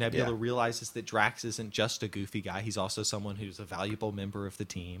 Nebula realizes that Drax isn't just a goofy guy. He's also someone who's a valuable member of the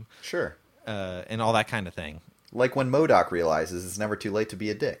team. Sure. And all that kind of thing. Like when MODOK realizes it's never too late to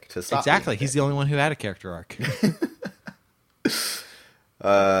be a dick. To stop exactly. He's the only one who had a character arc.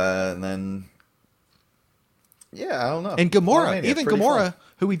 And then... Yeah, I don't know. And Gamora. Even Gamora,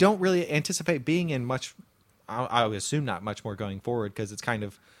 who we don't really anticipate being in much... I would assume not much more going forward, because it's kind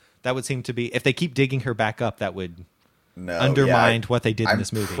of... That would seem to be... If they keep digging her back up, that would undermine what they did in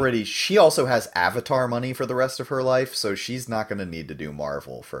this movie. She also has Avatar money for the rest of her life, so she's not going to need to do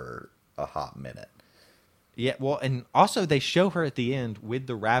Marvel for a hot minute. Yeah, well, and also they show her at the end with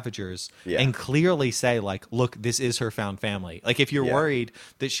the Ravagers and clearly say, like, look, this is her found family. Like, if you're worried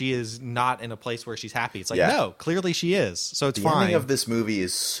that she is not in a place where she's happy, it's like, no, clearly she is, so it's fine. The ending of this movie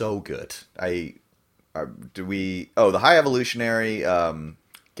is so good. The High Evolutionary...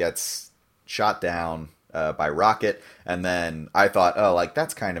 gets shot down by Rocket, and then I thought,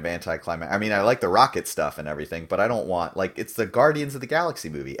 that's kind of anticlimactic. I mean, I like the Rocket stuff and everything, but I don't want, it's the Guardians of the Galaxy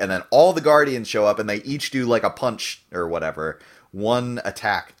movie, and then all the Guardians show up, and they each do, a punch or whatever, one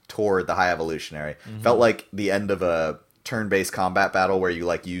attack toward the High Evolutionary. Mm-hmm. Felt like the end of a turn-based combat battle where you,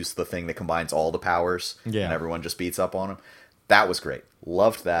 use the thing that combines all the powers, and everyone just beats up on them. That was great.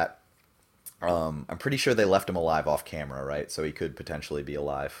 Loved that. I'm pretty sure they left him alive off camera, right? So he could potentially be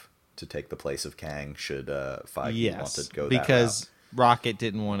alive to take the place of Kang should Feige want to go that route. Because Rocket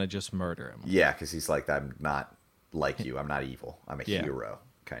didn't want to just murder him. Yeah, because he's like, I'm not like you. I'm not evil. I'm a hero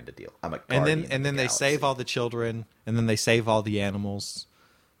kind of deal. I'm a guardian and then the they galaxy. save all the children, and then they save all the animals.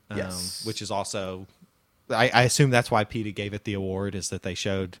 Yes. Which is also, I assume that's why PETA gave it the award, is that they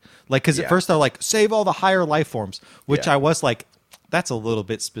showed, like, because at Yeah. first they're like, save all the higher life forms, which Yeah. I was like, that's a little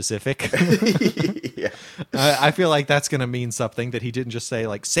bit specific. Yeah. I feel like that's going to mean something, that he didn't just say,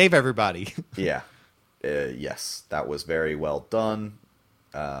 like, save everybody. Yeah. Yes, that was very well done.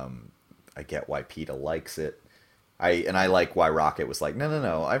 I get why PETA likes it. I like why Rocket was like,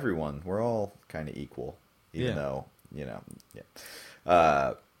 no, everyone, we're all kind of equal, even though,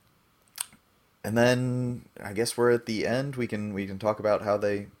 yeah. And then I guess we're at the end. We can talk about how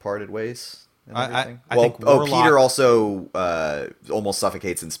they parted ways and everything. I think Warlock, Peter also almost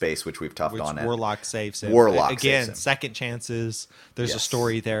suffocates in space, which we've toughed which on. Warlock saves him. Warlock again, saves him. second chances. There's a Yes.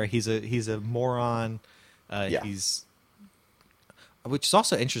 story there. He's a moron. Yeah. Which is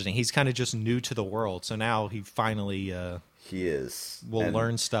also interesting. He's kind of just new to the world, so now he finally He is. will And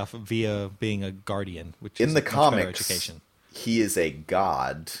learn stuff via being a guardian, which in is the a much better comics, education. he is a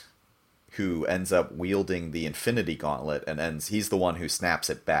god who ends up wielding the Infinity Gauntlet, and he's the one who snaps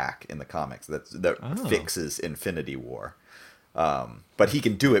it back in the comics. That Oh. fixes Infinity War. But he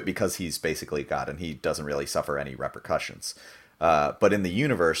can do it because he's basically God, and he doesn't really suffer any repercussions. But in the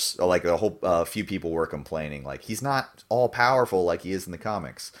universe, like a whole few people were complaining, like he's not all powerful like he is in the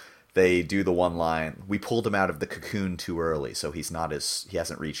comics. They do the one line, "We pulled him out of the cocoon too early, so he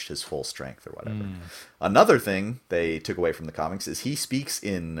hasn't reached his full strength," or whatever. Another thing they took away from the comics is he speaks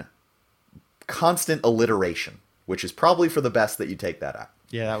in constant alliteration, which is probably for the best that you take that out.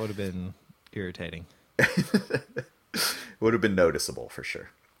 Yeah, that would have been irritating. It would have been noticeable for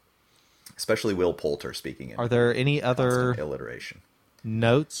sure. Especially Will Poulter speaking in Are there any other constant alliteration.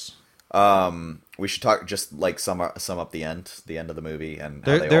 notes? We should talk just like sum up the end of the movie, and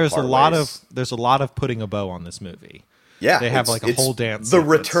how they all There's a part lot ways. there's a lot of putting a bow on this movie. Yeah, they have it's- like a it's whole dance The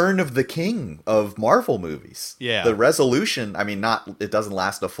sequence. return of the king of Marvel movies. Yeah. The resolution. I mean, it doesn't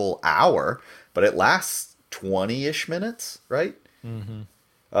last a full hour, but it lasts 20-ish minutes, right? Mm-hmm.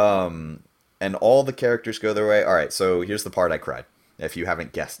 And all the characters go their way. All right, so here's the part I cried. If you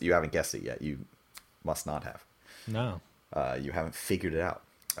haven't guessed it yet. You must not have. No. You haven't figured it out.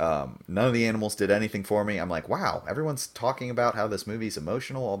 None of the animals did anything for me. I'm like, wow, everyone's talking about how this movie's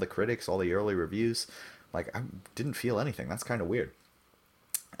emotional. All the critics, all the early reviews. Like, I didn't feel anything. That's kind of weird.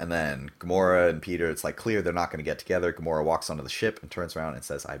 And then Gamora and Peter, it's like clear they're not going to get together. Gamora walks onto the ship and turns around and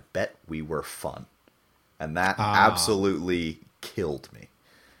says, "I bet we were fun." And that absolutely killed me.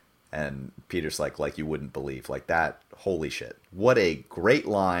 And Peter's like you wouldn't believe. Like that, holy shit. What a great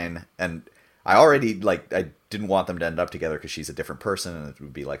line. And I already, I didn't want them to end up together because she's a different person and it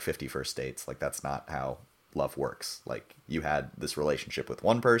would be like 50 First Dates. Like, that's not how love works. Like, you had this relationship with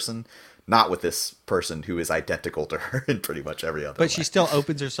one person, not with this person who is identical to her in pretty much every other way. But she still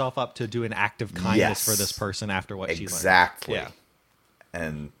opens herself up to do an act of kindness Yes. for this person after what she learned. Exactly. Yeah.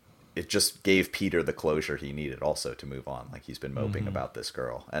 And it just gave Peter the closure he needed also to move on. Like, he's been moping about this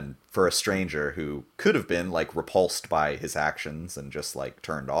girl. And for a stranger who could have been, like, repulsed by his actions and just, like,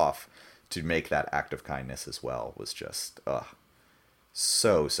 turned off, to make that act of kindness as well was just,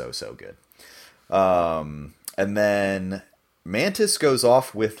 so good. And then Mantis goes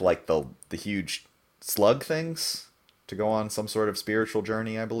off with, like, the huge slug things to go on some sort of spiritual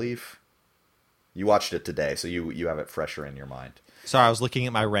journey, I believe. You watched it today, so you have it fresher in your mind. Sorry, I was looking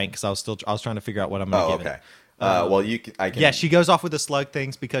at my rank because I was trying to figure out what I'm going to give okay. it. Well, I can. Yeah, she goes off with the slug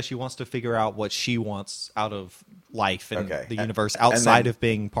things because she wants to figure out what she wants out of life and Okay. the And- universe and outside then- of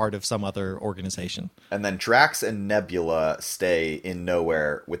being part of some other organization. And then Drax and Nebula stay in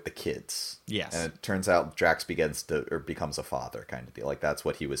nowhere with the kids. Yes. And it turns out Drax becomes a father kind of deal. Like, that's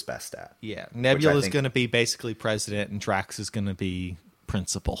what he was best at. Yeah, Nebula's think- going to be basically president, and Drax is going to be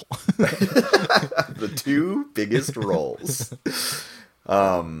principal. The two biggest roles.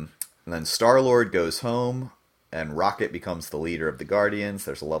 And then Star-Lord goes home, and Rocket becomes the leader of the Guardians.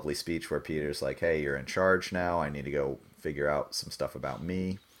 There's a lovely speech where Peter's like, "Hey, you're in charge now. I need to go figure out some stuff about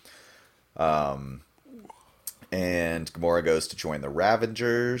me." And Gamora goes to join the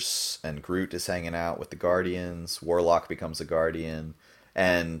Ravengers, and Groot is hanging out with the Guardians. Warlock becomes a Guardian,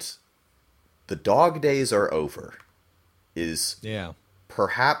 and the dog days are over. Is Yeah.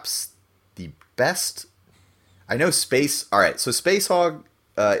 perhaps the best. I know Space. All right, so Space Hog,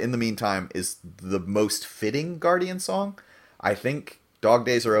 in the meantime, is the most fitting Guardian song. I think Dog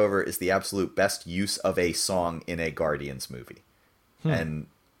Days Are Over is the absolute best use of a song in a Guardians movie. And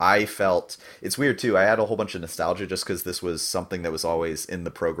I felt it's weird too. I had a whole bunch of nostalgia just because this was something that was always in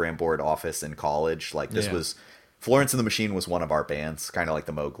the program board office in college. Like this Yeah. was Florence and the Machine was one of our bands, kind of like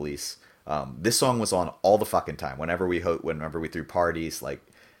the Mowgli's. This song was on all the fucking time whenever whenever we threw parties. Like,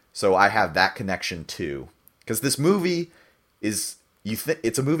 so I have that connection too because this movie is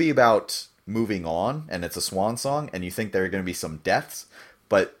it's a movie about moving on and it's a swan song and you think there are going to be some deaths,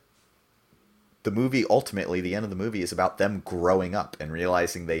 but the movie ultimately, the end of the movie is about them growing up and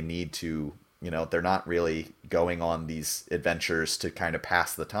realizing they need to, they're not really going on these adventures to kind of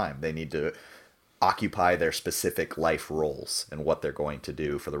pass the time. They need to occupy their specific life roles and what they're going to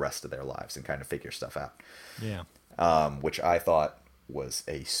do for the rest of their lives and kind of figure stuff out. Yeah. Which I thought was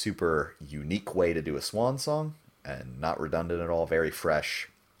a super unique way to do a swan song and not redundant at all, very fresh.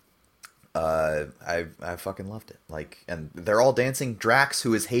 I fucking loved it. Like, and they're all dancing. Drax,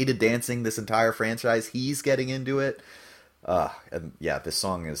 who has hated dancing this entire franchise, he's getting into it. And yeah, this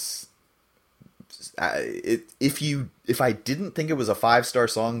song is. If I didn't think it was a 5-star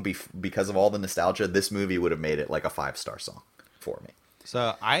song because of all the nostalgia, this movie would have made it like a 5-star song for me.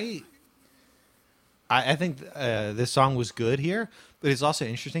 So I think this song was good here, but it's also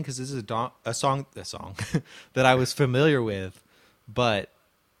interesting because this is a song that I was familiar with, but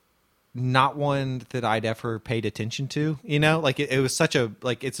not one that I'd ever paid attention to, like it was such a,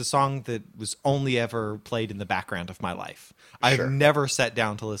 like, it's a song that was only ever played in the background of my life. Sure. I've never sat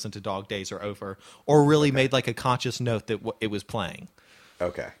down to listen to Dog Days Are Over or really made like a conscious note that it was playing.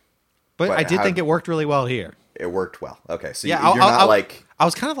 Okay. But I did think it worked really well here. It worked well. Okay. So yeah, you're not like... I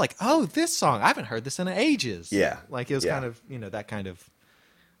was kind of like, oh, this song, I haven't heard this in ages. Yeah. Like it was kind of, that kind of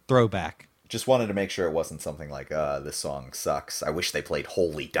throwback. Just wanted to make sure it wasn't something like, this song sucks. I wish they played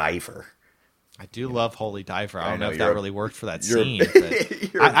Holy Diver. I do love Holy Diver. I don't know if you're that a- really worked for that you're a- scene.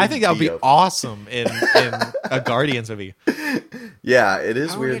 But you're a I big think that would be Dio. awesome in a Guardians movie. Yeah, it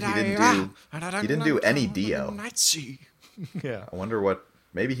is weird he didn't do any Dio. Yeah. I wonder what...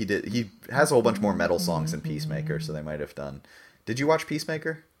 Maybe he did. He has a whole bunch more metal songs in Peacemaker, so they might have done... Did you watch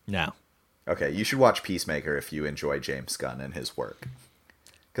Peacemaker? No. Okay, you should watch Peacemaker if you enjoy James Gunn and his work.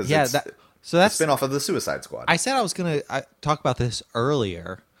 Because Yeah, it's so a that's spin-off of the Suicide Squad. I said I was going to talk about this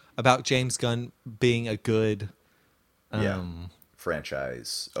earlier about James Gunn being a good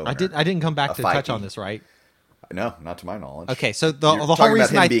franchise owner. I didn't come back A to touch Feige. on this, right? No, not to my knowledge. Okay, so You're the whole talking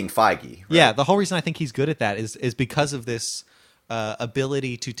reason about him being Feige. Right? Yeah, the whole reason I think he's good at that is because of this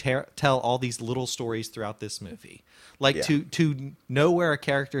ability to tell all these little stories throughout this movie. Like Yeah. to know where a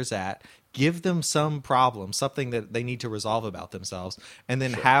character's at, give them some problem, something that they need to resolve about themselves, and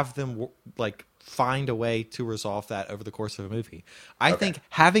then have them like find a way to resolve that over the course of a movie. I think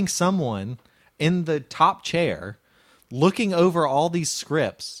having someone in the top chair looking over all these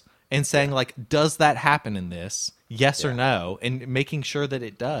scripts and saying like, does that happen in this? Yes or no, and making sure that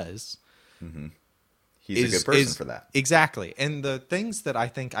it does. He's a good person for that. Exactly. And the things that I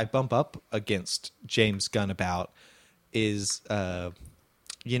think I bump up against James Gunn about is,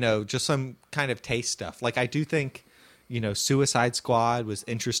 just some kind of taste stuff. Like I do think, Suicide Squad was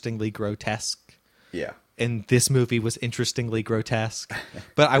interestingly grotesque. Yeah. And this movie was interestingly grotesque.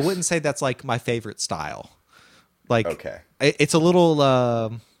 But I wouldn't say that's like my favorite style. Like, it's a little...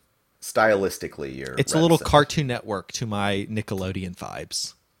 Stylistically, you're it's a little reticent. Cartoon Network to my Nickelodeon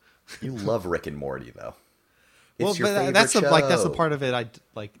vibes. You love Rick and Morty, though. Well, It's your but favorite that's the that's the show. part of it I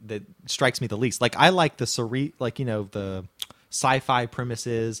like that strikes me the least. Like I like the the sci-fi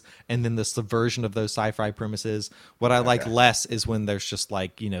premises and then the subversion of those sci-fi premises. What I like less is when there's just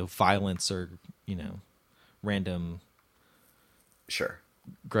like violence or random Sure.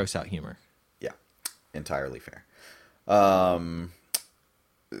 gross out humor. Yeah. Entirely fair.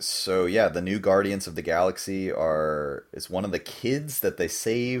 So yeah, the new Guardians of the Galaxy is one of the kids that they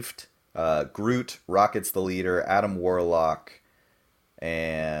saved. Groot, Rocket's the leader, Adam Warlock,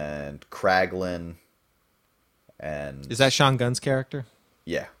 and Kraglin, and Is that Sean Gunn's character?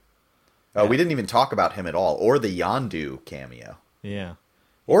 yeah. We didn't even talk about him at all, or the Yondu cameo, Yeah.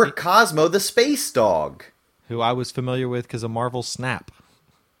 or Cosmo the space dog. Who I was familiar with because of Marvel Snap.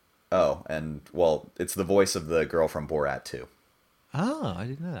 Oh, and well, it's the voice of the girl from Borat too. Oh, I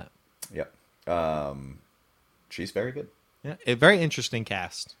didn't know that. Yep. She's very good. Yeah, a very interesting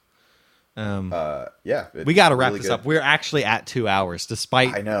cast. Yeah, We got to wrap really this good. up. We're actually at 2 hours,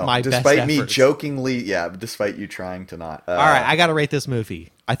 despite I know. my Despite best me efforts. jokingly, despite you trying to not. All right, I got to rate this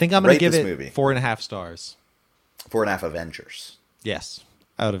movie. I think I'm going to Rate give this it movie. 4.5 stars. 4.5 Avengers Yes,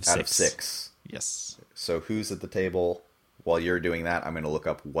 out of 6. out of 6. Yes, So who's at the table? While you're doing that, I'm going to look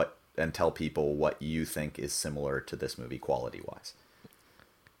up and tell people what you think is similar to this movie quality wise.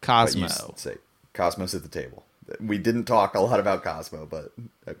 Cosmo. Say Cosmos at the table. We didn't talk a lot about Cosmo, but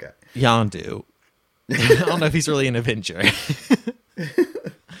okay. Yondu. I don't know if he's really an Avenger.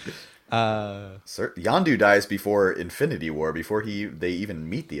 Yondu dies before Infinity War, before they even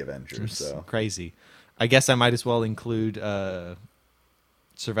meet the Avengers. So crazy. I guess I might as well include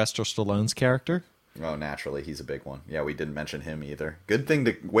Sylvester Stallone's character. Oh, naturally, he's a big one. Yeah, we didn't mention him either. Good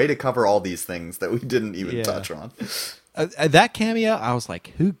thing way to cover all these things that we didn't even touch on. That cameo, I was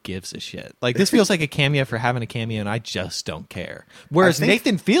like, who gives a shit? Like, this feels like a cameo for having a cameo, and I just don't care. Whereas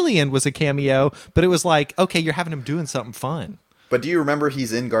Nathan Fillion was a cameo, but it was like, okay, you're having him doing something fun. But do you remember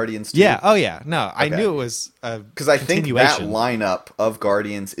he's in Guardians 2? Yeah. Oh, yeah. No, I knew it was because I think that lineup of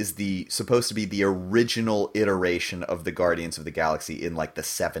Guardians is supposed to be the original iteration of the Guardians of the Galaxy in like the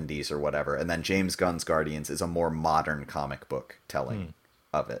 70s or whatever, and then James Gunn's Guardians is a more modern comic book telling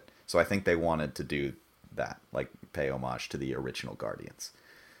of it. So I think they wanted to do that, like pay homage to the original Guardians.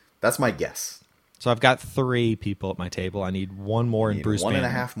 That's my guess. So I've got 3 people at my table. I need one more in Bruce Banner.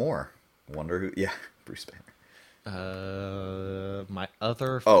 1.5 more. Wonder who? Yeah, Bruce Banner. My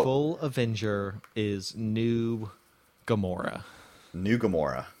other full Avenger is New Gamora. New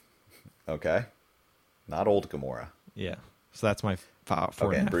Gamora. Okay. Not old Gamora. Yeah. So that's my 4.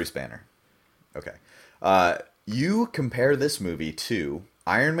 Okay, Bruce Banner. Okay. You compare this movie to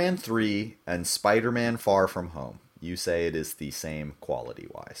Iron Man 3 and Spider-Man Far From Home. You say it is the same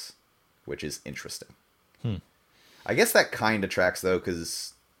quality-wise, which is interesting. I guess that kind of tracks, though,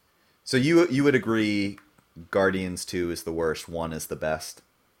 because... So you would agree Guardians 2 is the worst, 1 is the best?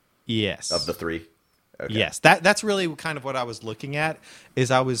 Yes. Of the 3? Okay. Yes. That's really kind of what I was looking at,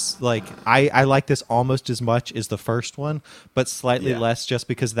 is I was like, I like this almost as much as the first one, but slightly less just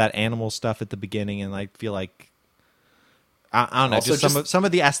because of that animal stuff at the beginning, and I feel like... I don't know. Also, just some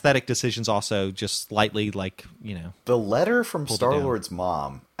of the aesthetic decisions also just slightly, like, you know. The letter from Star-Lord's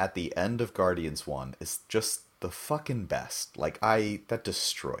mom at the end of Guardians 1 is just the fucking best. Like, that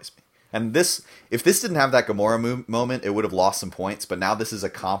destroys me. And if this didn't have that Gamora moment, it would have lost some points. But now this is a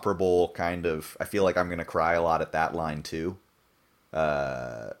comparable kind of... I feel like I'm going to cry a lot at that line, too.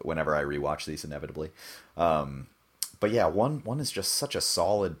 Whenever I rewatch these, inevitably. But yeah, one is just such a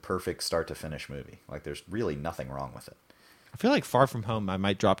solid, perfect start-to-finish movie. Like, there's really nothing wrong with it. I feel like Far From Home, I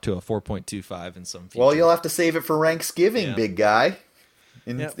might drop to a 4.25 in some future. Well, you'll have to save it for Ranksgiving, big guy.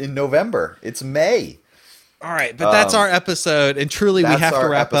 In November. It's May. All right, but that's our episode, and truly we have to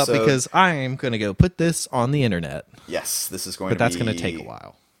wrap up because I am going to go put this on the internet. Yes, this is going to be... But that's going to take a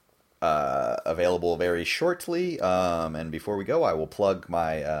while. Available very shortly. And before we go, I will plug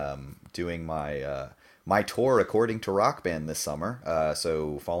my doing my tour according to Rock Band this summer.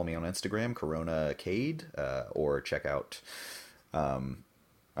 So follow me on Instagram, Corona Cade, or check out...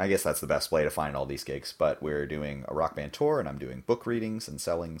 I guess that's the best way to find all these gigs, but we're doing a Rock Band tour, and I'm doing book readings and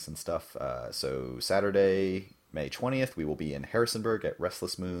sellings and stuff. So Saturday, May 20th, we will be in Harrisonburg at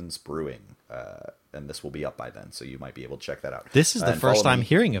Restless Moons Brewing, and this will be up by then, so you might be able to check that out. This is the first I'm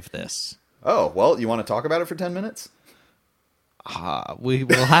hearing of this. Oh, well, you want to talk about it for 10 minutes? We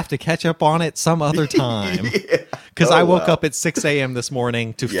will have to catch up on it some other time. Because I woke up at 6 a.m. this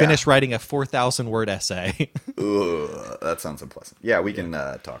morning to finish writing a 4,000-word essay. Ugh, that sounds unpleasant. Yeah, we can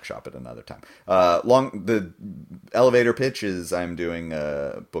talk shop at another time. The elevator pitch is I'm doing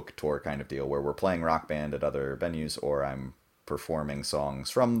a book tour kind of deal where we're playing Rock Band at other venues, or I'm performing songs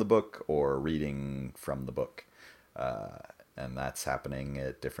from the book or reading from the book. And that's happening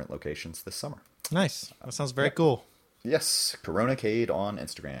at different locations this summer. Nice. That sounds very cool. Yes, Corona Cade on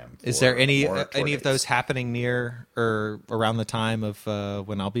Instagram. Is there any of those happening near or around the time of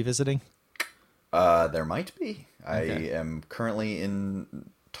when I'll be visiting? There might be. Okay. I am currently in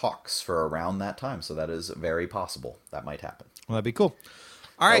talks for around that time, so that is very possible. That might happen. Well, that'd be cool.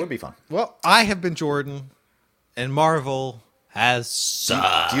 All right. That would be fun. Well, I have been Jordan, and Marvel has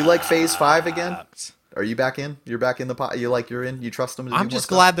sucked. Do you like Phase 5 again? Are you back in? You're back in the pot. You're in? You trust them to do I'm just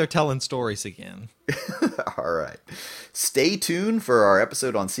glad they're telling stories again. All right. Stay tuned for our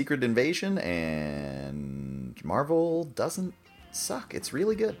episode on Secret Invasion, and Marvel doesn't suck. It's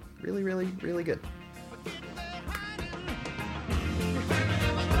really good. Really, really, really good.